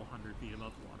a couple hundred feet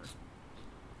above the water.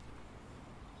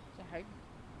 So how?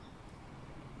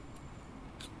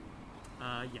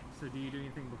 Yeah, so do you do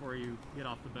anything before you get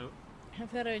off the boat?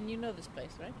 Veteran, you know this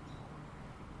place, right?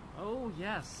 Oh,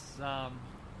 yes.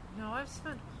 I've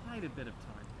spent quite a bit of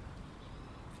time.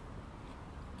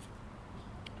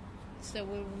 So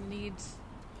we will need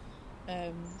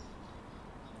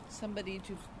somebody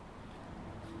to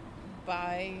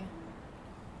buy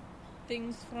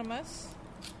things from us,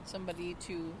 somebody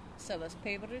to sell us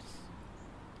papers,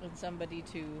 and somebody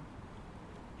to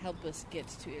help us get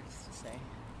to Ilse.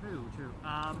 True.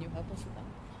 Can you help us with that?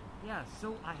 Yeah,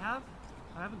 so I have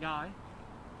a guy.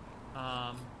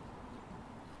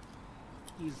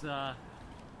 He's in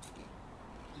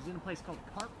a place called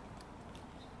Carp,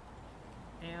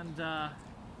 and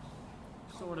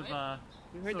sort of a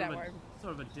You heard that word.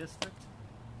 sort of a district.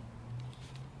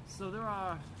 So there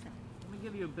are. Let me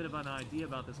give you a bit of an idea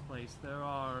about this place. There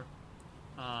are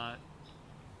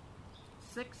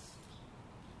 6.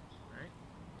 Right.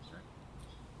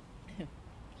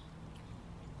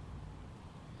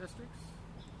 districts?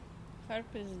 Clarp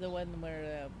is the one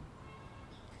where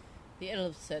the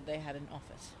elves said they had an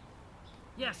office.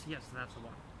 Yes, that's the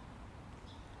one.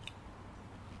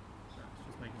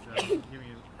 Just making sure I'm giving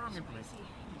you the wrong information.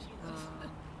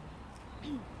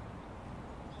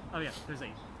 Oh yeah, there's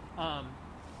 8.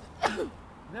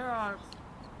 There are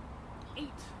 8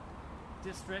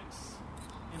 districts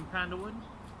in Crandallwood,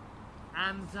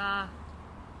 and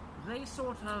they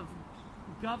sort of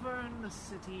govern the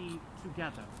city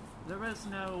together. There is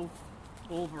no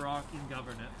overarching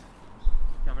governance.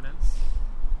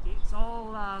 It's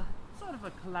all sort of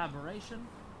a collaboration.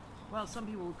 Well, some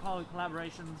people would call it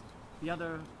collaborations. The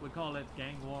other would call it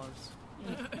gang wars.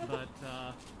 But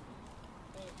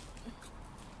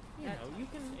you know,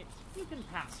 you can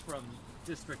pass from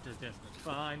district to district.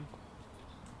 Fine.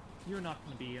 You're not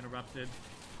going to be interrupted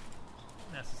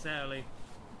necessarily.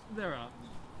 There are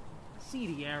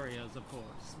seedy areas, of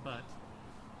course, but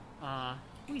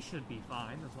we should be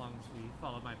fine as long as we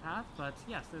follow my path. But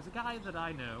yes, there's a guy that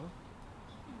I know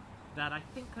that I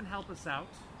think can help us out.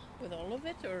 With all of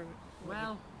it, or?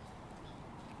 Well,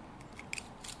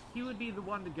 he would be the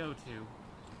one to go to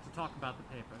talk about the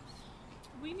papers.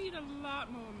 We need a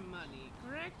lot more money,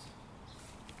 correct?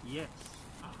 Yes.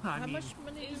 How much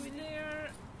money Is do we need?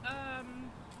 there,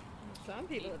 Some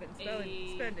people have been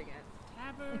A- spending it.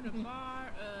 tavern, a bar,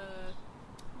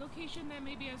 a location that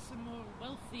maybe has some more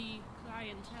wealthy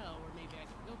clientele where maybe I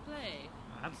could go play?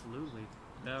 Absolutely.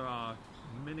 There are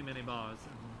many bars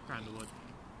in Crandallwood.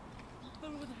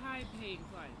 But with high-paying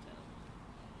clientele.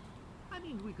 I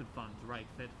mean, we could find the right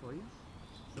fit for you.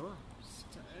 Sure. Just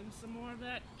earn some more of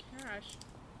that cash.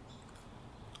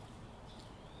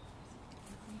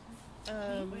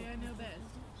 The way I know best.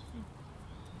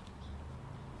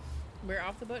 We're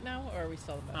off the boat now, or are we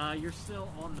still on the boat? You're still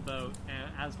on the boat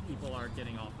as people are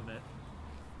getting off of it.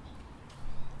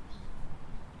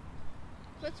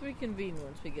 Let's reconvene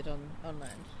once we get on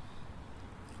land.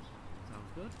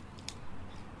 Sounds good.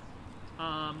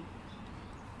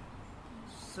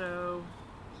 So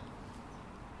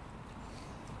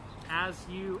as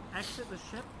you exit the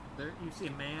ship, there you see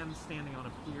a man standing on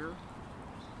a pier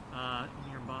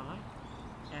nearby,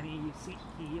 and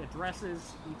he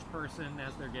addresses each person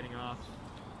as they're getting off,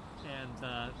 and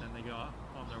then they go off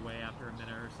on their way after a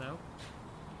minute or so.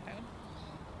 Okay.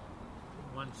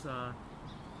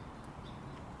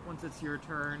 Once it's your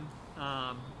turn,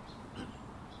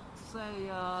 say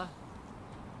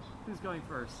who's going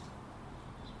first?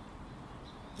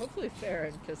 Hopefully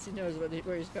Farron, because he knows where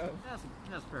he's going.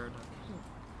 That's fair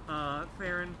enough.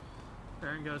 Farron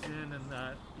goes in,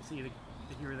 and you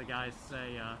hear the guys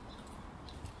say,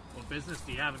 "What business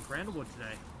do you have in Crandallwood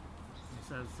today?" He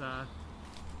says,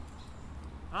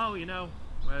 "Oh,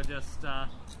 we're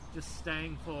just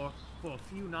staying for a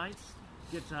few nights.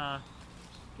 Get a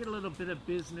little bit of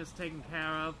business taken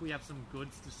care of. We have some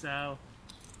goods to sell."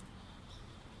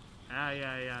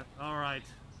 Yeah. All right.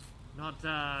 Not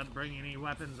bringing any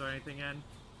weapons or anything in.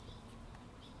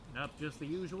 Nope, just the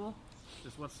usual.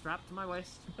 Just what's strapped to my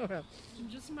waist.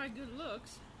 Just my good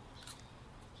looks.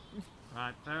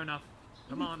 Alright, fair enough.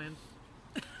 Come on in.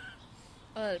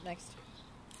 Next.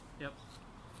 Yep.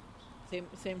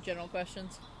 Same general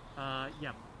questions.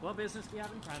 Yeah. What business do you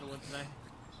have in Crandallwood today?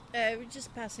 We're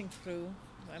just passing through.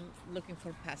 I'm looking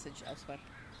for passage elsewhere.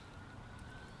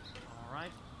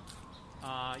 Alright.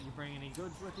 You bring any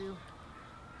goods with you?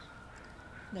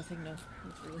 Nothing, no.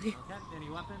 Not really. Okay. Any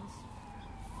weapons?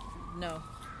 No.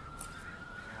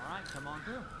 Alright, come on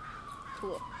through.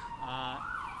 Cool. I'm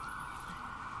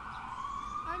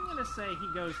gonna say he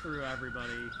goes through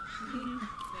everybody.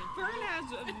 Fern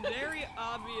has a very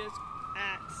obvious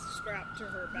axe strapped to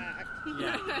her back.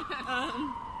 Yeah.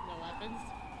 No weapons.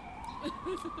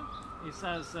 He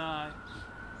says,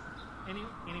 any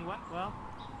what? Well,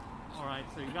 alright,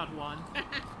 so you got one.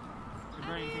 You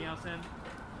bring anything else in?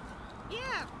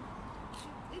 Yeah,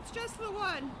 it's just the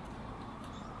one.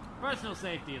 Personal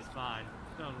safety is fine.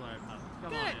 Don't worry about it.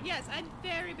 Come on Good. in. Yes, I'm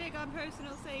very big on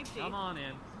personal safety. Come on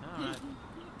in.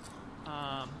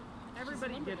 Alright.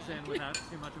 Everybody gets in without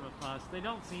too much of a fuss. They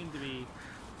don't seem to be...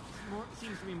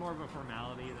 seems to be more of a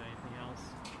formality than anything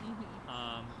else.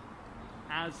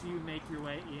 As you make your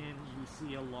way in, you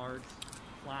see a large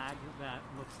flag that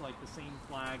looks like the same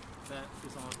flag that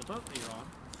is on the boat that you're on.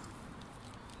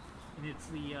 And it's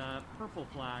the purple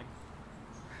flag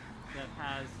that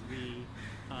has the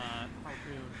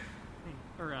harpoon,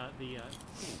 or the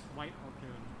white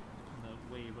harpoon and the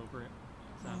wave over it.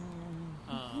 So,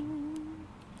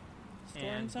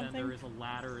 and then there is a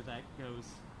ladder that goes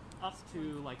up to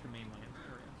like the mainland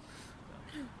area.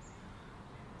 So.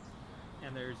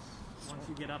 And once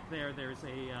you get up there, there's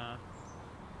a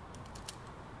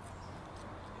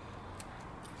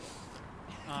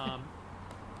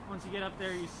Once you get up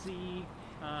there, you see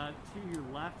to your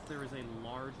left there is a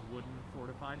large wooden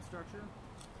fortified structure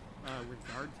with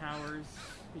guard towers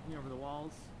peeking over the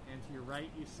walls. And to your right,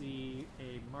 you see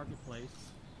a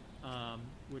marketplace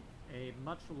with a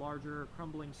much larger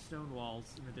crumbling stone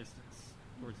walls in the distance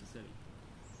towards the city.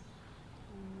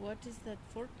 What is that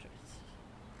fortress?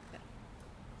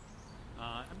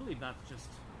 I believe that's just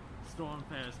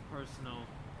Stormfare's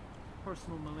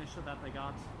personal militia that they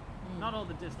got. Not all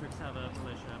the districts have a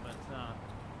militia, but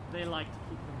they like to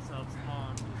keep themselves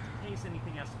armed just in case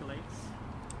anything escalates.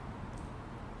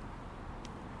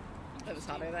 That was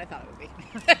hotter than I thought it would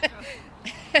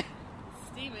be.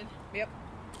 Steaming. Yep.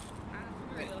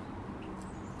 For real.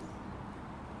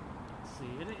 Let's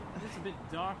see, it's a bit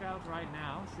dark out right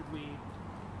now. Should we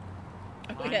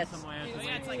find yes. somewhere to Yeah, wait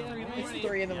it's like till- 3 in the It's morning.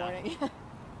 3 in the Yeah. morning.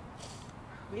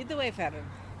 Lead the way, Fabian.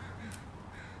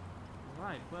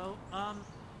 Right, well,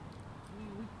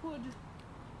 we could,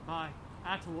 by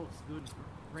Atawolf's good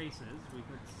graces, we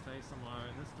could stay somewhere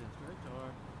in this district,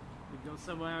 or we'd go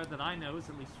somewhere that I know is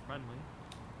at least friendly.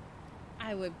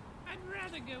 I would. I'd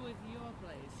rather go with your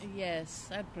place. Yes,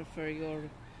 I'd prefer your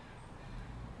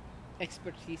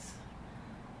expertise.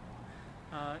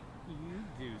 You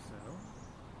do so.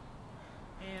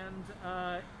 And,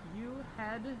 you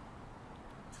head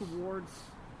towards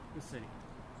the city.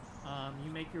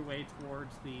 You make your way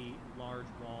towards the large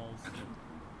walls,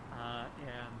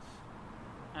 and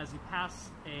as you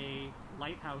pass a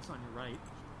lighthouse on your right,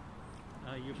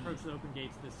 you approach the open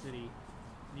gates of the city,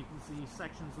 and you can see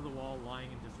sections of the wall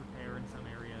lying in disrepair in some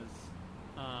areas.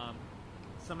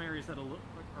 Some areas that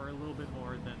are a little bit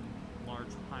more than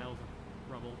large piles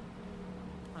of rubble.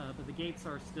 But the gates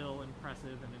are still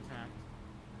impressive and intact.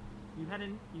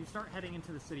 You start heading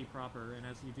into the city proper, and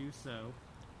as you do so,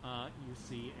 you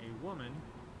see a woman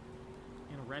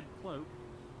in a red cloak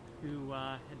who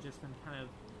had just been kind of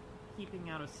keeping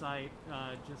out of sight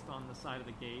just on the side of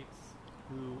the gates,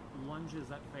 who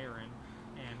lunges at Farron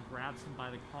and grabs him by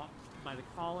the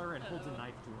collar and holds a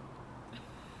knife to him.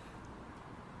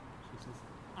 She says,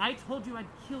 "I told you I'd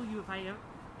kill you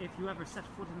if you ever set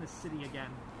foot in this city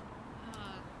again."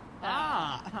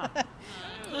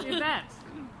 Yvette!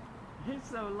 It's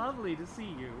so lovely to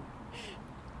see you.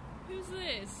 Who's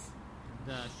this?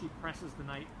 And she presses the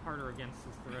knife harder against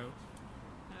his throat.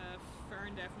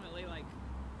 Fern definitely,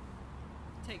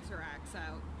 takes her axe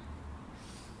out.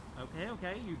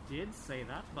 Okay, you did say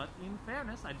that, but in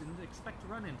fairness, I didn't expect to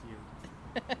run into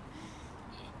you.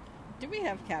 Do we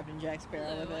have Captain Jack Sparrow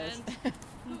Hello, with us? and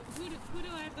who do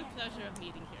I have the pleasure of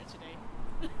meeting here today?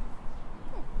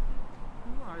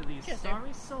 Who are these Yes, sir.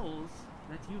 sorry souls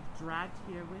that you've dragged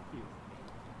here with you?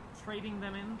 Trading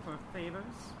them in for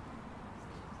favors?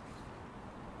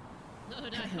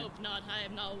 Lord, I hope not. I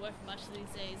am not worth much these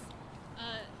days.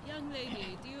 Young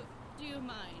lady, do you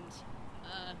mind?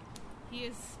 He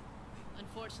is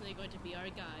unfortunately going to be our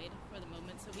guide for the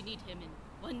moment, so we need him in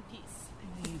one piece.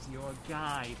 He's your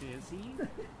guide, is he?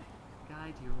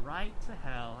 Guide you right to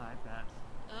hell, I bet.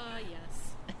 Ah,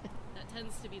 yes. That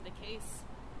tends to be the case.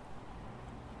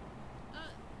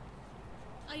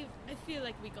 I feel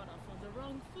like we got off on the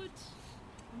wrong foot.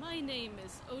 My name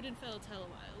is Odenfeld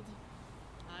Telwild.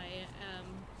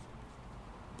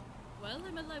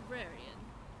 I'm a librarian.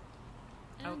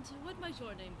 And what might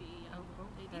your name be, young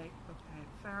lady? Okay.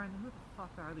 Farron, who the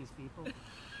fuck are these people?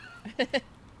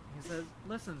 He says,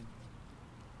 "Listen,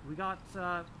 we got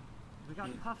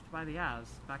cuffed by the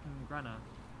Az back in Grenna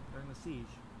during the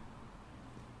siege.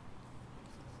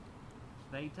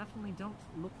 They definitely don't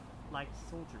look like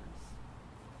soldiers."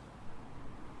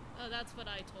 Oh, that's what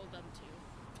I told them too.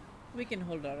 We can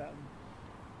hold our own.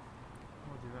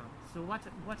 Hold your own. So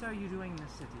what are you doing in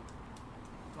this city?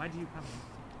 Why do you come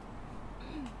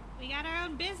here? We got our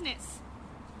own business.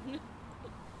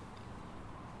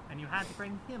 And you had to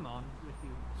bring him on with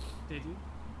you, did you?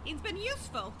 It's been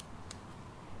useful.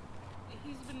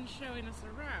 He's been showing us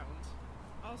around.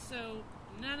 Also,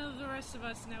 none of the rest of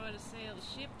us know how to sail a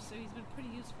ship, so he's been pretty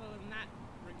useful in that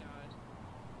regard.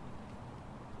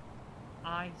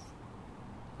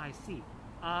 I see.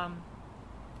 All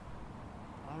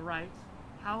right.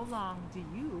 How long do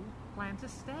you plan to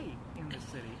stay in the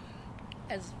city?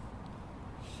 As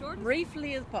Short.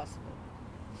 briefly as possible.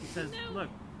 He says, No. "Look,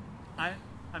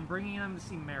 I'm bringing him to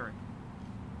see Merrick."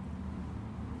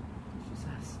 She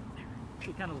says,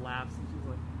 she kind of laughs and she's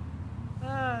like,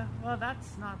 well, that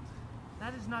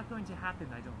is not going to happen,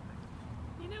 I don't think.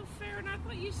 You know, Farron, I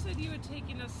thought you said you were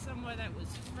taking us somewhere that was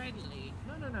friendly.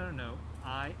 No.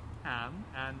 I am,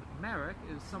 and Merrick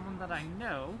is someone that I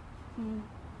know, who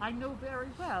I know very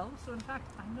well, so in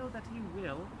fact, I know that he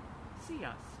will see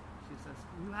us. she says.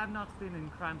 You have not been in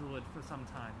Crandallwood for some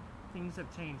time. Things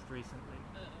have changed recently.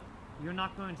 You're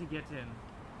not going to get in.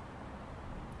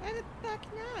 Why the fuck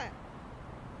not?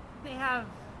 They have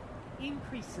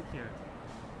increased security.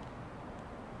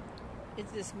 Is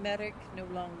this Merrick no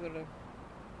longer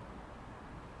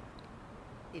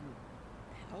in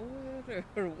power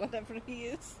or whatever he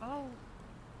is? Oh,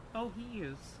 he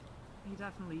is. He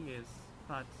definitely is.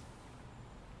 But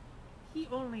he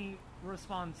only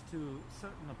responds to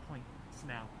certain appointments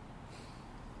now.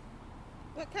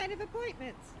 What kind of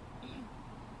appointments?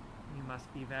 You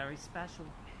must be very special.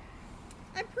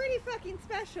 I'm pretty fucking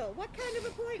special. What kind of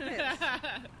appointments?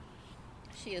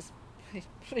 She is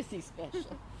pretty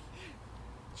special.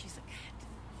 She's a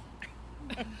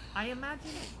cat. I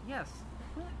imagine, yes.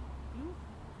 Well,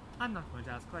 I'm not going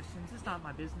to ask questions. It's not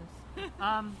my business.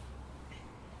 I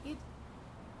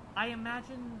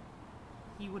imagine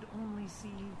he would only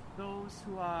see those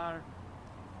who are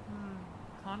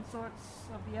consorts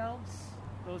of the elves,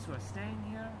 those who are staying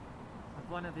here, like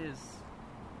one of his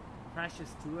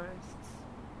precious tourists.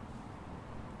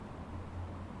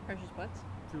 Precious what?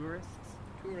 Tourists.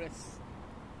 Tourists.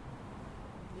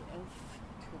 The elf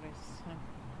tourists, huh?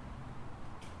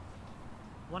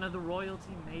 One of the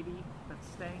royalty, maybe, that's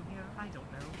staying here. I don't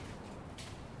know.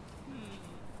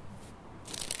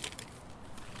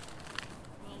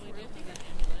 Well, we do think an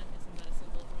amulet. Isn't that a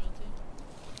symbol of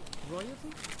royalty?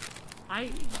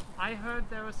 Royalty? I heard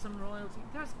there was some royalty.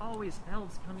 There's always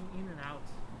elves coming in and out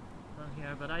from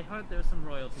here, but I heard there's some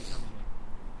royalty coming in.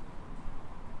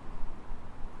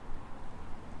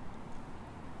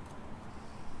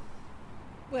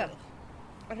 Well,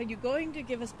 are you going to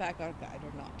give us back our guide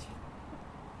or not?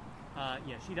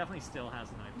 Yeah, she definitely still has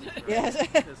an idea Yes.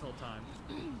 this whole time.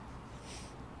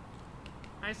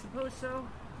 I suppose so.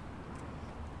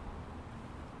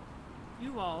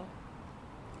 You all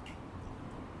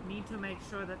need to make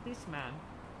sure that this man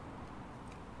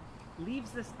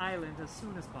leaves this island as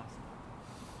soon as possible.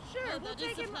 Sure, Well, we'll that is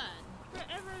take the him plan.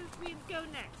 wherever we go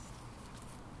next.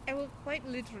 I will quite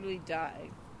literally die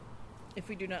if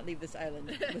we do not leave this island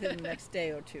within the next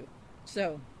day or two.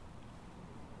 So,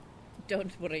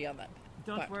 don't worry on that.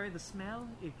 Don't part. worry, the smell,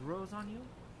 it grows on you.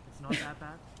 It's not that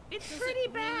bad. It's Does pretty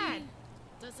it bad. really-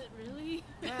 Does it really?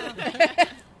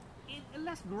 It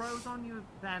less grows on you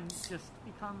than just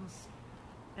becomes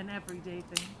an everyday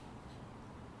thing.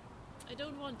 I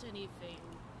don't want anything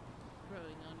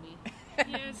growing on me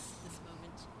Yes. this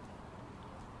moment.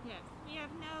 Yes, we have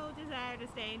no desire to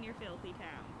stay in your filthy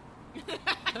town.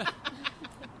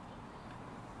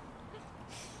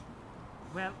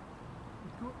 Well,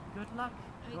 good luck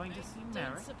going I to see don't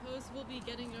Merrick. suppose we'll be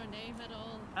getting your name at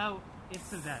all, Oh,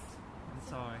 it's Yvette. I'm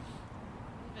sorry.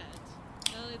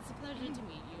 Yvette. Well, it's a pleasure to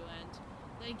meet you, and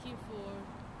thank you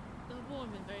for the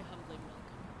warm and very humbling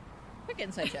welcome. Quick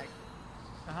insight check.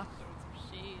 Uh-huh.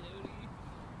 Shade, Odie.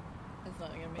 It's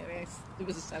not gonna be nice. It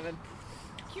was a 7.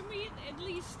 Can we at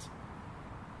least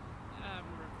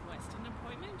request an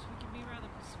appointment? We can be rather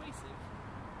persuasive.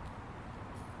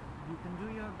 You can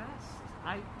do your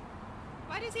best.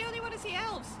 Why does he only want to see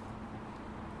elves?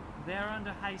 They're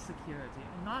under high security.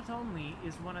 And not only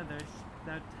is one of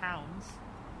their towns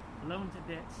blown to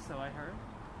bits, so I heard,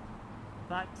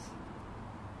 but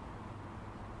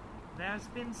there's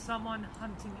been someone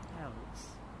hunting elves.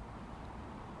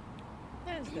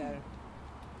 Is there?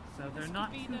 So they're This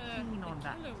not could be too the keen on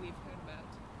that. killer we've heard about.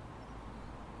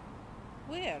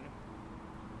 Where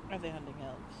are they hunting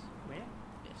elves? Where?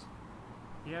 Yes.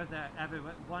 Here, they're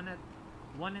everywhere.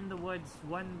 One in the woods,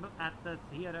 one at the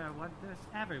theater, one there's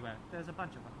everywhere. There's a bunch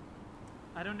of them.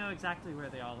 I don't know exactly where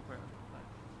they all were, but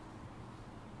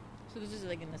So this is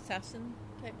like an assassin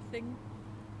type thing?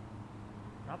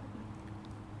 probably.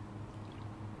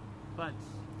 But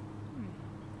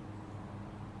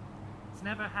it's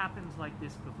never happened like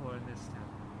this before in this town.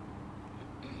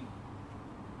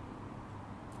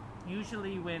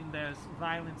 Usually when there's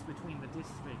violence between the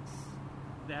districts,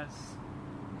 there's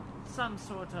some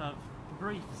sort of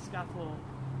brief scuffle,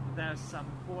 there's some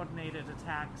coordinated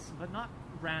attacks, but not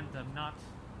random, not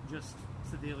just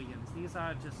civilians. These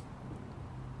are just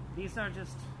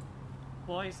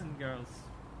boys and girls.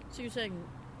 So you're saying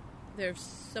there's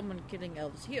someone killing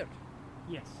elves here?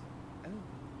 Yes. Oh.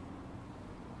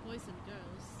 Boys and girls.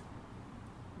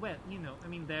 Well, I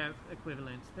mean, they're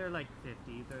equivalent. They're like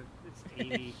 50. It's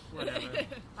 80, whatever.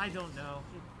 I don't know.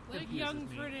 It Like confuses young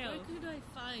me. for an Where elf. could I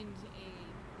find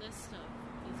a list of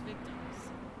these victims?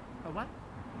 A what?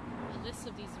 A list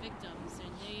of these victims, their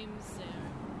names,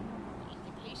 their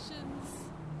occupations.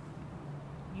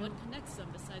 You- What connects them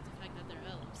besides the fact that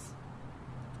they're elves?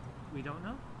 We don't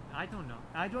know. I don't know.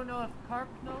 I don't know if Carp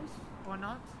knows or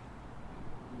not.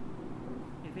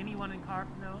 if anyone in Carp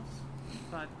knows,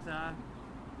 but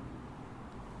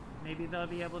maybe they'll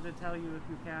be able to tell you if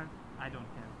you can. I don't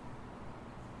care.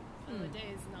 Well, a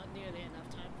day is not nearly enough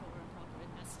time for a proper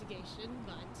investigation,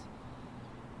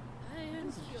 but I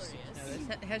am curious.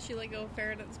 Has she let go of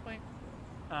Farron at this point?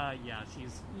 Yeah,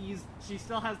 she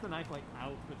still has the knife like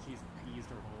out, but she's eased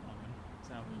her hold on him.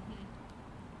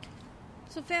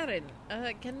 So So Farron,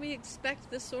 can we expect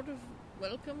this sort of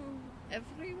welcome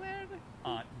everywhere?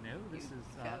 no, this is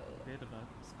a bit of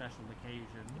a special occasion.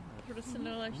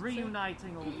 Personal, I should say.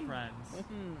 Reuniting old friends.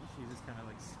 She just kind of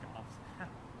like scoffs.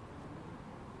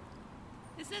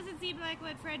 This doesn't seem like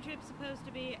what friendship's supposed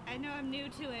to be. I know I'm new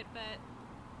to it, but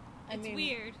I it's mean,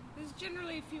 weird. There's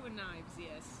generally fewer knives,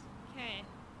 yes. Okay.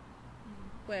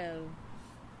 Well,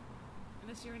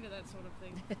 Unless you're into that sort of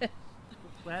thing.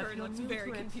 Well, if Fern you're looks new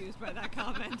very to it- confused by that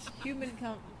comment. human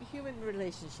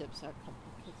relationships are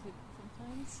complicated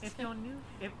sometimes. If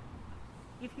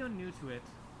you're new to it,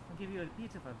 I'll give you a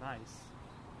bit of advice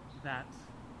that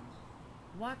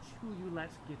watch who you let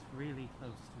get really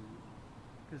close to you,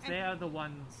 because they are the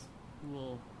ones who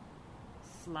will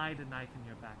slide a knife in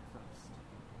your back first.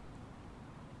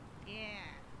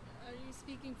 Yeah. Are you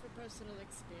speaking for personal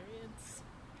experience?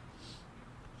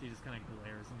 She just kind of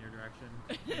glares in your direction.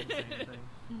 Doesn't say anything.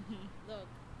 Look,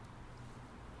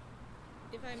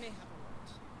 if I may have a word.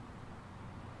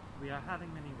 We are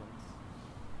having many words.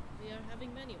 We are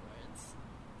having many words.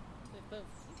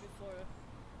 Before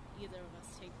either of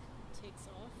us takes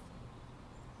off.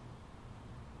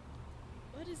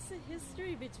 What is the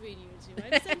history between you two?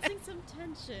 I'm sensing some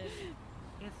tension.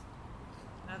 Yes.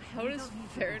 How does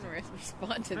Farron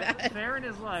respond to that? Farron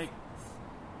is like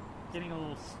getting a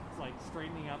little like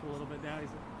straightening up a little bit now. He's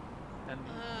and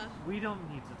we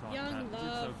don't need to talk young about it.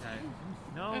 love. It's okay.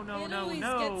 No, It always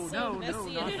gets so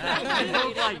messy not and that. I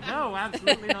don't like no,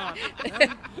 absolutely not.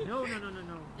 No.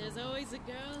 There's always a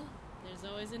girl.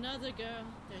 There's always another girl.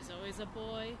 There's always a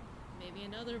boy. Maybe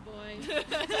another boy.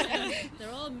 And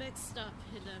they're all mixed up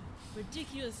in a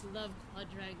ridiculous love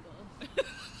quadrangle.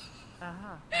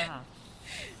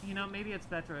 You know, maybe it's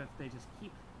better if they just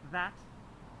keep that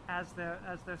as their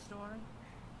story.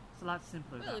 It's a lot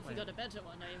simpler Well, that if way. you got a better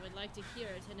one, I would like to hear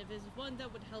it. And if it's one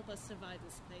that would help us survive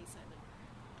this place, I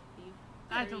would be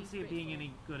I very don't see it being grateful.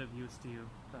 any good of use to you,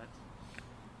 but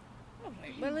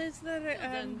Alright. Well, is there Well, a,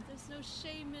 then, there's no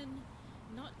shame in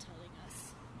not telling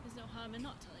us. There's no harm in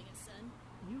not telling us then.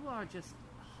 you are just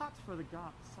hot for the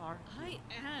gods, aren't you? I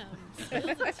am.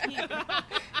 Spill the tea.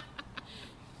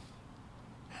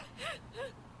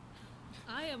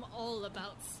 I am all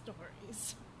about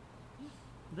stories.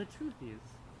 The truth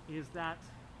is that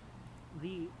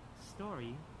the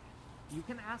story, you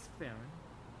can ask Farron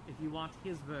if you want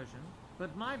his version,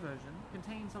 but my version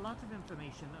contains a lot of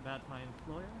information about my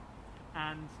employer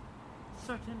and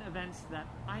certain events that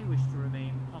I wish to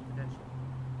remain confidential.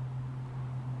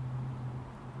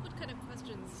 What kind of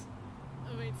questions?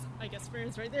 Oh wait, I guess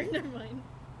Farron's right there. Never mind.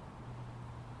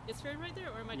 Is Farron right there,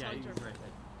 or am I Yeah, talking to her? he's right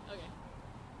there. Okay.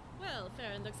 Well,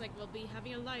 Farron, looks like we'll be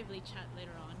having a lively chat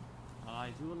later on.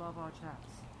 I do love our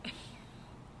chats.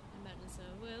 Imagine so.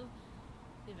 Well,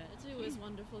 Yvette, it was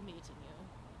wonderful meeting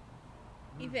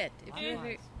you. Yvette, if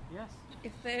Likewise. Yes.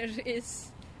 if there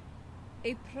is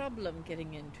a problem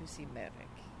getting in to see Merrick,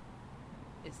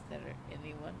 is there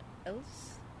anyone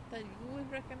else that you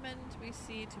would recommend we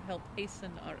see to help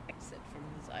hasten our exit from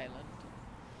this island?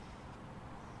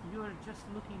 You are just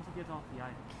looking to get off the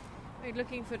island. We're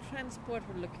looking for transport,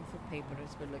 we're looking for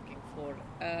papers, we're looking for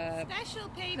Special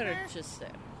paper. purchaser.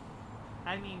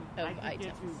 I mean, Of I could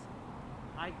items.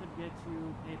 get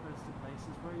you papers to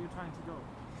places where you're trying to go.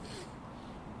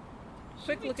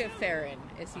 Quick look at Farron.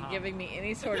 Is he giving me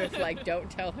any sort of like,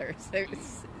 don't tell her?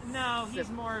 No,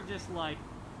 he's more of just like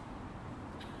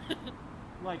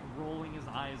rolling his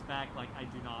eyes back, like I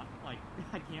do not like.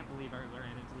 I can't believe I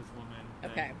ran into this woman.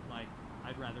 and, Okay. Like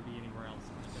I'd rather be anywhere else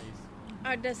in space.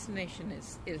 Our destination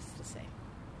is the same.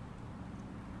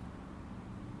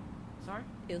 Sorry.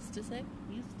 Is to say?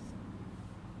 East.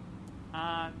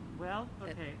 Well,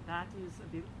 okay, that is a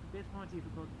bit more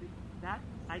difficult. That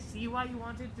I see why you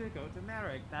wanted to go to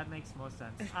Merrick. That makes more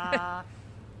sense.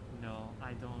 No,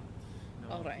 I don't. No,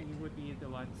 All right. He would be the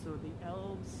one. So the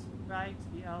elves, right?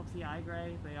 The elves, the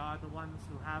Igray, they are the ones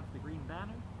who have the green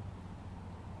banner.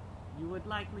 You would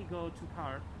likely go to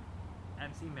Carp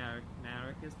and see Merrick.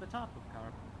 Merrick is the top of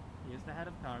Carp. He is the head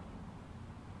of Carp.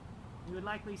 You would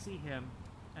likely see him,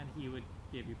 and he would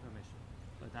give you permission.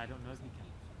 But I don't know if he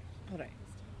can. All right.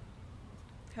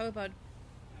 How about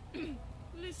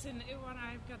Listen, Iwan,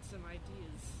 I've got some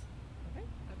ideas Okay.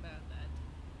 about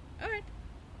that. all right?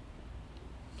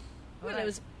 Well, it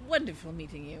was wonderful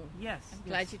meeting you. Yes. I'm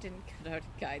glad you didn't cut out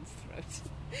a guide's throat.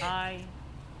 I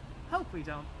hope we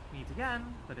don't meet again,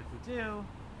 but if we do,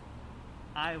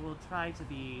 I will try to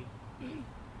be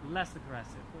less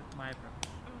aggressive with my approach.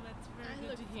 Oh, that's I very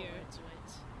look good to hear. forward to it.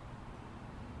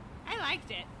 I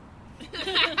liked it.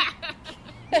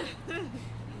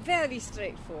 Very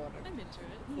straightforward. I'm into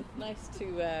it. Nice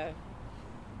to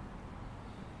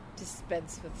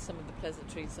dispense with some of the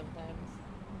pleasantries sometimes,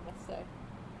 I must say.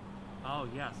 Oh,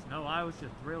 yes. No, I was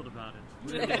just thrilled about it.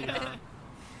 Really,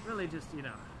 really just,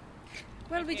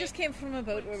 Well, we just came from a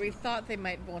boat where we thought they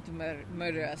might want to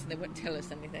murder us, and they wouldn't tell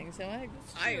us anything. So I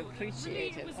True.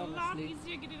 appreciate It it. was a lot Honestly,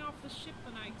 easier getting off the ship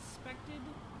than I expected.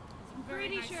 It was a very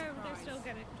Pretty nice sure they're surprise. still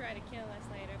gonna try to kill us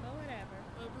later, but whatever.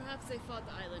 Or perhaps they thought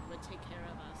the island would take care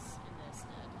of us in their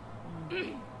stead.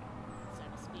 So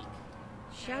to speak.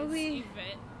 shall As we?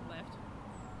 Yvette left.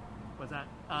 was that?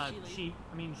 She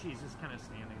leave? She's just kind of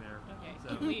standing there. Okay.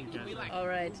 So Can we- you can guys we, are like- All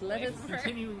right, let Wait us. for her.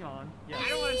 continuing on. Yes. I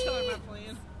don't want to tell her my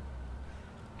plan.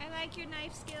 I like your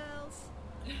knife skills.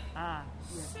 Ah,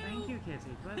 yes. So- Thank you,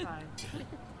 Kitty. Bye-bye.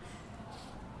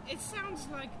 It sounds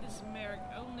like this Merrick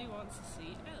only wants to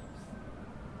see elves.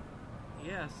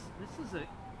 Yes, this is a...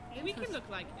 We can look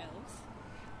like elves.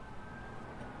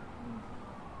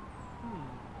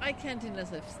 I can't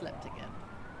unless I've slept again.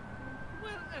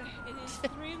 Well, it is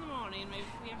 3 in the morning. Maybe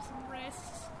if we have some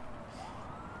rest,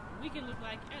 we can look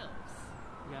like elves.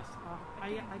 Yes, I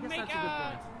guess Make that's a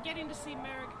good point. getting to see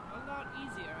Merrick a lot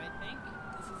easier, I think.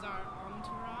 This is our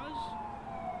entourage.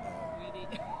 Really.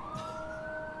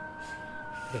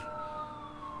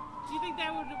 Do you think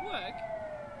that would work?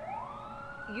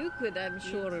 You could, I'm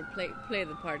sure, play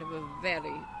the part of a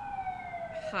very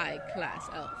high-class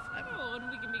elf. Oh, and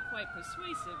we can be quite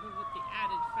persuasive with the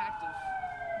added fact of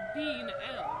being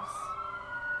elves.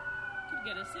 Could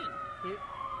get us in.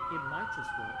 It might just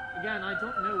work. Again, I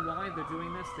don't know why they're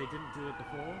doing this. They didn't do it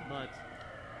before, but...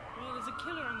 Well, there's a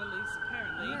killer on the loose,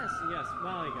 apparently. Yes.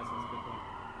 Well, I guess that's a good point.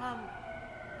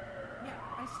 Yeah,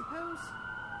 I suppose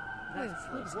that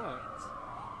Yes, could work.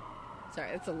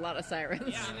 Sorry, that's a lot of sirens.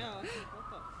 Yeah, I know. What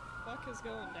the fuck is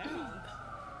going down?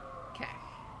 Okay.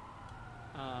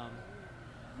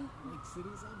 Like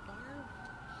cities on fire?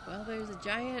 Well, there's a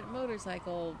giant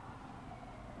motorcycle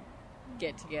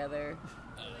get-together.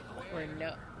 Where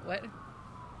no... What?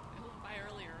 By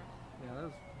earlier. Yeah, that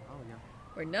was... Oh, yeah.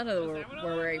 Where none of them Was that what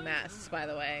were it wearing was? masks, by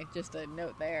the way. Just a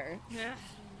note there. Yeah.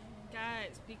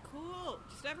 Guys, be cool.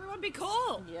 Just everyone be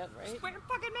cool. Yep, right? Just wear a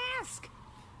fucking mask.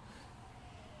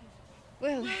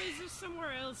 Well, Well, is there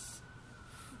somewhere else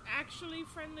actually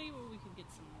friendly where we could get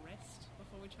some rest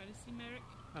before we try to see Merrick?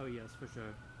 Oh, yes, for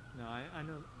sure. No, I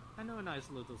know a nice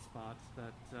little spot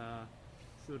that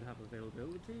should have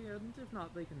availability, and if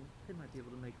not, they might be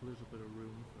able to make a little bit of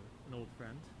room for an old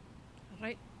friend. all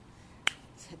right.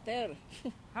 Sit there.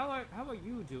 How are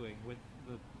you doing with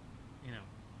the,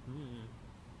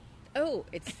 Oh,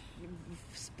 it's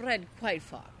spread quite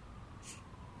far.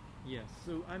 Yes.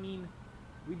 So I mean,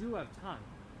 we do have time,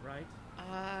 right?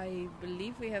 I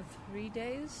believe we have 3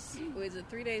 days. Is it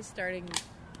 3 days starting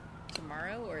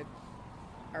tomorrow, or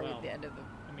are we Well, at the end of the?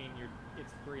 I mean,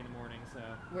 it's 3 in the morning, so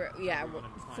We're we're we're gonna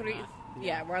time 3. that.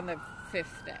 Yeah, we're on the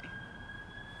 5th day.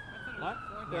 I thought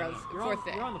it what? was fourth. We're on you're fourth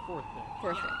day. You're on the 4th day.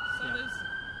 4th Yeah, day. so Yeah. there's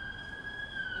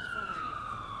 4 more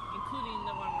days, including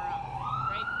the one we're on,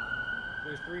 right?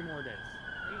 There's 3 more days.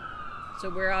 So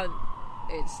we're on.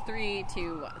 It's 3,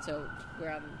 2, 1. So we're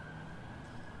on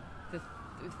the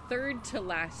third to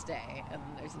last day, and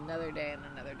there's another day and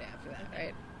another day after that,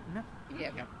 right? No. Yeah.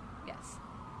 Okay. Yes.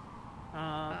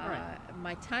 Right.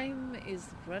 My time is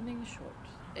running short.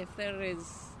 If there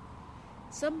is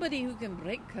somebody who can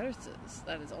break curses,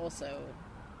 that is also.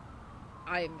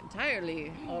 I am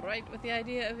entirely all right with the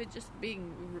idea of it just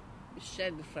being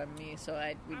shed from me, so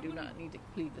we do not need to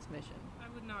complete this mission. I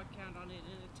would not count on it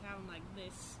in a town like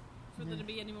this for there to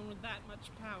be anyone with that much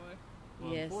power.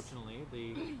 Well, Yes. unfortunately,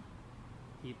 the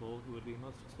people who would be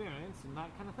most experienced in that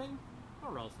kind of thing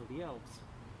are also the elves.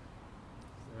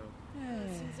 So,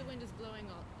 It seems the wind is blowing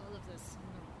all of this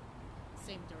in the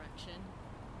same direction.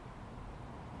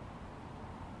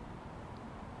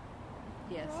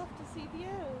 Yes. We're off to see the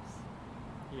elves.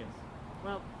 yes.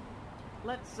 Well,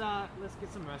 let's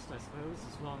get some rest, I suppose,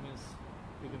 as long as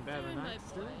we can bear the Farron, my night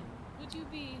still. boy, would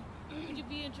you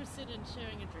be interested in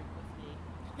sharing a drink with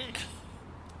me?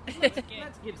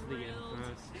 Let's get to the end grilled.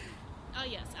 first. Oh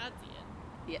yes, at the end.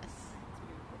 Yes.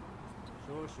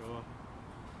 Sure.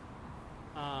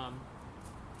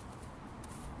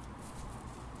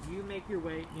 You make your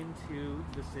way into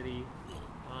the city.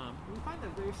 You find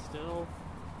that there's still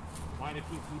quite a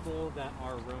few people that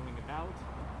are roaming about.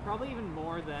 probably even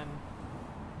more than,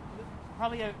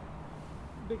 probably a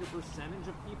bigger percentage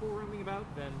of people roaming about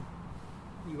than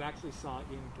you actually saw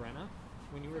in Brenna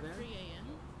when you were there. 3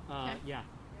 a.m. Yeah.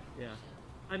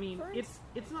 I mean, it's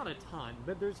not a ton,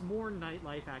 but there's more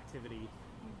nightlife activity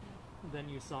than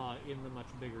you saw in the much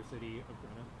bigger city of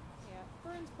Brenna. Yeah,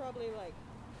 Fern's probably like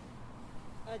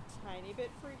a tiny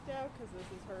bit freaked out because this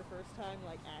is her first time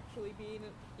like actually being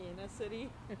in a city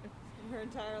in her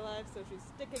entire life, so she's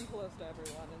sticking close to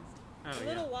everyone and a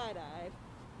little wide-eyed.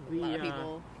 A lot of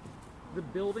people. The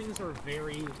buildings are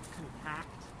very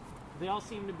compact. They all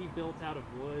seem to be built out of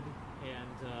wood,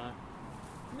 and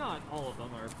not all of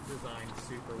them are designed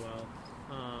super well.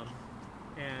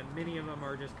 And many of them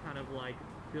are just kind of like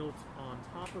built on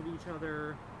top of each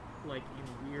other, like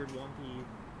in weird, wonky,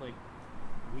 like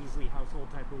Weasley household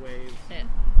type of ways. Yeah.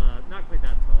 Not quite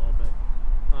that tall, but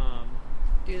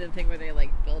Do the thing where they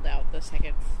like build out the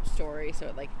second story so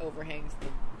it like overhangs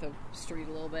the street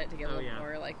a little bit to get a little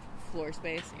more like floor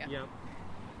space. Yeah. Yep.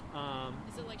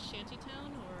 Is it like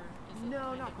Shantytown or is it No,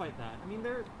 kind not of- quite that. I mean,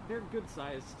 they're good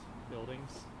sized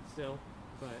buildings still,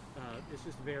 but it's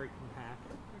just very compact.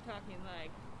 We're talking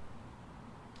like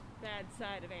bad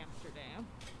side of Amsterdam.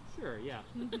 Sure, yeah.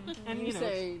 And you you know,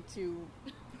 say to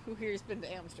who here's been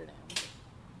to Amsterdam?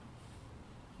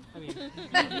 I mean,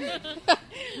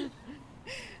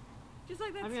 Just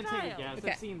like that I'm gonna style. take a guess.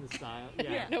 Okay. I've seen the style. I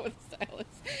Yeah, know what the style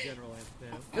is. general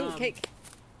Amsterdam. Oh, cake.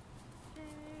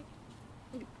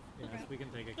 Yes, we can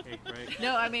take a cake break.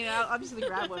 No, I mean I'll just gonna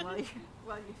grab one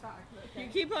while you talk. You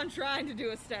keep on trying to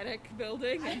do aesthetic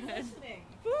building and then listening.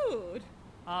 food.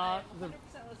 All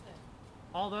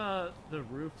the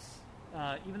roofs,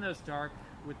 even though it's dark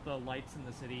with the lights in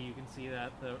the city, you can see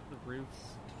that the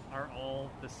roofs are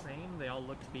all the same. They all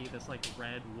look to be this like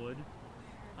red wood,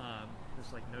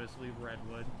 this like noticeably red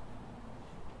wood.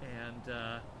 And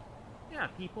yeah,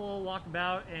 people walk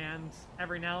about, and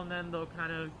every now and then they'll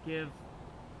kind of give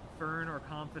Fern or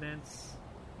Confidence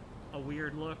a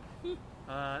weird look.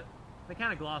 They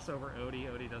kind of gloss over Odie.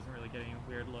 Odie doesn't really get any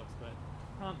weird looks, but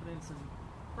Confidence and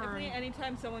Fern.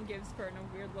 Anytime someone gives Fern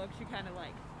a weird look, she kind of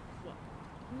like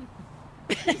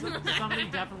Somebody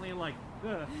definitely like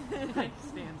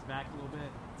stands back a little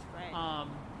bit. right.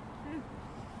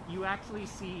 You actually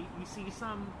see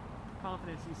some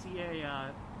Confidence. You see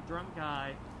a drunk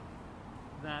guy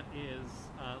that is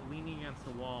leaning against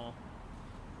the wall,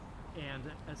 and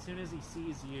as soon as he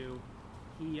sees you,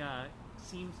 he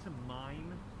seems to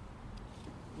mine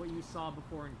what you saw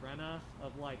before in Brenna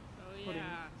of like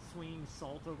swinging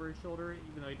salt over his shoulder,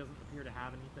 even though he doesn't appear to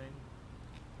have anything.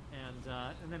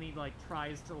 And then he like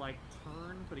tries to like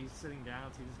turn, but he's sitting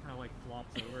down, so he just kind of like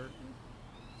flops over.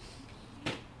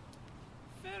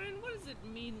 Farron, what does it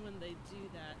mean when they do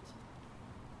that?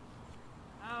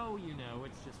 Oh, you know,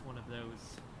 it's just one of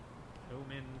those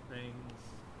omen things.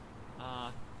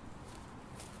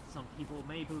 Some people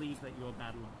may believe that you're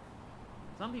bad luck.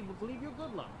 Some people believe you're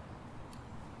good luck.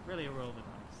 Really a roll of the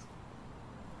dice.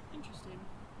 Interesting.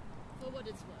 For what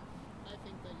it's worth, I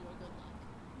think that you're good luck.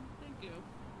 Thank you.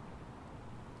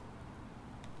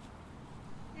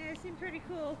 Yeah, it seemed pretty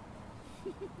cool.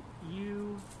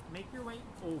 You make your way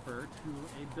over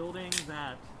to a building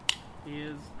that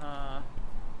is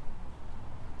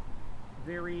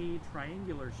very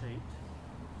triangular shaped,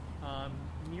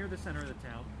 near the center of the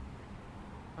town,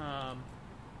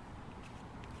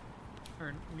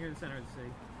 or near the center of the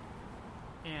city.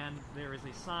 And there is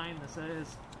a sign that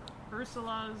says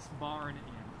Ursula's Bar and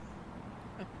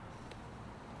Inn.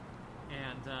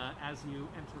 And as you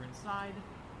enter inside,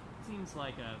 it seems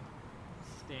like a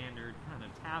standard kind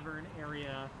of tavern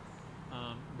area.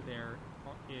 There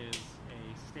is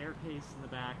a staircase in the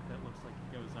back that looks like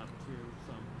it goes up to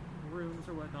some rooms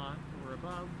or whatnot or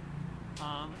above.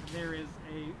 There is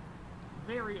a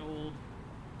very old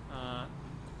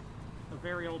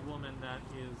woman that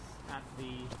is at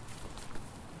the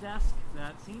desk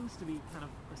that seems to be kind of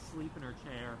asleep in her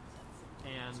chair,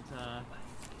 and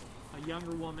a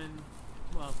younger woman,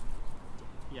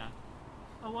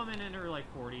 a woman in her like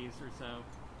 40s or so,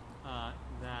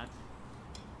 that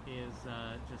is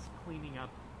just cleaning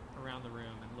up around the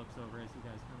room and looks over as you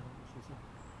guys come in. She says,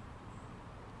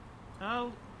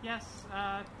 "Oh yes,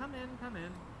 come in. I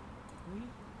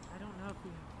don't know if we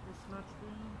have this much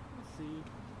room. We'll see.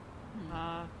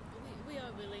 We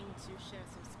are willing to share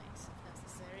some space if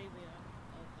necessary. We are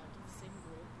all part of the same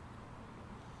group.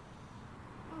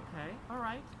 Okay, all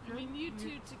right. I mean, you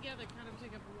two together kind of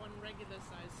take up one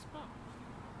regular-sized spot.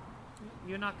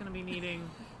 You're not going to be needing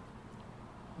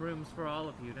rooms for all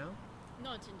of you, no?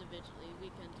 Not individually. We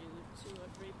can do 2 or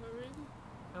 3 per room.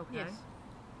 Okay. Yes.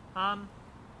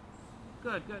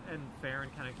 good. And Farron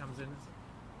kind of comes in and says,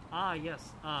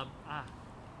 yes, I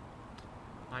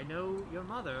know your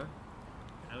mother.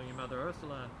 I know your mother,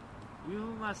 Ursula.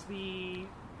 You must be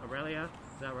Aurelia,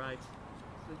 is that right?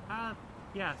 She says,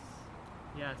 yes.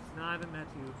 No, I haven't met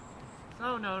you.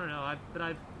 Oh, no, but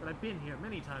I've been here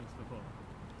many times before.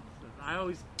 So I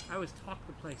always talk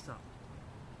the place up.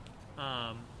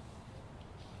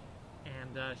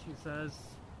 And she says,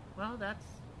 well, that's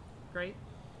great.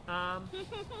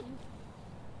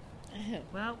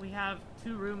 Well, we have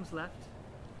 2 rooms left.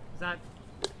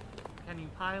 Can you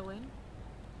pile in?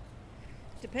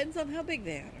 Depends on how big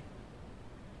they are.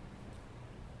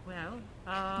 Well,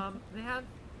 they have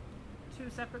 2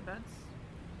 separate beds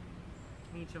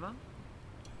in each of them.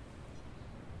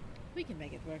 We can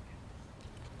make it work.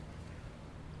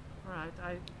 All right,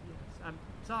 I'm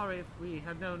sorry if we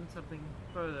had known something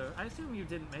further. I assume you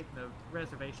didn't make no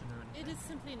reservation or anything. It is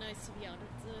simply nice to be out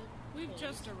of the We've cold.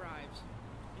 just arrived.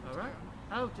 All right.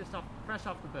 Oh, just fresh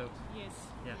off the boat. Yes.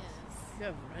 Yes. You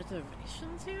have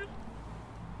reservations here?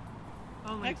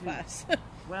 Only High 2. class.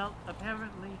 Well,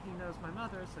 apparently he knows my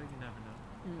mother, so you never know.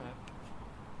 But,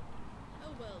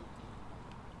 Oh well.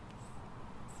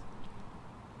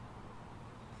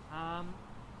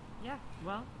 yeah.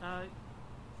 Well,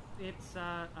 it's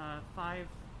 5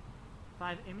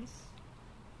 emis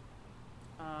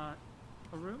a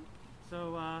room.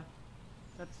 So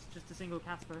that's just a single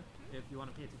Casper if you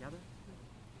want to pay it together.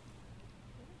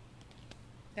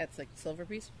 That's like silver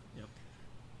piece. Yep.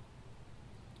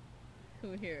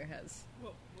 Who here has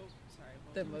Whoa, sorry.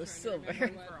 the I'm most trying to silver?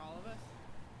 remember for all of us.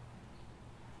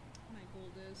 My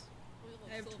gold is.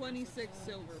 I have 26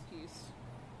 silver piece.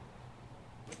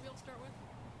 What do we all start with?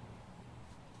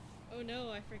 Oh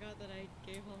no, I forgot that I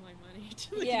gave all my money to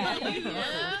the Yeah.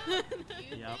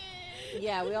 Yep.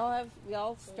 Yeah, we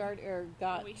all start or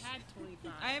got. We had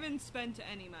 25. I haven't spent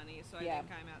any money, so I Yeah.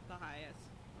 think I'm at the highest,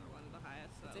 or one of the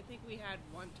highest. So. I think we had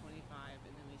 125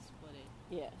 and then we split it.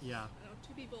 Yes. Yeah. I know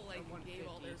 2 people like Or gave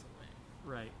all 150. theirs away.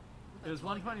 Right. It was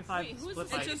 125 Wait, who's split the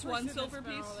by. It's just one silver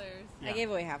piece. Yeah. I gave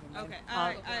away half of mine. Okay, Uh, So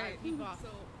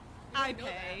I we know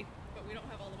pay. that, but we don't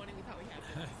have all the money we thought we had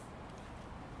for this.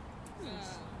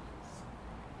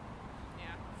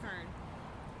 Yeah, Fern.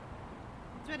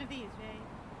 It's one of these, right?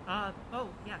 Oh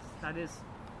yes, that is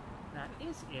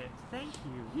it. Thank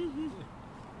you.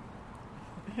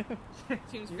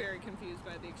 Seems very confused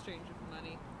by the exchange of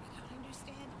money. I don't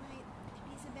understand why a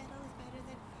piece of metal is better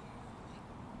than like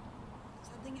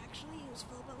something actually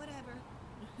useful, but whatever.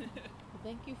 Well,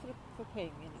 thank you for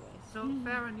paying me anyway. So,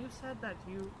 Farron, you said that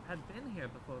you had been here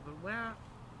before, but where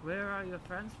are your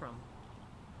friends from?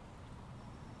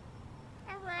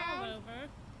 All over.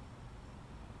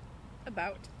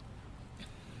 About.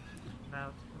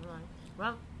 All right.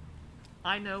 Well,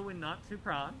 I know we're not too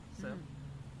proud, so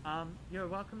you're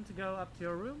welcome to go up to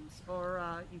your rooms, or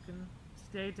you can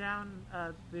stay down.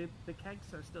 The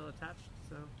kegs are still attached,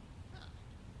 so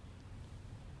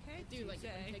I do like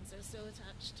it when pigs are still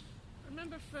attached.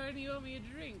 Remember, Fern, you owe me a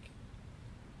drink.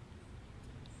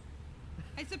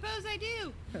 I suppose I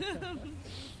do.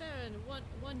 Farron,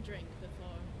 one drink before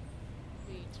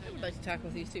we I turn would like to talk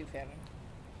with you too, Farron.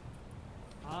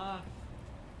 I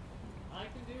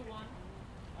can do one.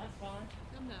 That's fine.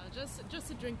 Come now,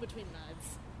 just a drink between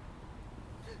lads.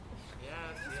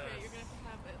 Yes, This way, you're gonna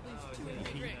have at least 2 or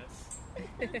 3 drinks.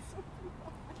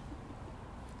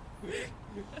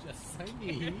 Just I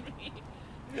need.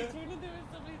 It turned into there was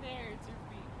somebody there. It's your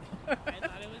feet. I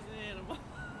thought it was an animal.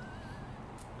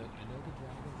 Look, I know the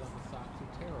dragons on the socks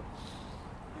are terrible.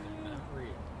 They're not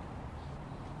real.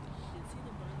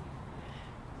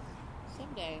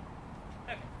 Someday.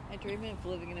 I dream of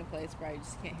living in a place where I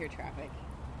just can't hear traffic.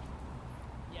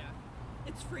 Yeah,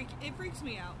 it freaks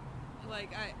me out.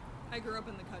 Like I grew up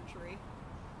in the country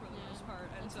for the Yeah, most part,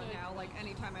 and that's so what I now like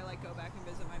anytime I like go back and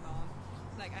visit my mom,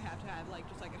 like I have to have like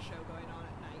just like a show going on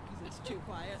at night because it's too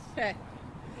quiet. I'm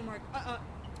like I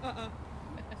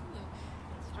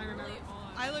remember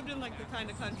I lived in like the kind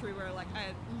of country where like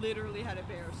I literally had a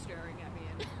bear staring at me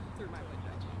in through my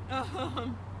window.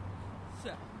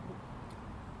 So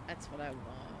That's what I want.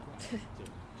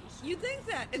 you think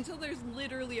that until there's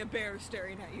literally a bear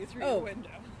staring at you through Oh. your window.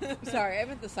 Sorry, I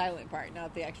meant the silent part,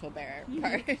 not the actual bear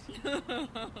part.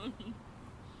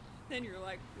 Then you're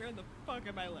like, where the fuck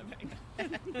am I living?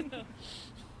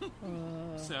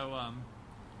 So,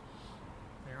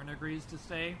 Farron agrees to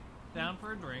stay down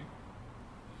for a drink.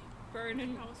 Fern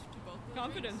and Promise to both of those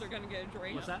Confidence drinks. are gonna get a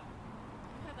drink. What's that?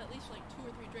 You have at least like 2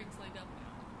 or 3 drinks lined up now.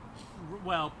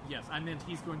 Well, yes, I meant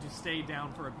he's going to stay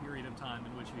down for a period of time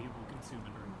in which he will consume a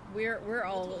drink. We're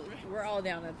all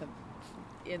down at the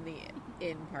in the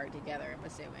inn part together. I'm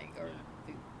assuming, or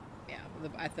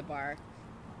at the bar.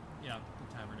 Yeah,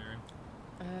 the tavern area.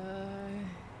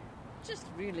 Just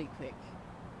really quick.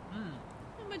 Hmm.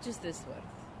 How much is this worth?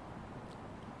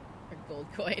 A gold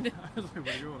coin. I was like,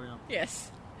 where are you going?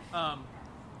 Yes.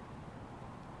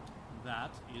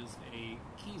 That is a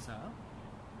Kiza,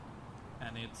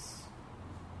 and it's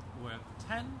worth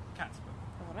 10 Casper.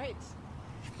 All right.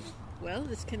 Well,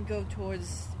 this can go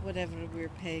towards whatever we're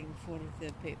paying for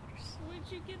the papers. Where'd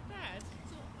you get that?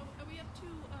 So, are we up to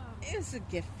It's a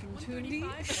gift from Tundi.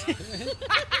 135?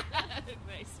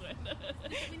 Nice one.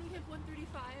 When we have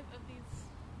 135 of these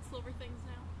silver things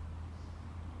now?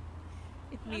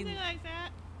 It Something means like that.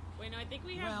 Wait, no, I think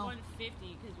we have Well-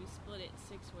 150 because we split it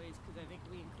 6 ways because I think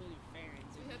we included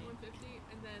Farron's. So we had 150,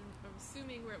 and then I'm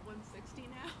assuming we're at 160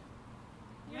 now.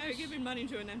 Yeah, you're giving money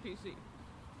to an NPC.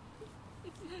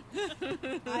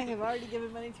 I have already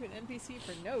given money to an NPC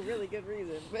for no really good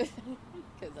reason, but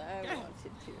because I Yeah.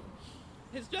 wanted to.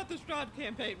 It's not the Strahd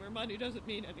campaign where money doesn't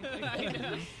mean anything. I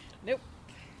know. Nope.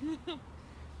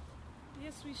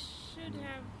 Yes, we should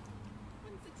have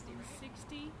 160, right?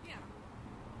 60. Yeah.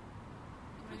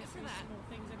 Minus for any that. small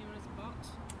things anyone has bought.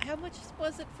 How much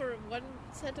was it for one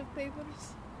set of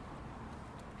papers?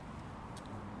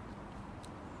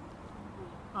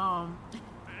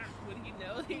 Would you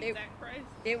know the It- exact price?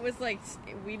 It was like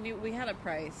we knew we had a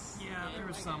price. Yeah, there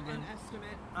was Like something. an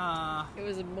estimate. It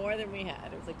was more than we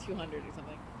had. It was like 200 or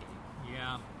something.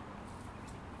 Yeah.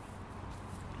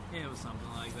 It was something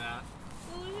like that.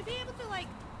 Will we be able to, like,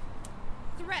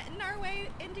 threaten our way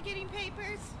into getting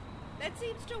papers? That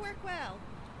seems to work well.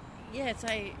 Yes,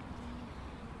 I.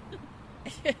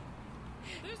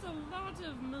 There's a lot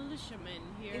of militiamen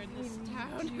here If in this we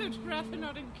town do- who'd rather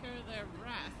not incur their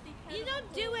wrath. You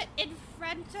don't do it in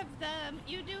front of them.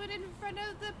 You do it in front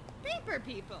of the paper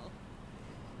people.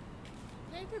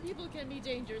 Paper people can be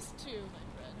dangerous too, my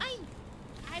friend.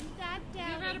 I'm not You've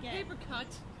down had a again. paper cut.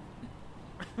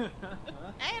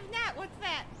 I have not. What's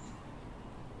that?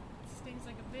 Stings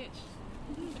like a bitch.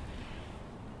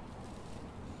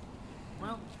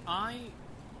 Well, I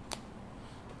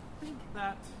think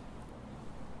that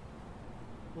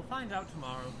we'll find out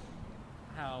tomorrow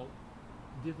how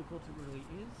difficult it really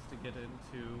is to get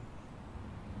into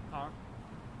Karp,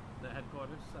 the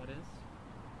headquarters, that is.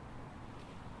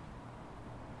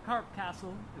 Karp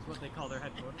Castle is what they call their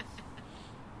headquarters.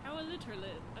 How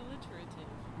alliterative.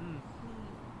 Mm.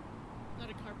 Not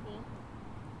a carpool.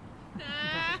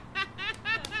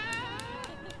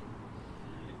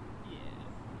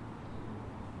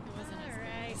 It wasn't as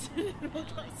Alright. I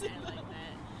like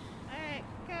that. Alright,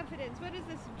 confidence. What is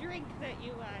this drink that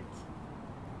you want?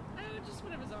 Oh, just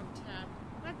whatever's on tap.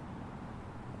 What?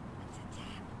 What's a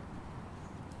tap?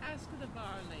 Ask the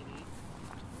bar lady.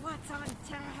 What's on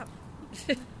tap?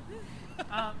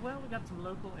 Well, we got some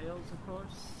local ales, of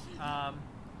course,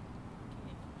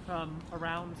 from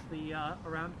around the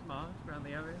around Kamar, around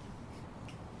the area.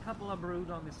 A couple are brewed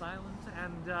on this island,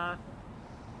 and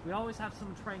we always have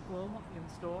some Tranquil in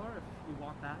store if you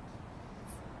want that.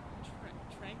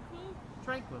 Tranquil?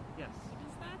 Tranquil, yes. What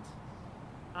is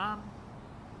that?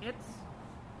 It's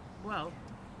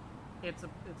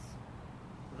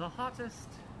the hottest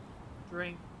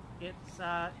drink. It's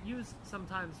used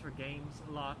sometimes for games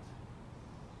a lot.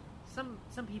 Some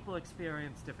people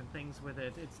experience different things with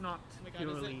it. It's not Oh my god,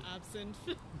 purely. is it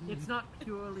absinthe? It's not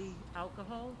purely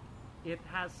alcohol. It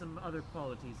has some other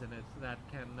qualities in it that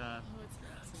can Oh, it's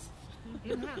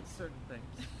absinthe. enhance certain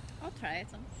things. I'll try it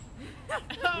some.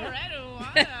 Alright,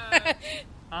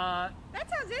 wanna. That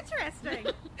sounds interesting.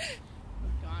 Oh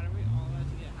god, are we all about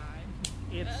to get high?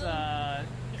 It's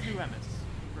 2 emis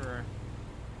for.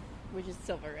 Which is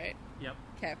silver, right? Yep.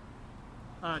 Okay.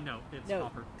 No, it's No.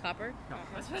 copper. Copper? Copper.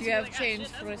 I was Do about you to be have like, change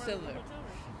shit, for that's a more than silver? the hotel.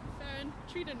 Farron,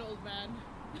 treat an old man.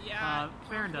 Yeah,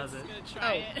 Farron does it. Confidence is gonna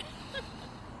try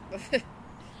Oh. it.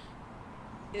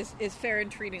 Is Farron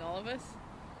treating all of us?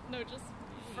 No, just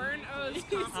Fern owes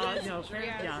confidence. No, a drink.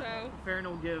 yeah. Farron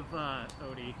will give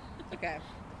Odie. Okay.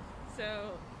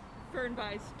 So, Fern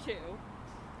buys 2.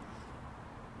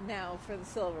 Now for the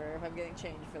silver, if I'm getting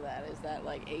change for that, is that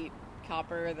like 8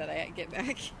 copper that I get back?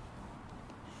 I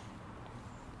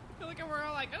feel like we're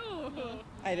all like, oh,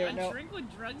 I don't a know. drink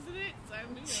with drugs in it? So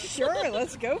I'm Sure,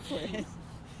 let's go for it. It's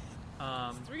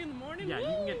 3 in the morning? Yeah, you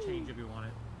can get Woo! change if you want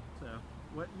it. So,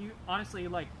 what you honestly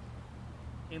like,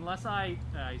 unless I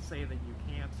say that you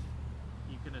can't,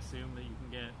 you can assume that you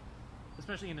can get,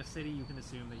 especially in a city, you can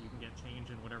assume that you can get change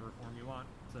in whatever form you want.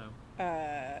 So,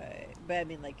 But I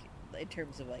mean, like, in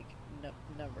terms of like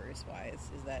numbers wise,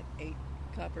 is that 8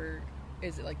 copper?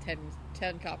 Is it like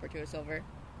 10 copper to a silver?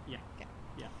 yeah, Okay.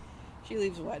 yeah. She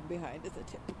leaves one behind as a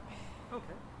tip.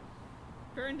 Okay.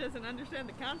 Fern doesn't understand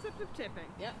the concept of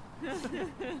tipping. Yep.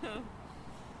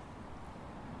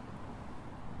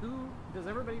 Does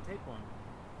everybody take one?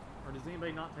 Or does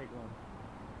anybody not take one?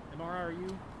 Amara, are you?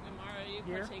 Amara, are you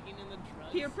Here? partaking in the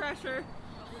drugs? Peer pressure.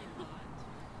 Probably not.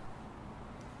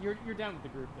 You're down with the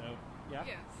group, though. Yeah?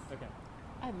 Yes. Okay.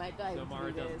 I might die So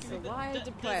Mara through this, so doesn't- why Does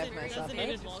deprive it- myself? does it right?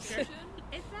 involve description?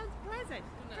 It sounds pleasant.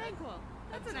 No. Tranquil.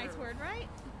 That's a nice Observe. word, right?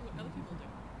 What other people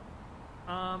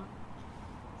do.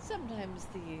 Sometimes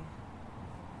the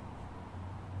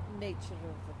nature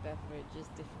of the beverage is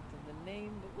different than the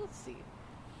name, but we'll see.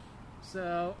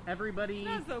 So everybody,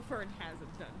 Not as though Fern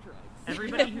hasn't done drugs.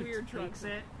 everybody who Weird takes drugs.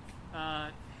 it,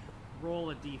 roll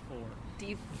a d4.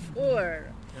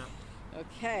 D4. Yeah.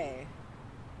 Okay.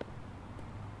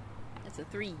 That's a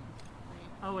 3.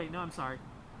 Oh wait, no, I'm sorry.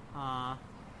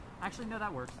 Actually, no,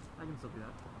 that works. I can still do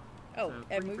that. Oh, So,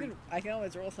 and 3 we for can, I can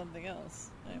always roll something else.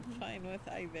 I'm fine with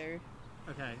either.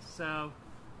 Okay, so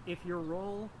if your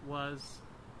roll was,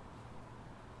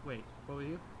 wait, what were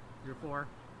you? You're 4,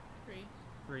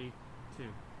 3, 2.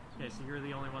 Okay, so you're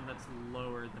the only one that's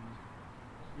lower than,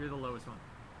 you're the lowest one.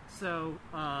 So,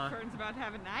 Fern's about to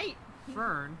have a night.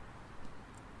 Fern,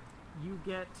 you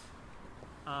get,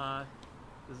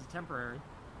 this is temporary,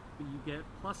 but you get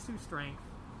 +2 strength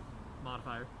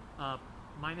modifier,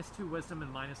 -2 wisdom,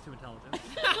 and -2 intelligence.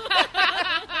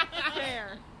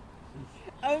 Fair.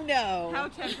 Oh no! How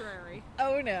temporary.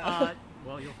 Oh no!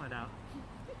 Well, you'll find out.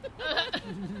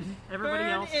 Everybody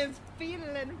Fern else, is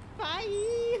feeling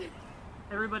fine.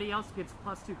 everybody else gets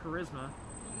 +2 charisma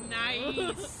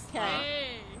Nice. Okay.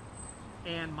 Hey.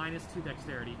 and -2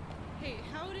 dexterity. Hey,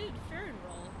 how did Farron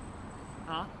roll?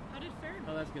 Huh? How did Farron Oh,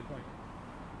 roll? that's a good point.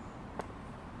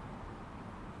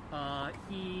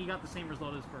 He got the same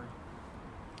result as Fern.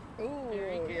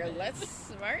 Very Ooh, good. you're less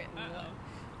smart. Uh-oh.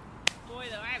 Boy,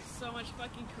 though, I have so much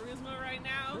fucking charisma right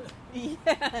now.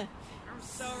 Yeah. I'm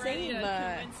so ready to Same,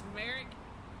 convince Merrick.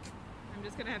 I'm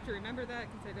just gonna have to remember that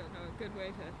because I don't know a good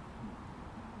way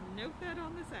to note that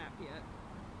on this app yet.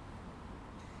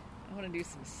 I want to do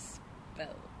some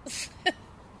spells.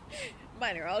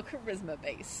 Mine are all charisma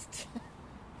based.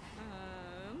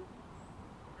 I'm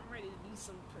ready to do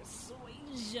some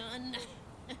persuasion.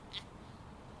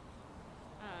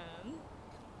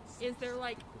 Is there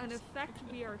like an effect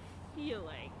we are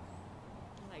feeling?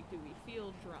 Like, do we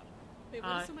feel drunk? Wait,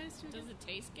 what is the -2 again? Does it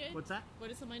taste good? What's that?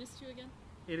 What is the -2 again?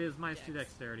 It is -2 Dex.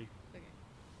 dexterity. Okay.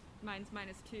 Mine's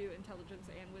 -2 intelligence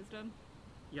and wisdom,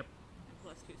 Yep. and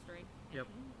 +2 strength. Yep.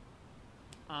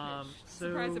 So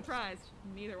Surprise, surprise!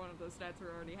 Neither one of those stats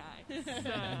are already high.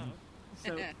 So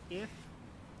So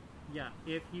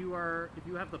if you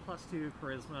have the +2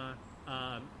 charisma,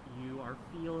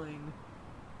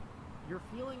 you're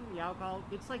feeling the alcohol.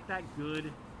 It's like that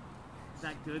good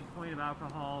point of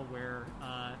alcohol where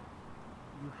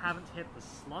you haven't hit the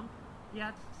slump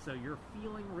yet, so you're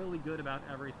feeling really good about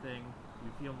everything.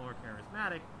 You feel more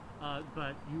charismatic,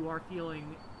 but you are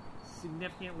feeling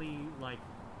significantly like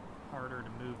harder to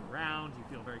move around. You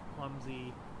feel very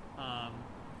clumsy.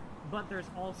 But there's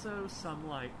also some,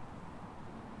 like,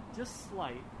 just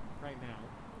slight right now.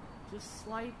 Just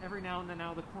slight every now and then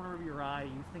out of the corner of your eye,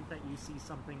 you think that you see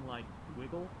something, like,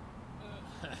 wiggle.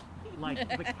 Like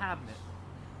the cabinet.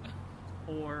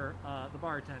 Or the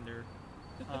bartender.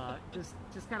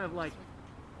 Just kind of, like,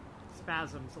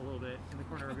 spasms a little bit in the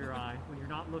corner of your eye when you're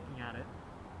not looking at it.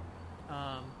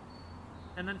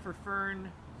 And then for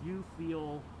Fern, you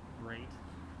feel great.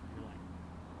 You're like,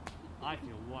 I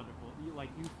feel wonderful. You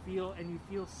feel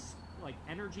like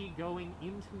energy going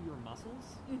into your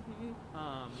muscles.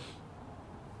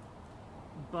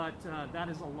 But that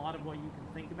is a lot of what you can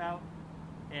think about,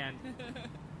 and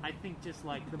I think just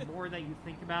like the more that you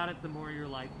think about it, the more you're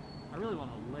like, I really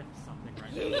want to lift something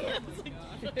right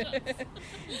now.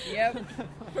 Yep.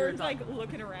 Fern's like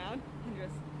looking around and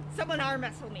just, someone arm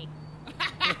wrestle me.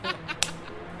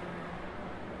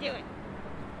 Do it.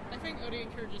 I think Odie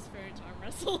encourages Farron to arm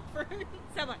wrestle Fern.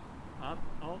 Someone.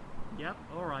 Oh, yep,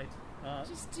 all right.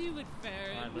 Just do it,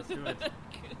 Farron. All right, let's do it.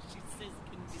 She says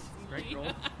convincingly. Great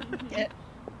roll. Yeah.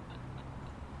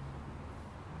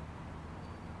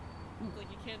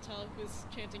 Like you can't tell who's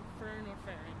chanting Fern or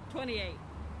Farron. 28.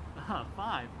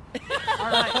 5.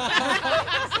 All right.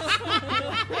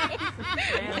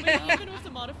 Even with the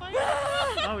modifier?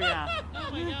 Oh yeah.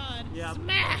 Oh my god. Yeah.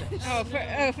 Smash! Oh,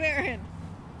 Farron.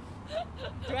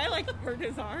 Do I like hurt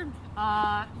his arm?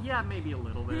 Yeah, maybe a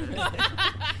little bit.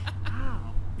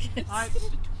 Ow.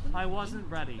 I wasn't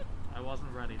ready.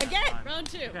 That's Again? fine. Round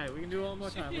 2. Okay, we can do it one more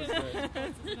time. Let's do it. It's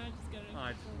not just gonna.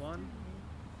 Alright, 1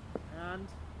 and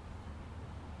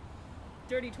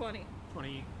Dirty 20.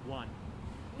 21.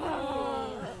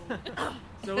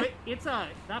 So that's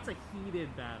a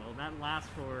heated battle. That lasts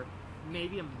for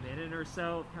maybe a minute or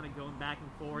so, kind of going back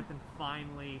and forth, and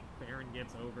finally Farron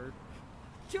gets over.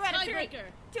 2 out of 3. Tiebreaker.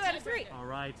 2 out of 3. All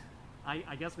right.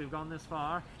 I guess we've gone this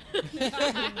far.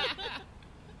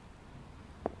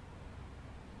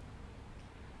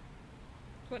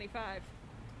 25.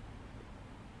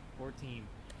 14.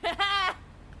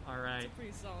 All right.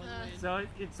 Pretty solid win. So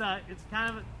it's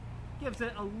kind of gives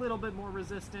it a little bit more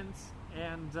resistance,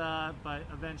 and but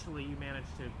eventually you manage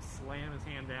to slam his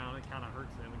hand down. It kind of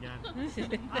hurts him again.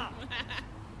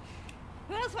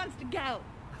 Who else wants to go?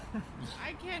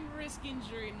 I can risk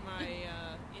injuring my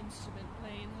instrument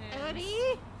playing hands.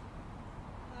 Odie?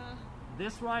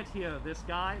 This right here, this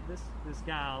gal's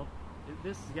a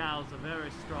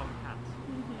very strong cat.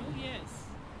 Oh yes.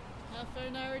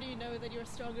 Fern, I already know that you're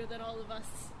stronger than all of us.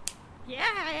 Yeah,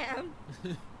 I am.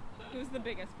 Who's the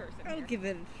biggest person I'll here? give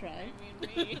it a try. I mean,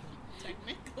 me,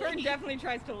 Fern technically. definitely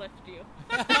tries to lift you.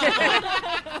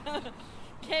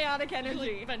 Chaotic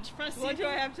energy. Like bench press. What do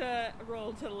I have to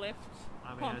roll to lift I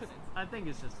mean, confidence? I think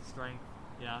it's just a strength.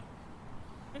 Yeah.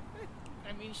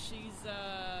 I mean, she's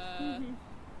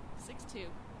 6'2".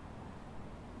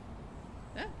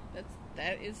 Yeah,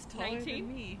 that is taller 19?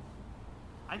 than me.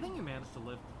 I think you managed to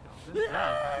lift.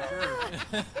 Yeah, for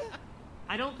sure.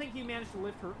 I don't think you managed to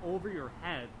lift her over your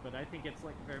head, but I think it's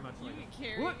like very much You like. can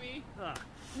carry What? me. Ugh.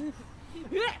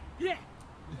 That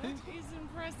is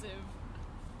impressive.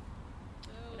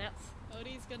 So, Yes.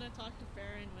 Odie's gonna talk to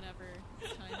Farron whenever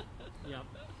it's time. Yep.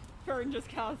 Fern just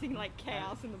causing like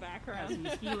chaos in the As background.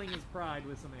 he's healing his pride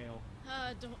with some ale.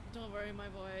 Don't worry, my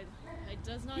boy. It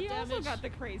does not He damage. also got the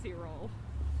crazy roll.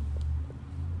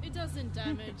 It doesn't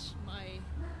damage my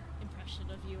impression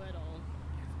of you at all.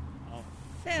 Oh.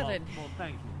 Farron. Well,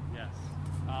 thank you. Yes.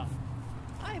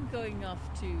 I'm going off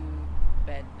to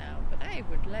bed now, but I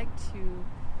would like to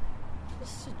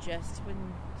just suggest when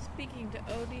speaking to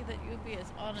Odie that you be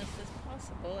as honest as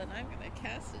possible, and I'm going to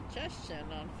cast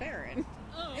suggestion on Farron.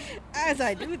 Oh, As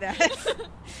I do that.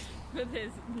 With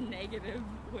his negative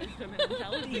wisdom and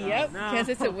intelligence. Yep, no. because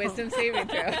it's a wisdom saving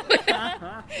throw.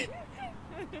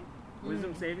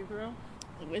 Wisdom saving throw.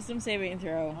 Wisdom saving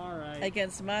throw All right.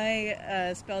 against my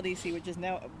spell DC, which is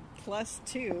now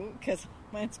 +2 because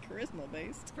mine's charisma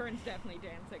based. Fern's definitely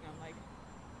dancing on like.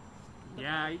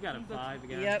 Yeah, you got a 5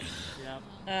 again. Yep.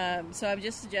 Yep. So I'm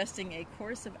just suggesting a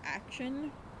course of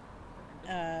action.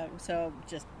 So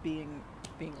just being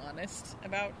honest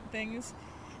about things.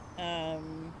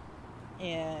 And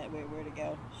wait, where'd it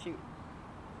go? Shoot.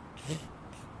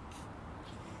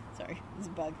 Sorry, it's a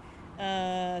bug.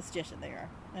 Suggestion. There you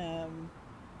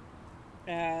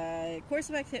are. Course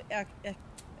of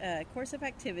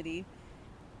activity.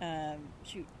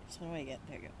 Shoot, just one way again.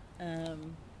 There you go.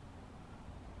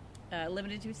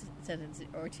 Limited to a sentence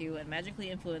or two, and magically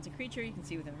influence a creature you can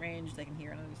see within range. They can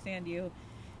hear and understand you.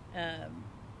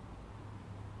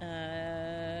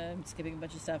 I'm skipping a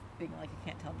bunch of stuff, being like, I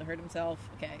can't tell him to hurt himself.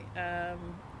 Okay.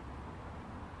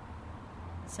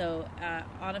 So,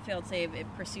 on a failed save, it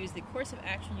pursues the course of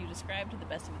action you describe to the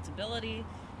best of its ability,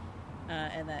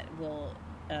 and that will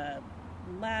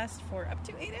last for up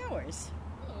to 8 hours.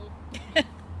 oh. All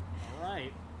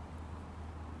right.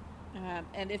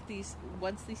 And if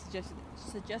once the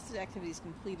suggested activity is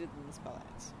completed, then the spell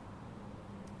ends.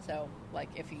 So, like,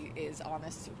 if he is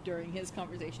honest during his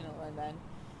conversation, and then,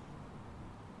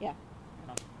 yeah.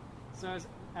 So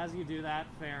as you do that,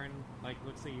 Farron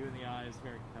looks at you in the eyes,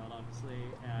 very compelled, obviously,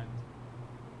 and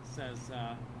says,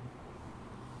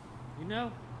 "You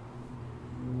know,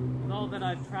 with all that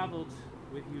I've traveled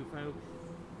with you folk,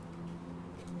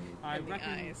 I In the reckon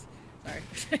eyes. Sorry.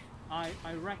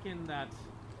 I reckon that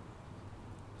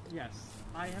yes,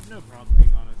 I have no problem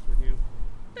being honest with you.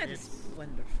 That It's is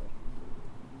wonderful.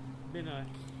 been a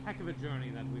heck of a journey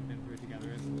that we've been through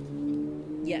together, isn't it?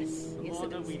 Yes. The Yes, more it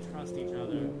that is. we trust each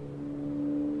other,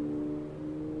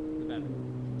 the better."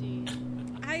 Indeed.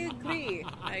 I agree.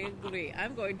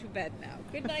 I'm going to bed now.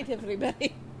 Good night,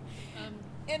 everybody.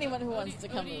 Anyone who wants to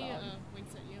come Odie, along.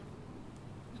 winks at you.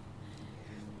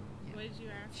 What did you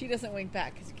ask? She doesn't wink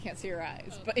back because you can't see her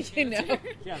eyes, Oh, but you know.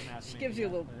 She hasn't asked She me gives you a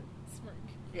yet, little- but- Smirk.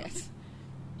 Yes.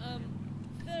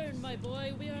 Farron, my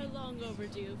boy, we are long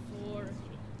overdue for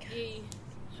a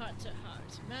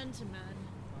heart-to-heart, man-to-man.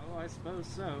 Oh, I suppose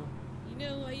so. You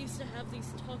know, I used to have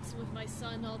these talks with my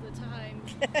son all the time.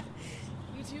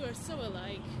 You two are so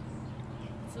alike.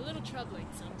 It's a little troubling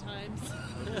sometimes.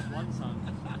 Just one son.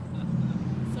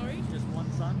 Sorry? Just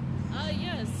one son?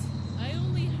 Yes. I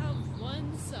only have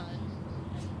one son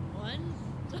and one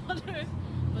daughter,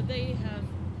 but they have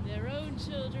their own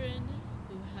children,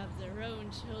 have their own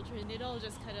children. It all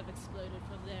just kind of exploded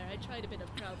from there. I tried a bit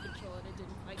of crowd control and it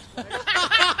didn't quite work.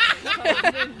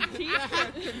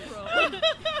 Teacher control.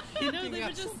 You know, You they got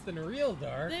were just something real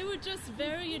dark. they were just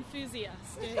very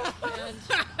enthusiastic. And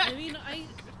I mean,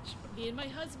 me and my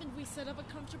husband, we set up a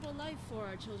comfortable life for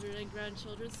our children and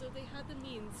grandchildren, so they had the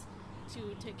means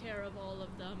to take care of all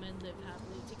of them and live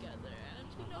happily together. And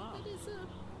you know,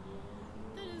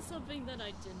 that is something that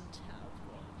I didn't have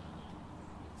growing up.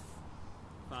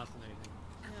 Fascinating.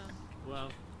 Yeah. Well,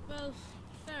 Well,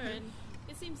 Farron,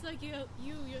 it seems like you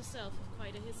yourself have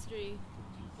quite a history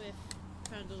with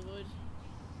Crandallwood.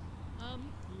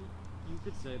 you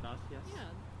could say that, yes.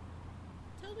 Yeah.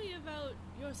 Tell me about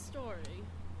your story.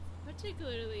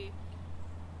 Particularly,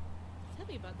 tell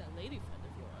me about that lady friend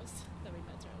of yours that we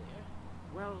met earlier.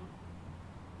 Well,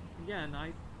 again,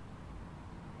 I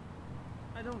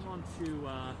don't want to,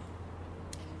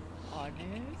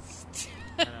 Honest.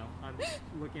 I know, I'm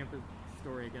looking at the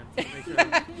story again to make sure I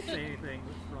don't say anything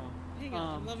that's wrong. Hang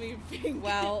on, let me think.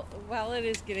 While it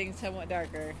is getting somewhat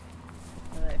darker,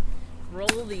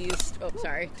 roll these. Oh,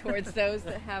 sorry. Towards those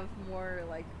that have more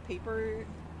like paper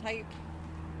type.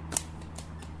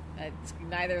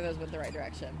 Neither of those went the right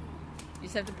direction. You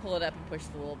just have to pull it up and push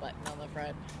the little button on the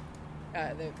front.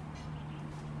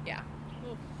 Yeah,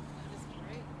 Oh, that is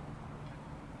great.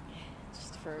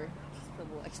 just for a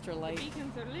little extra light.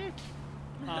 Beacons are lit.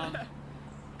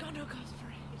 Gondor goes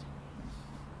afraid.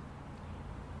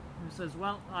 He says,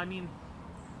 well, I mean,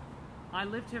 I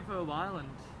lived here for a while, and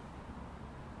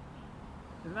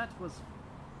Yvette was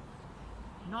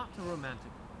not a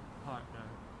romantic partner,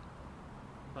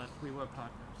 but we were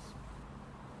partners.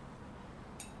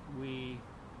 We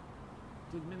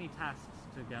did many tasks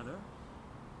together,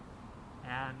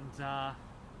 and,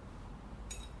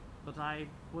 but I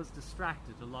was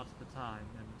distracted a lot of the time,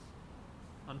 and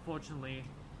unfortunately,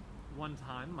 one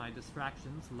time my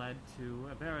distractions led to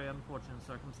a very unfortunate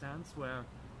circumstance where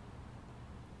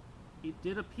it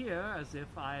did appear as if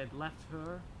I had left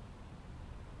her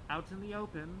out in the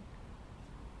open,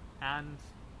 and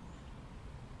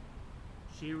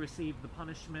she received the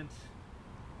punishment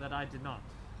that I did not.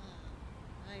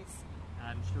 I see.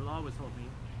 And she'll always hold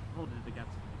it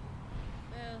against me.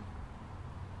 Well,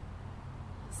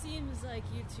 it seems like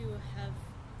you two have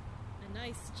a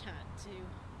nice chat to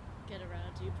get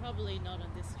around to. Probably not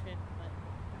on this trip, but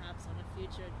perhaps on a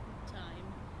future time.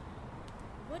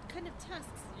 What kind of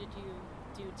tasks did you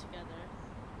do together?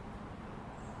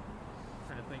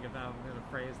 Trying to think of how I'm going to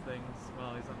phrase things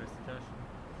while he's under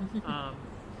suggestion. Well,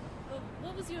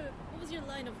 what was your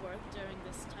line of work during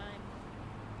this time?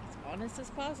 As honest as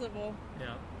possible.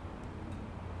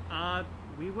 Yeah.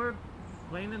 We were,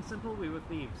 plain and simple, we were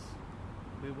thieves.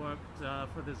 We worked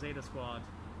for the Zeta Squad,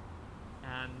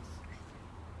 and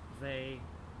they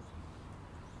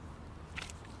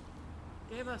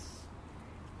gave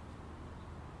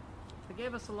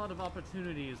us a lot of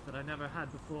opportunities that I never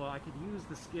had before. I could use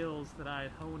the skills that I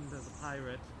had honed as a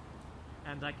pirate,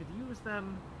 and I could use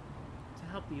them to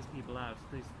help these people out.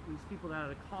 These people that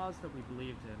had a cause that we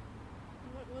believed in.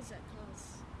 What was that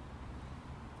cause?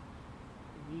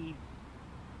 The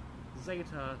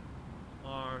Zeta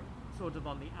are sort of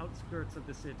on the outskirts of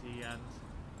the city and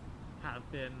have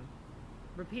been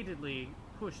repeatedly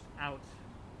pushed out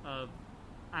of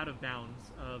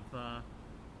bounds of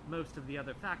most of the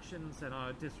other factions and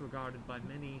are disregarded by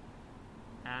many.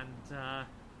 And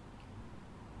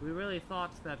we really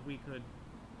thought that we could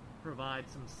provide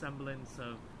some semblance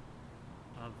of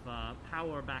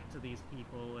power back to these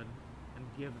people and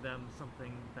give them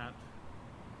something that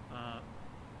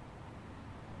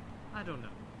I don't know.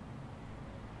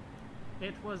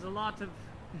 It was a lot of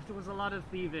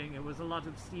thieving. It was a lot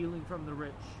of stealing from the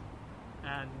rich,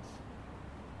 and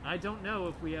I don't know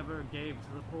if we ever gave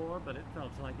to the poor, but it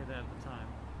felt like it at the time.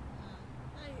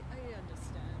 I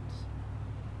understand.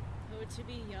 Oh, to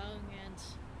be young and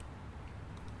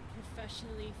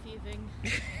professionally thieving.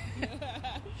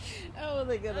 Oh,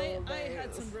 the good old I days.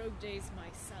 had some rogue days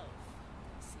myself.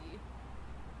 See, it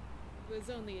was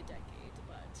only a decade,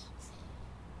 but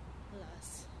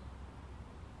alas,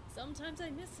 sometimes I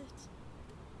miss it.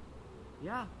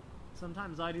 Yeah,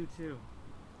 sometimes I do too.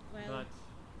 Well, But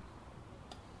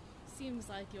seems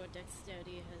like your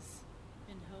dexterity has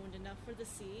been honed enough for the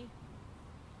sea,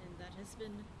 and that has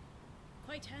been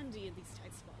quite handy in these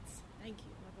tight spots. Thank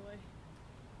you, my boy.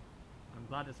 I'm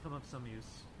glad it's come of some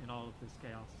use in all of this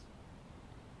chaos.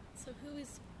 So who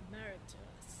is Merrick to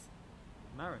us?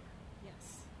 Merrick.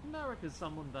 Yes. Merrick is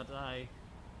someone that I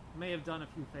may have done a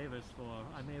few favors for.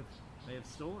 I may have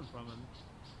stolen from him.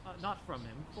 Not from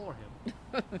him, for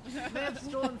him. May have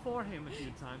stolen for him a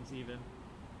few times even.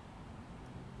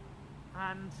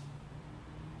 And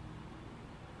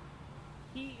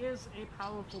he is a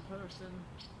powerful person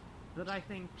that I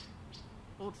think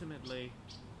ultimately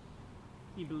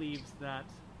he believes that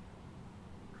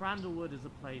Crandallwood is a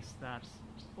place that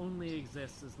only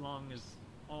exists as long as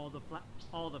all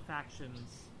the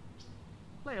factions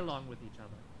play along with each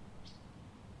other.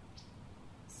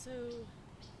 So,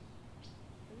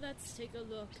 let's take a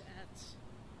look at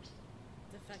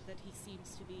the fact that he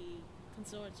seems to be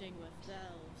consorting with the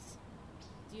elves.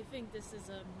 Do you think this is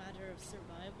a matter of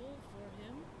survival for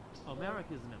him? Oh, Merrick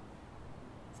is an elf.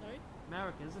 Sorry?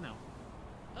 Merrick is an elf.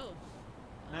 Oh.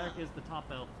 Merrick is the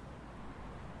top elf.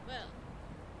 Well,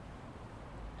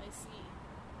 I see.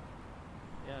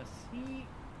 Yes,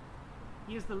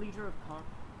 he is the leader of Karp.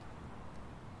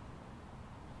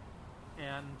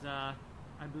 And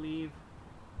I believe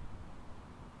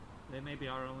they may be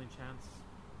our only chance.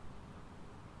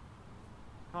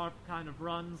 Karp kind of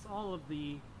runs all of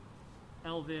the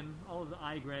Elven, all of the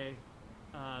Igray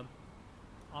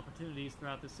opportunities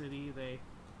throughout the city. They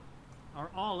are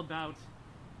all about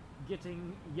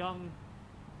getting young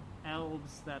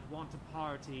elves that want to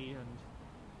party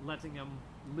and letting them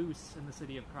loose in the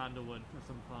city of Crandallwood for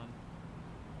some fun.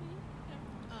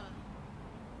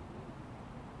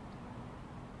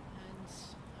 And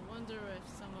I wonder if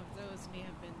some of those may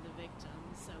have been the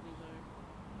victims that we were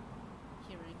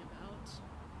hearing about.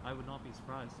 I would not be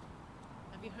surprised.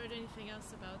 Have you heard anything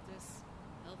else about this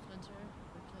elf hunter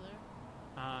or killer?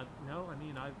 No, I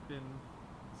mean, I've been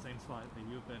the same spot that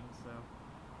you've been, so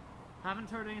haven't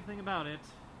heard anything about it.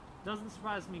 Doesn't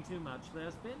surprise me too much.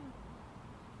 There's been,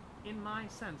 in my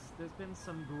sense, there's been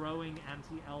some growing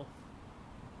anti-elf,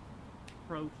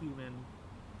 pro-human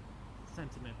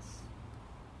sentiments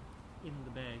in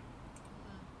the Bay.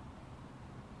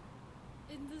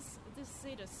 In this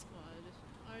Zeta squad,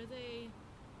 are they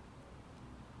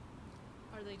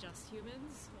just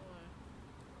humans, or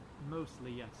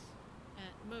Mostly, yes.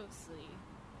 mostly?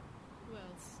 Who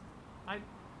else?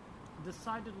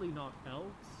 Decidedly not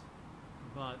elves,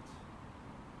 but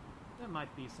there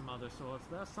might be some other sorts.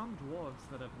 There are some dwarves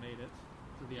that have made it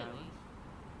to the Really?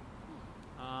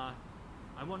 island.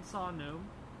 I once saw a gnome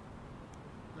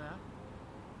there.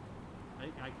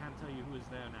 I can't tell you who is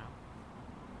there now.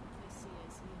 I see.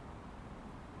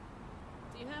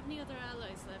 Do you have any other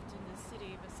allies left in the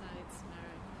city besides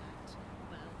Merrick and,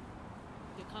 well,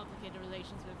 your complicated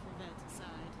relations with Yvette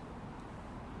aside?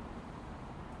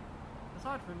 It's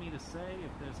hard for me to say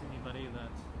if there's anybody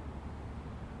that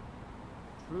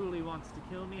truly wants to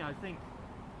kill me. I think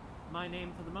my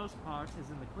name, for the most part, is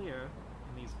in the clear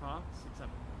in these parts,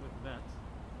 except with Yvette.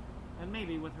 And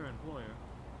maybe with her employer.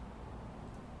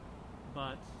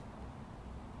 But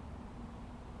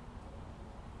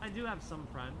I do have some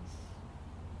friends.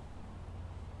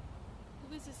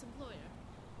 Who is this employer?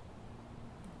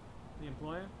 The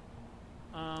employer?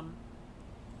 I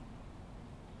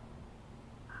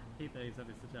hate that he's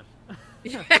every suggestion.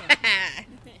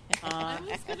 I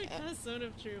was gonna cast Zone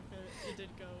of Truth if it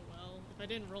did go well. If I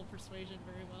didn't roll Persuasion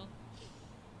very well.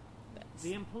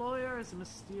 The employer is a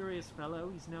mysterious fellow.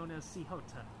 He's known as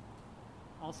Sihota,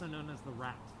 also known as the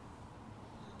Rat.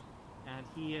 And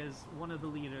he is one of the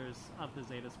leaders of the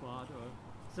Zeta Squad, or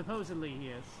supposedly he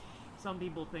is. Some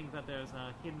people think that there's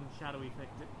a hidden shadowy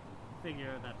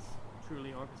figure that's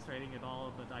truly orchestrating it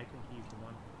all, but I think he's the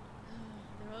one.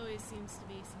 There always seems to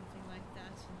be something like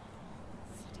that in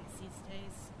cities these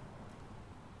days.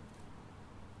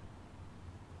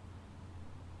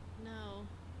 No.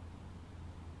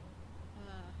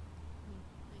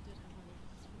 I did have another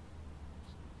question.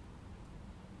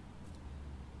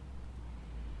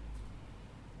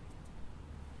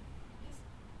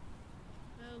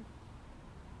 Well,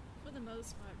 for the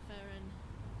most part, Farron,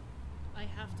 I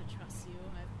have to trust you.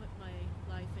 I've put my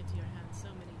life into your hands so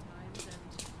many times, and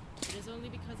it is only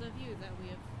because of you that we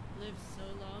have lived so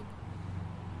long.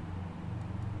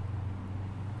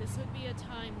 This would be a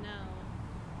time now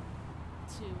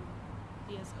to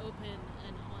be as open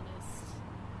and honest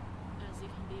as you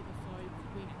can be before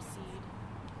we proceed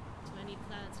to any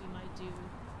plans we might do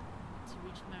to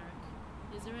reach Merrick.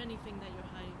 Is there anything that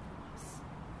you're hiding from us?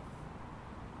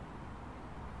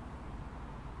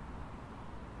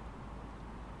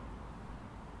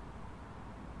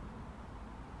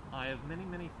 I have many,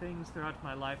 many things throughout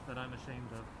my life that I'm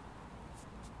ashamed of.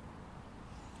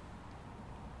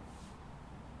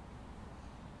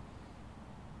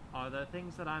 Are there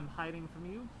things that I'm hiding from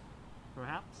you?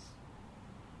 Perhaps?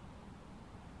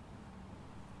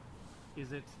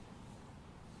 Is it...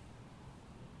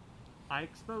 I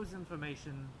expose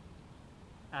information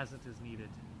as it is needed.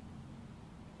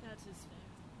 That is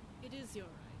fair. It is your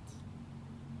right.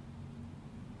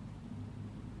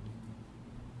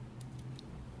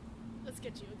 Let's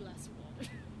get you a glass of water.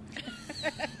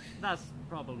 That's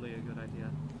probably a good idea.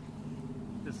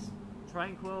 This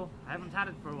Tranquil, I haven't had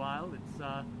it for a while. It's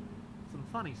some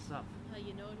funny stuff.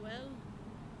 You know it well?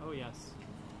 Oh yes.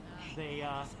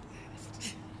 Ah,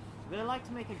 They like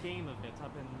to make a game of it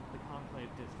up in the Conclave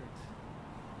district.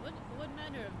 what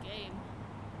manner of game?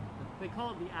 They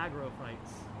call it the aggro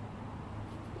fights.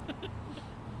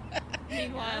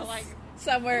 Meanwhile, like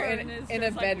Somewhere Fern is in a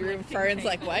just, like, bedroom, lifting Fern's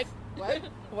like, what? papers.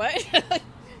 What?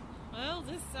 Well,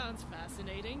 this sounds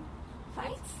fascinating.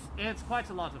 Fights? It's quite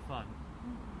a lot of fun.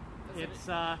 Does It's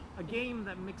a game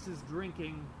that mixes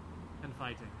drinking and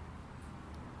fighting.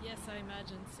 Yes, I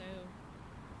imagine so.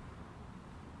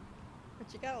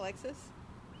 What you got, Alexis?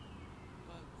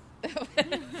 Something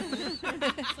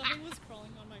was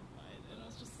crawling on my butt, and I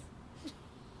was just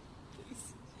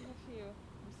please.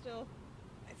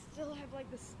 I still have like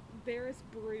this barest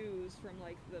bruise from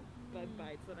like the bug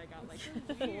bites that I got like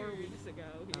 4 weeks ago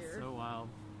here. That's so wild.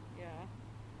 Yeah.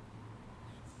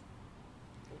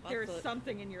 There's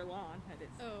something in your lawn that is.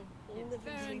 Oh,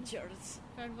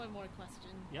 Fern, one more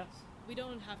question. Yes. We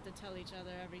don't have to tell each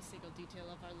other every single detail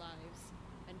of our lives.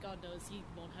 And God knows he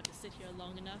won't have to sit here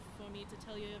long enough for me to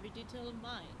tell you every detail of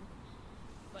mine.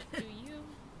 But do you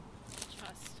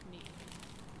trust me?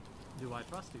 Do I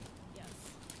trust you? Yes.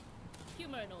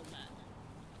 Humor an old man.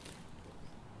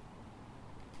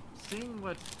 Seeing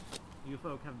what you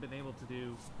folk have been able to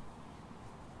do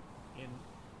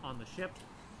on the ship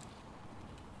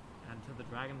and to the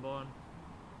Dragonborn,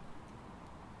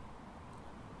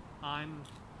 I'm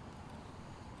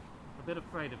a bit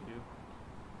afraid of you.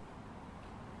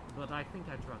 But I think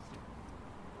I trust you.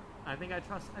 I think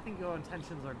your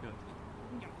intentions are good.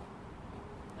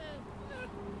 Well,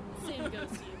 same goes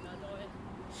to you, my boy.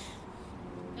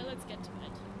 Now let's get to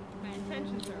bed. My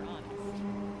intentions are honest.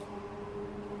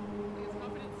 Is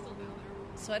confidence still down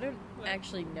there? So I don't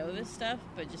actually know this stuff,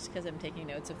 but just because I'm taking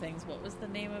notes of things, what was the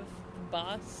name of the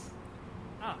boss?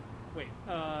 Ah, wait.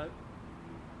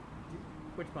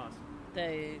 Which boss?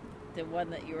 The one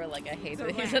that you were like, I hate So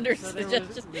it. He's right. under So there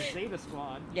was the Zeta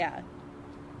Squad. Yeah.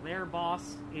 Their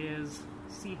boss is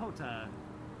Sihota.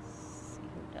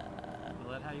 Soda.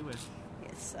 Spell that how you wish.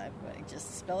 Yes, I'm going to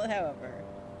just spell it however.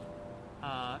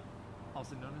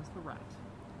 Also known as the Rat.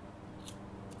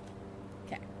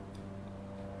 Okay.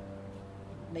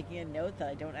 Making a note that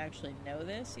I don't actually know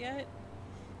this yet.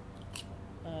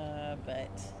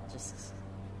 But just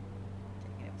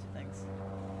taking notes of things.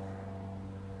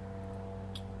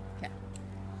 Okay.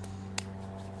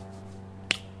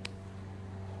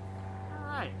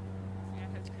 Alright. Yeah,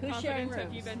 Who's sharing confidence,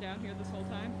 have you rooms? been down here this whole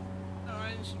time? Oh,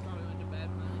 I she probably went to bed.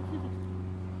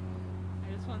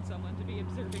 I just want someone to be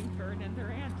observing Fern and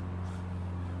their aunt.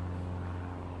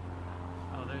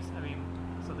 Oh, there's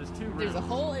two rooms. There's a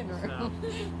hole in room.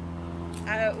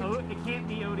 So, it can't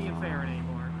be Odie and Farron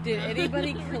anymore. Did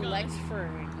anybody collect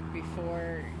Fern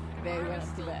before they Mara went was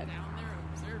to still bed? down there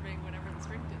observing whatever this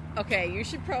ring did. Okay, you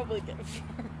should probably get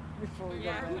Fern before we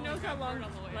Yeah, go. who knows how long? Fern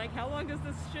on the way. Like, how long does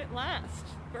this shit last?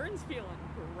 Fern's feeling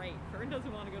great. Fern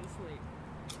doesn't want to go to sleep.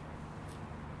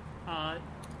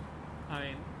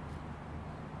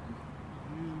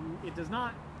 It does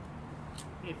not.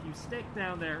 If you stick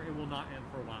down there, it will not end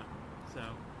for a while. So,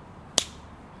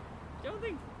 Don't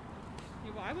think.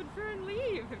 Why would Fern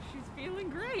leave if she's feeling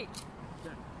great?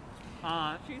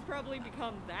 She's probably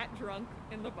become that drunk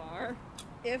in the bar.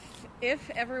 If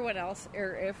everyone else,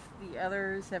 or if the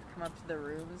others have come up to the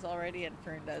rooms already and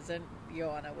Fern doesn't,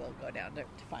 Joanna will go down to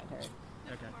find her.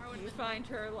 okay. Mara would You have find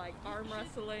her like arm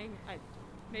wrestling.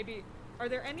 Maybe. Are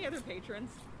there any other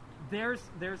patrons? There's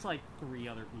like 3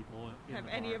 other people in Have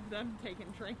the any bar. of them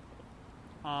taken drink?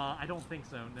 I don't think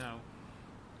so. No.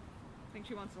 I think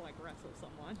she wants to like wrestle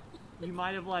someone. You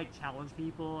might have like challenged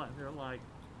people, and they're like,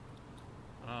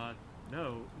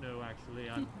 no, actually,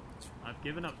 I've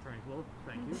given up Tranquil.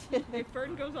 Thank you. If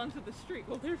Fern goes onto the street,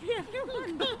 will there be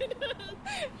anyone? I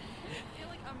feel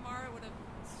like Amara would have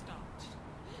stopped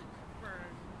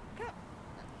Fern.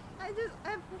 I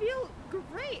feel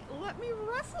great. Let me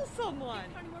wrestle someone.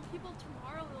 How many more people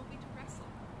tomorrow there will be to wrestle?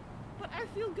 But I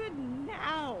feel good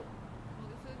now. Well,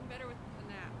 this isn't better with the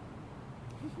nap.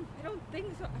 I don't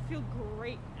think so. I feel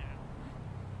great now.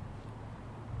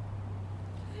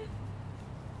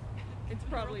 It's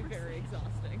probably very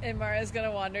exhausting. And Mara's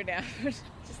gonna wander down, just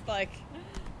like,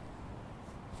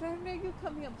 Fern, are you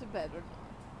coming up to bed or not?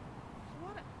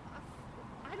 What?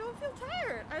 I don't feel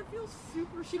tired. I feel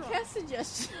super She strong. cast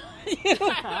suggestion.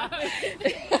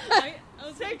 I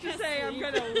was safe to say I'm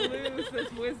gonna lose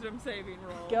this wisdom saving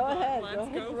roll. Go but ahead, Let's go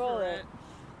ahead, go roll for it.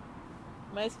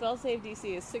 My spell save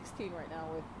DC is 16 right now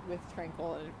with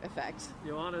tranquil effect.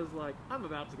 Joanna's like, I'm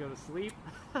about to go to sleep.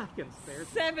 I can spare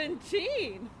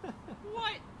 17.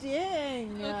 What?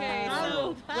 Dang. Okay, I so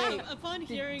rolled wait, half. upon Did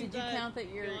hearing you that count that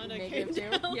you're Joanna negative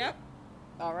came too? down, Yep.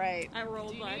 All right. I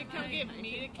rolled Do you like need to come get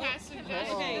me to cast Oh.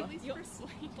 suggestion? Okay, At least you- for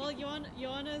sleep. Well,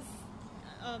 Joanna's,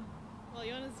 while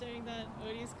Joanna's doing that,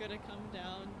 Odie's gonna come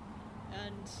down,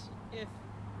 and if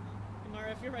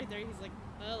Amara, if you're right there, he's like,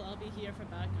 well, I'll be here for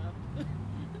backup.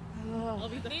 I'll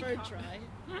be the Think third con- try.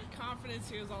 Confidence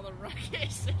hears all the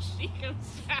ruckus as she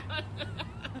comes down.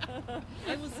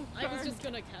 I was just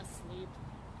gonna cast sleep.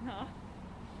 Huh?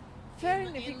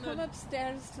 Fern, if you in come the-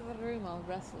 upstairs to the room, I'll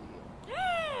wrestle you.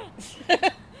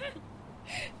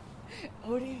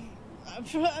 Odie,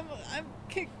 I'm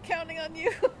counting on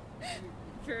you.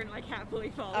 Fern like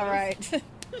happily follows. All right.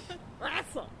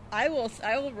 Wrestle. I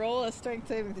will roll a strength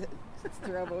saving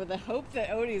throw, but with the hope that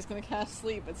Odie is going to cast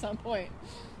sleep at some point.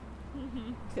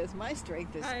 Because my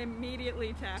strength is I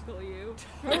immediately tackle you.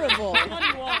 horrible.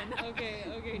 21. Okay,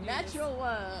 Jesus. Natural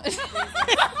one.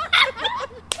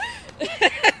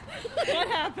 What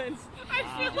happens? I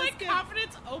feel like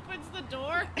confidence opens the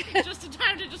door just in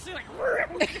time to just say like.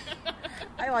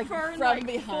 I like Fern from like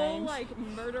behind. full like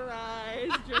murder eyes.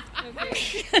 Just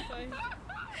Okay, fine.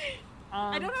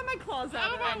 I don't have my claws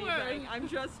out Oh, or my anything. word. I'm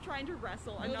just trying to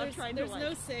wrestle. I'm No, not trying to there's like.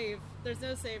 no save. There's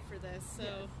no save for this. So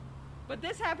Yes. But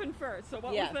this happened first. So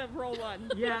what Yeah. was the roll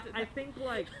one? Yeah, I think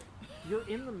like you're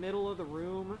in the middle of the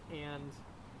room and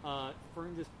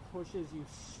Fern just pushes you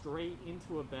straight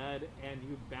into a bed and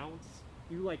you bounce.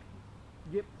 You like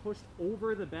get pushed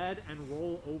over the bed and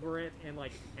roll over it and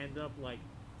like end up like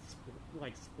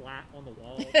splat on the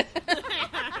wall.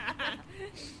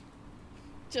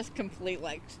 Just complete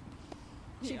like.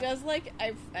 She Yeah. does like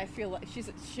I feel like she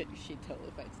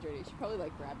totally fights dirty. She probably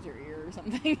like grabs your ear or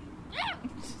something.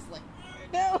 She's like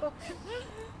no.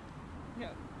 Yeah.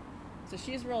 So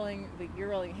she's rolling. You're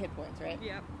rolling hit points, right?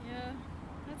 Yep. yeah,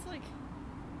 that's like,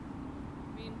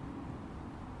 I mean,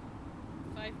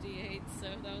 5d8. So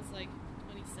that was like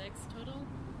 26 total.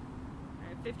 I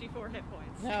have 54 hit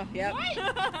points. No. Yep.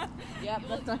 Yep.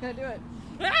 That's not gonna do it.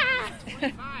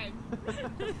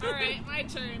 25. Alright, my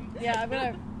turn. Yeah. I'm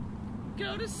gonna.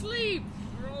 Go to sleep.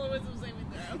 Roll a wisdom saving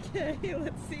throw. Okay,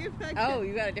 let's see if I can. Oh,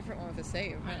 you got a different one with a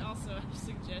save. I Huh? also have a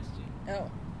suggestion.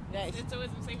 Oh, nice. It's a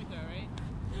wisdom saving throw, right?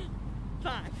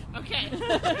 5. Okay.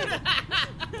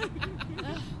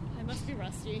 I must be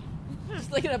rusty.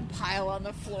 Just like in a pile on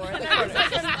the floor. In the I'm,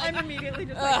 corner. I'm immediately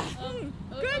just Ugh. like,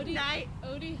 O- good Odie, night.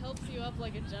 Odie helps you up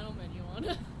like a gentleman. You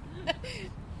wanna?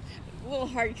 A little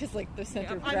hard because like the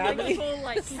center Yep, of I'm like gravity. full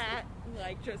like cat,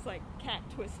 like just like cat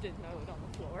twisted mode on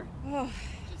the floor. Oh,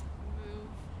 Just move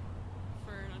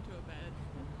Fern onto a bed.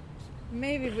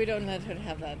 maybe we don't let her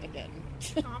have that again.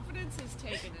 Confidence has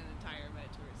taken an entire bed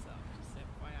to herself. Just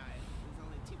FYI. There's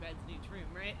only 2 beds in each room,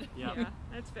 right? Yep. Yeah,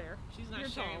 that's fair. She's not You're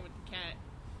sharing tall. with the cat.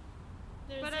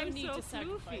 There's But no I'm need so to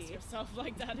sacrifice floofy. yourself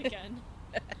like that again.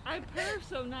 I purr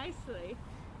so nicely.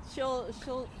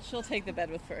 She'll take the bed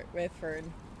with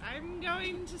Fern. I'm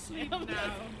going to sleep now.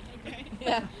 Okay.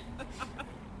 Yeah.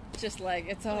 Just like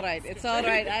it's all right. It's all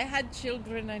right. I had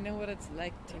children. I know what it's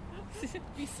like to.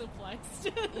 Be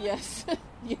suplexed. Yes.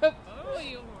 Yep. Oh,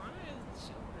 you wanted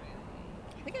children.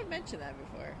 I think I've mentioned that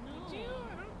before. Did you?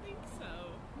 I don't think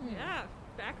so. Yeah,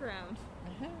 background.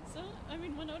 Uh-huh. So, I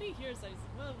mean, when Odie hears that, he's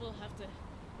like, well, we'll have to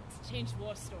change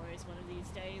war stories one of these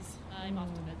days. I'm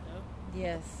off to bed, though.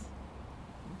 Yes.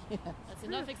 Yeah. That's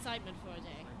enough excitement for a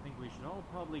day. I think we should all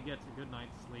probably get a good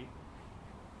night's sleep.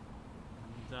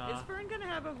 And, Is Fern gonna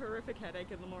have a horrific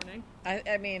headache in the morning?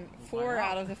 I mean, Why 4 not?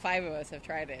 out of the 5 of us have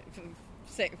tried it.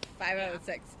 5 out of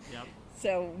 6. yep.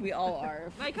 So we all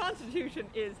are. My constitution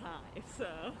is high, so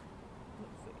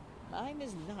let's see. Mine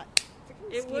is not.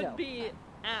 Freaking It would mosquito. be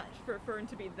apt for Fern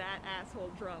to be that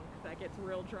asshole drunk that gets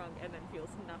real drunk and then feels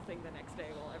nothing the next day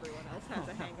while everyone else has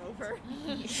a hangover.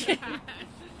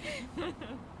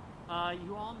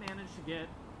 You all managed to get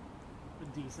a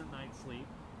decent night's sleep.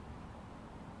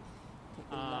 Take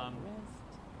a long Um,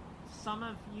 rest. Some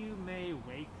of you may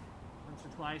wake once or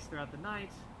twice throughout the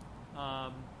night.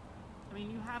 I mean,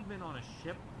 you have been on a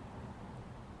ship.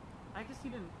 I guess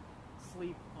you didn't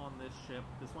sleep on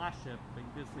this last ship, but you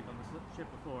did sleep on this ship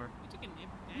before. We took a nip.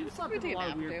 You've Yeah. slept We in a took a lot of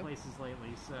nap, weird too. places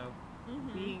lately, so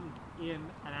being in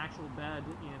an actual bed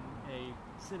in a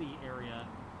city area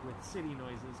with city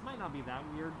noises might not be that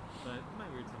weird, but it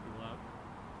might weird some people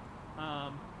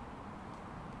out.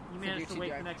 You So managed you're to too wake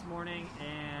drunk. the next morning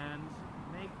and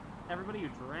make everybody who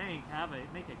drank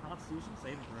make a Constitution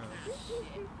saving throw.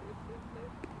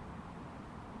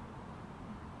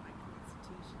 My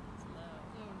constitution is low.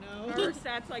 Oh, no. First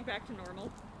stats like back to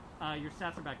normal? Your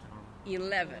stats are back to normal.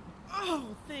 11.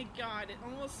 Oh, thank God. It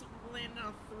almost landed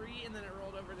on 3 and then it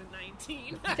rolled over to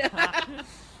 19.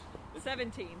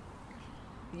 17.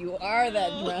 You are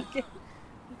that drunk.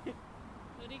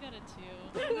 Odie got a 2.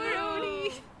 Poor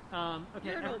Odie. Okay.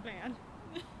 You're an old man.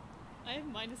 I have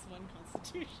 -1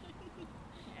 constitution.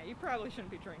 Yeah, you probably shouldn't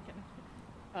be drinking.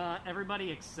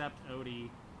 Everybody except Odie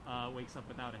wakes up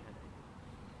without a headache.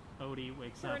 Odie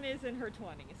wakes up. Fern is in her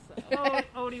 20s, so.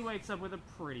 Odie wakes up with a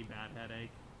pretty bad headache.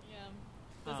 Yeah.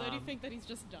 Does Odie think that he's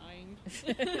just dying? This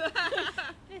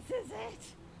is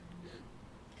it.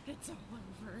 It's all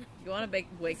over. You want to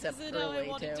wakes up This is it how I early,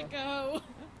 want too. it to go.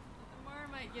 Tomorrow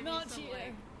might give Not you some, here.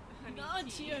 like, honey Not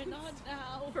tea. here, not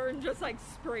now. Fern just like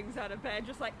springs out of bed,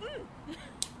 just like,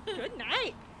 good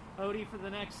night. Odie, for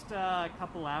the next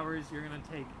couple hours, you're going to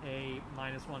take a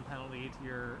 -1 penalty to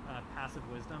your passive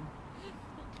wisdom.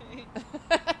 Okay.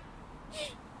 That's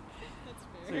So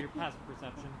fair. your passive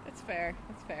perception. That's fair.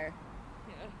 That's fair.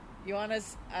 Yeah. You want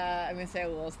us, I'm going to say a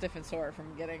little stiff and sore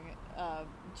from getting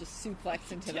just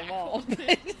suplexed into the wall.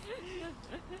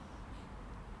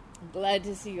 I'm glad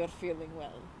to see you're feeling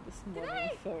well this morning,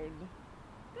 Fern.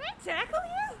 Did I tackle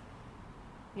you?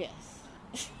 Yes.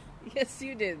 Yes,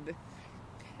 you did.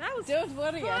 That was Don't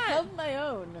worry, I fun. held my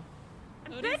own.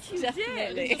 I bet you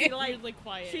Definitely. did. She's She, like, weirdly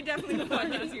quiet. she definitely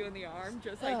punches you in the arm,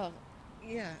 just like, Oh,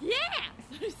 yeah. yeah!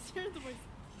 I stared at the voice.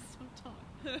 Stop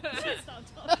talking. Stop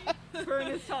talking. Fern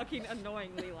is talking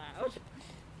annoyingly loud.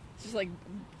 Just like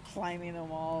climbing the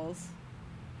walls.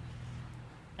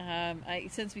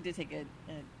 Since we did take a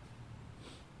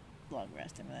long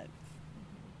rest, I'm gonna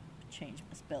change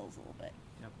my spells a little bit.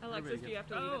 Yep. Alexis, do you have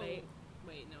to leave Oh. at 8?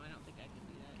 Wait, no, I don't think I can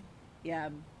do that. Yeah,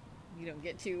 you don't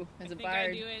get to as I a think bard.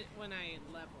 I do it when I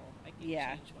level. I can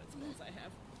Yeah. change what spells I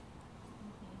have.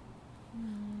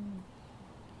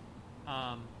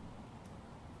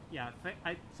 Yeah,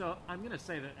 so I'm going to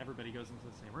say that everybody goes into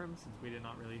the same room since we did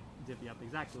not really divvy up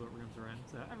exactly what rooms we're in.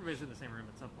 So everybody's in the same room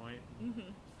at some point.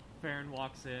 Farron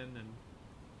walks in, and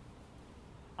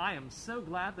I am so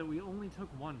glad that we only took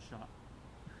one shot.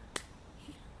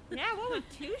 Yeah, what would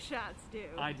 2 shots do?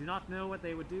 I do not know what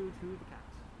they would do to the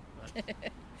cat.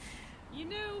 But You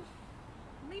know,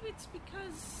 maybe it's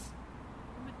because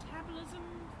the metabolism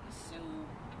is so,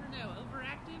 I don't know,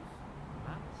 overactive.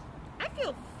 perhaps. I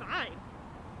feel fine.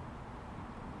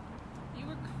 You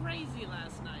were crazy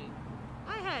last night.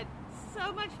 I had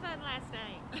so much fun last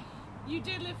night. You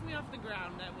did lift me off the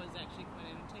ground. That was actually quite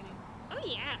entertaining. Oh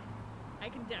yeah, I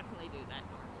can definitely do that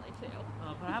normally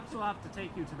too. Perhaps we'll have to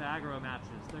take you to the aggro matches.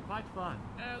 They're quite fun.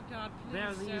 Oh God, please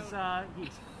There,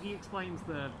 don't. he explains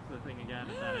the thing again.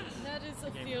 That it's That is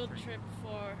a game field of training. trip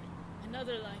for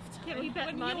another lifetime. Can we bet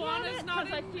When money on Ioana's it? not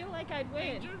Because I in feel like I'd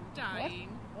win. Danger of dying.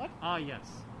 What?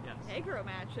 Yes. Aggro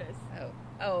matches.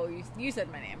 Oh, you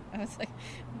said my name. I was like,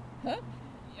 huh?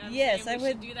 Yeah, I'm Yes, saying I we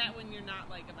would- should do that when you're not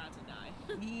like about to die.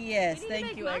 Yes, We need to thank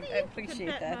make you. money. I We appreciate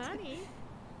could bet that. money.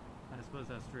 I suppose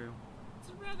that's true. It's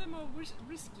a rather more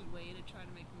risky way to try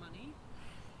to make money.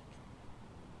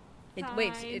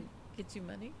 Wait, Fine. it gets you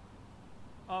money?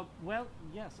 Well,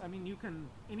 yes. I mean,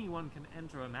 anyone can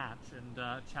enter a match and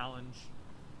challenge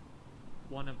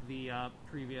one of the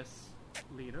previous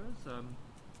leaders.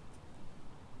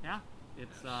 Yeah,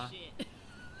 it's Shit.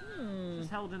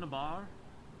 just held in a bar.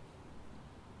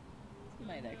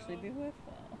 Might actually be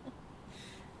worthwhile.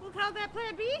 We'll call that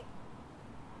Plan B.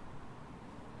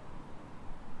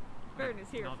 Fern is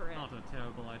here not, for it. Not a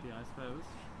terrible idea, I suppose.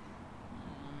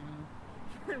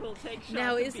 Fern will take shots.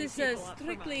 Now, and is beat this people up for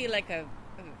strictly money. like a?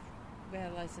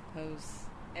 Well, I suppose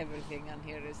everything on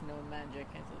here is no magic.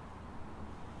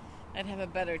 I'd have a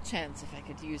better chance if I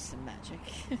could use some magic.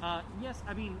 Yes,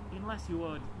 I mean, unless you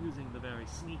are using the very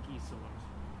sneaky sort.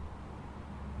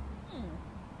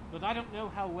 But I don't know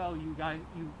how well you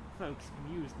folks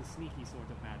can use the sneaky sort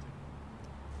of magic.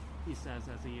 He says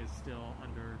as he is still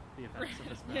under the effects of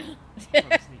the spell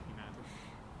from sneaky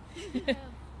magic.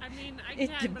 I mean, I It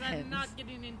can, but I'm depends. not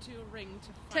getting into a ring to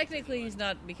fight Technically, anyone. he's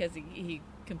not because he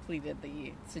completed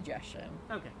the suggestion.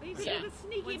 Okay. But you could Yeah. do the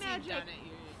sneaky Once you've magic done it,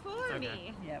 you for Okay.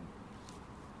 me. Yeah.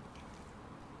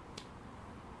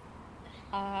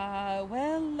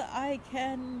 Well, I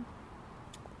can.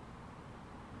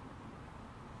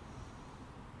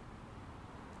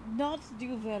 Not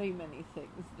do very many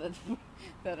things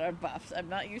that are buffs. I'm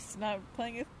not used to not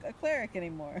playing a cleric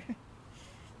anymore.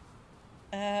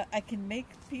 I can make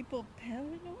people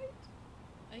paranoid.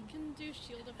 I can do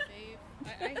Shield of Faith.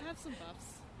 I have some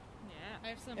buffs. Yeah. I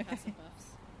have some passive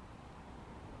buffs.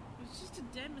 It's just a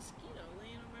dead mosquito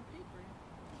laying on my paper.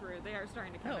 True. They are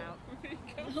starting to come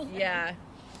Oh. out. Yeah.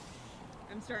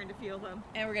 I'm starting to feel them.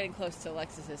 And we're getting close to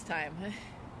Alexis's time.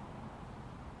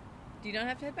 Do you not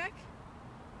have to head back?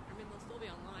 I mean, they'll still be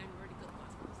online. We already got the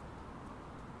last person.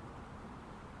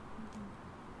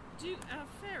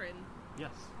 Farron,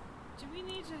 Yes. do we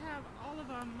need to have all of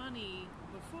our money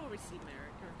before we see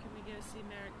Merrick, or can we go see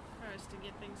Merrick first and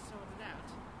get things sorted out?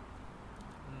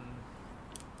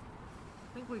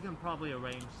 I think we can probably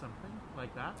arrange something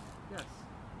like that. Yes.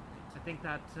 I think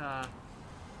that. I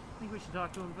think we should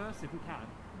talk to him first if we can.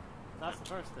 That's the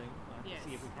first thing. Yes.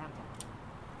 See if we can talk to him.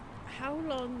 How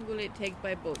long will it take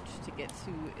by boat to get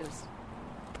to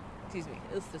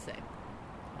Ilstasay?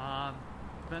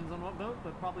 Depends on what boat,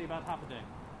 but probably about half a day.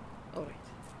 All right.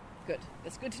 Good.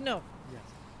 That's good to know.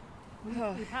 Yes.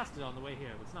 We passed it on the way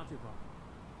here. It's not too far.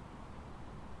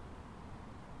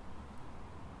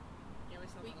 Yeah, we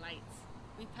saw the lights.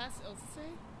 We pass Ilse?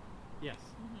 Yes.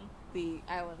 The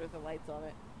island with the lights on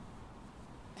it.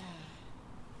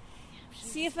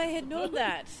 See, if I had known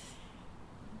that,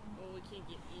 Oh, we can't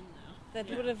get in now. that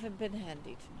would have been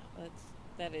handy to know.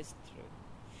 That is true.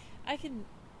 I can.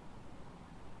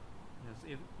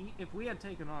 Yes. If we had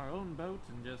taken our own boat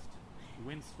and just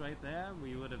went straight there,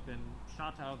 we would have been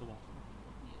shot out of the water.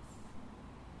 Yes.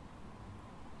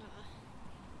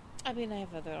 I mean, I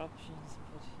have other options,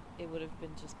 but it would have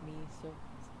been just me, so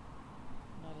it's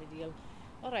not ideal.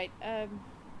 All right.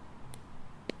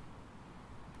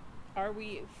 Are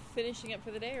we finishing up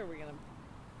for the day, or are we gonna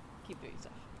keep doing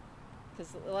stuff?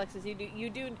 Because Alexis, you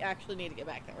do actually need to get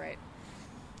back there, right?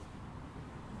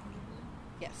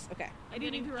 Yes. Okay. I do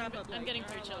need to wrap up. I'm getting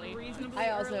pretty chilly. Reasonably I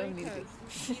also early, need to be. 'cause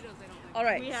Mosquitoes, I don't like. All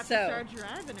right. we have so to start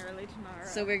driving early tomorrow.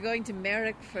 so we're going to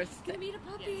Merrick first. Gonna meet a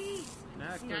puppy. Yes.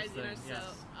 Next Disguising thing, ourselves, yes.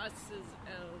 us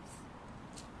as elves.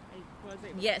 I was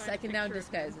able to Yes, find I a can now picture of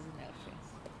disguise him. as an elf. Yes.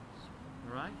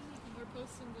 All right. We're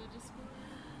posting the Discord.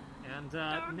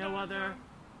 And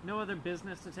no other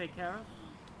business to take care of.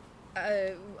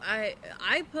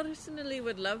 I personally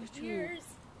would love to Cheers.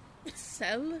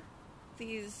 sell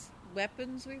these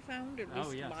weapons we found, at Oh,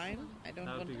 least yes. mine. I don't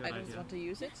That would want. be a good I don't idea. want to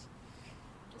use it.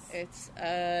 Just It's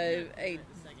a a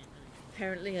second.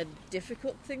 apparently a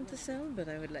difficult thing to sell, but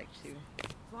I would like to.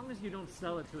 As long as you don't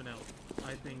sell it to an elf,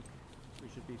 I think we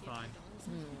should be fine.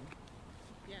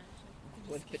 Yeah.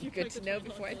 Would have been good to know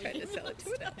before I tried to sell it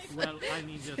to an elf. Well, I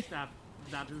mean, just that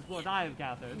is what I have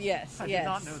gathered. Yes, I yes. did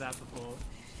not know that before.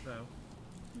 So,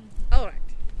 All right.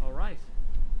 all right.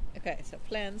 Okay. So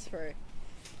plans for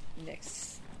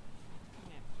next.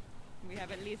 We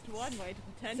have at least one way to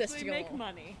potentially Festival. make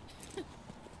money.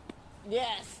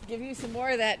 Yes. Give you some more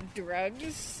of that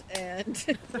drugs and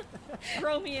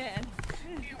Throw me in.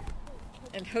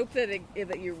 and hope that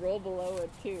that you roll below a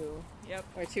 2 Yep.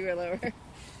 or 2 or lower. Is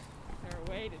there a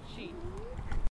way to cheat?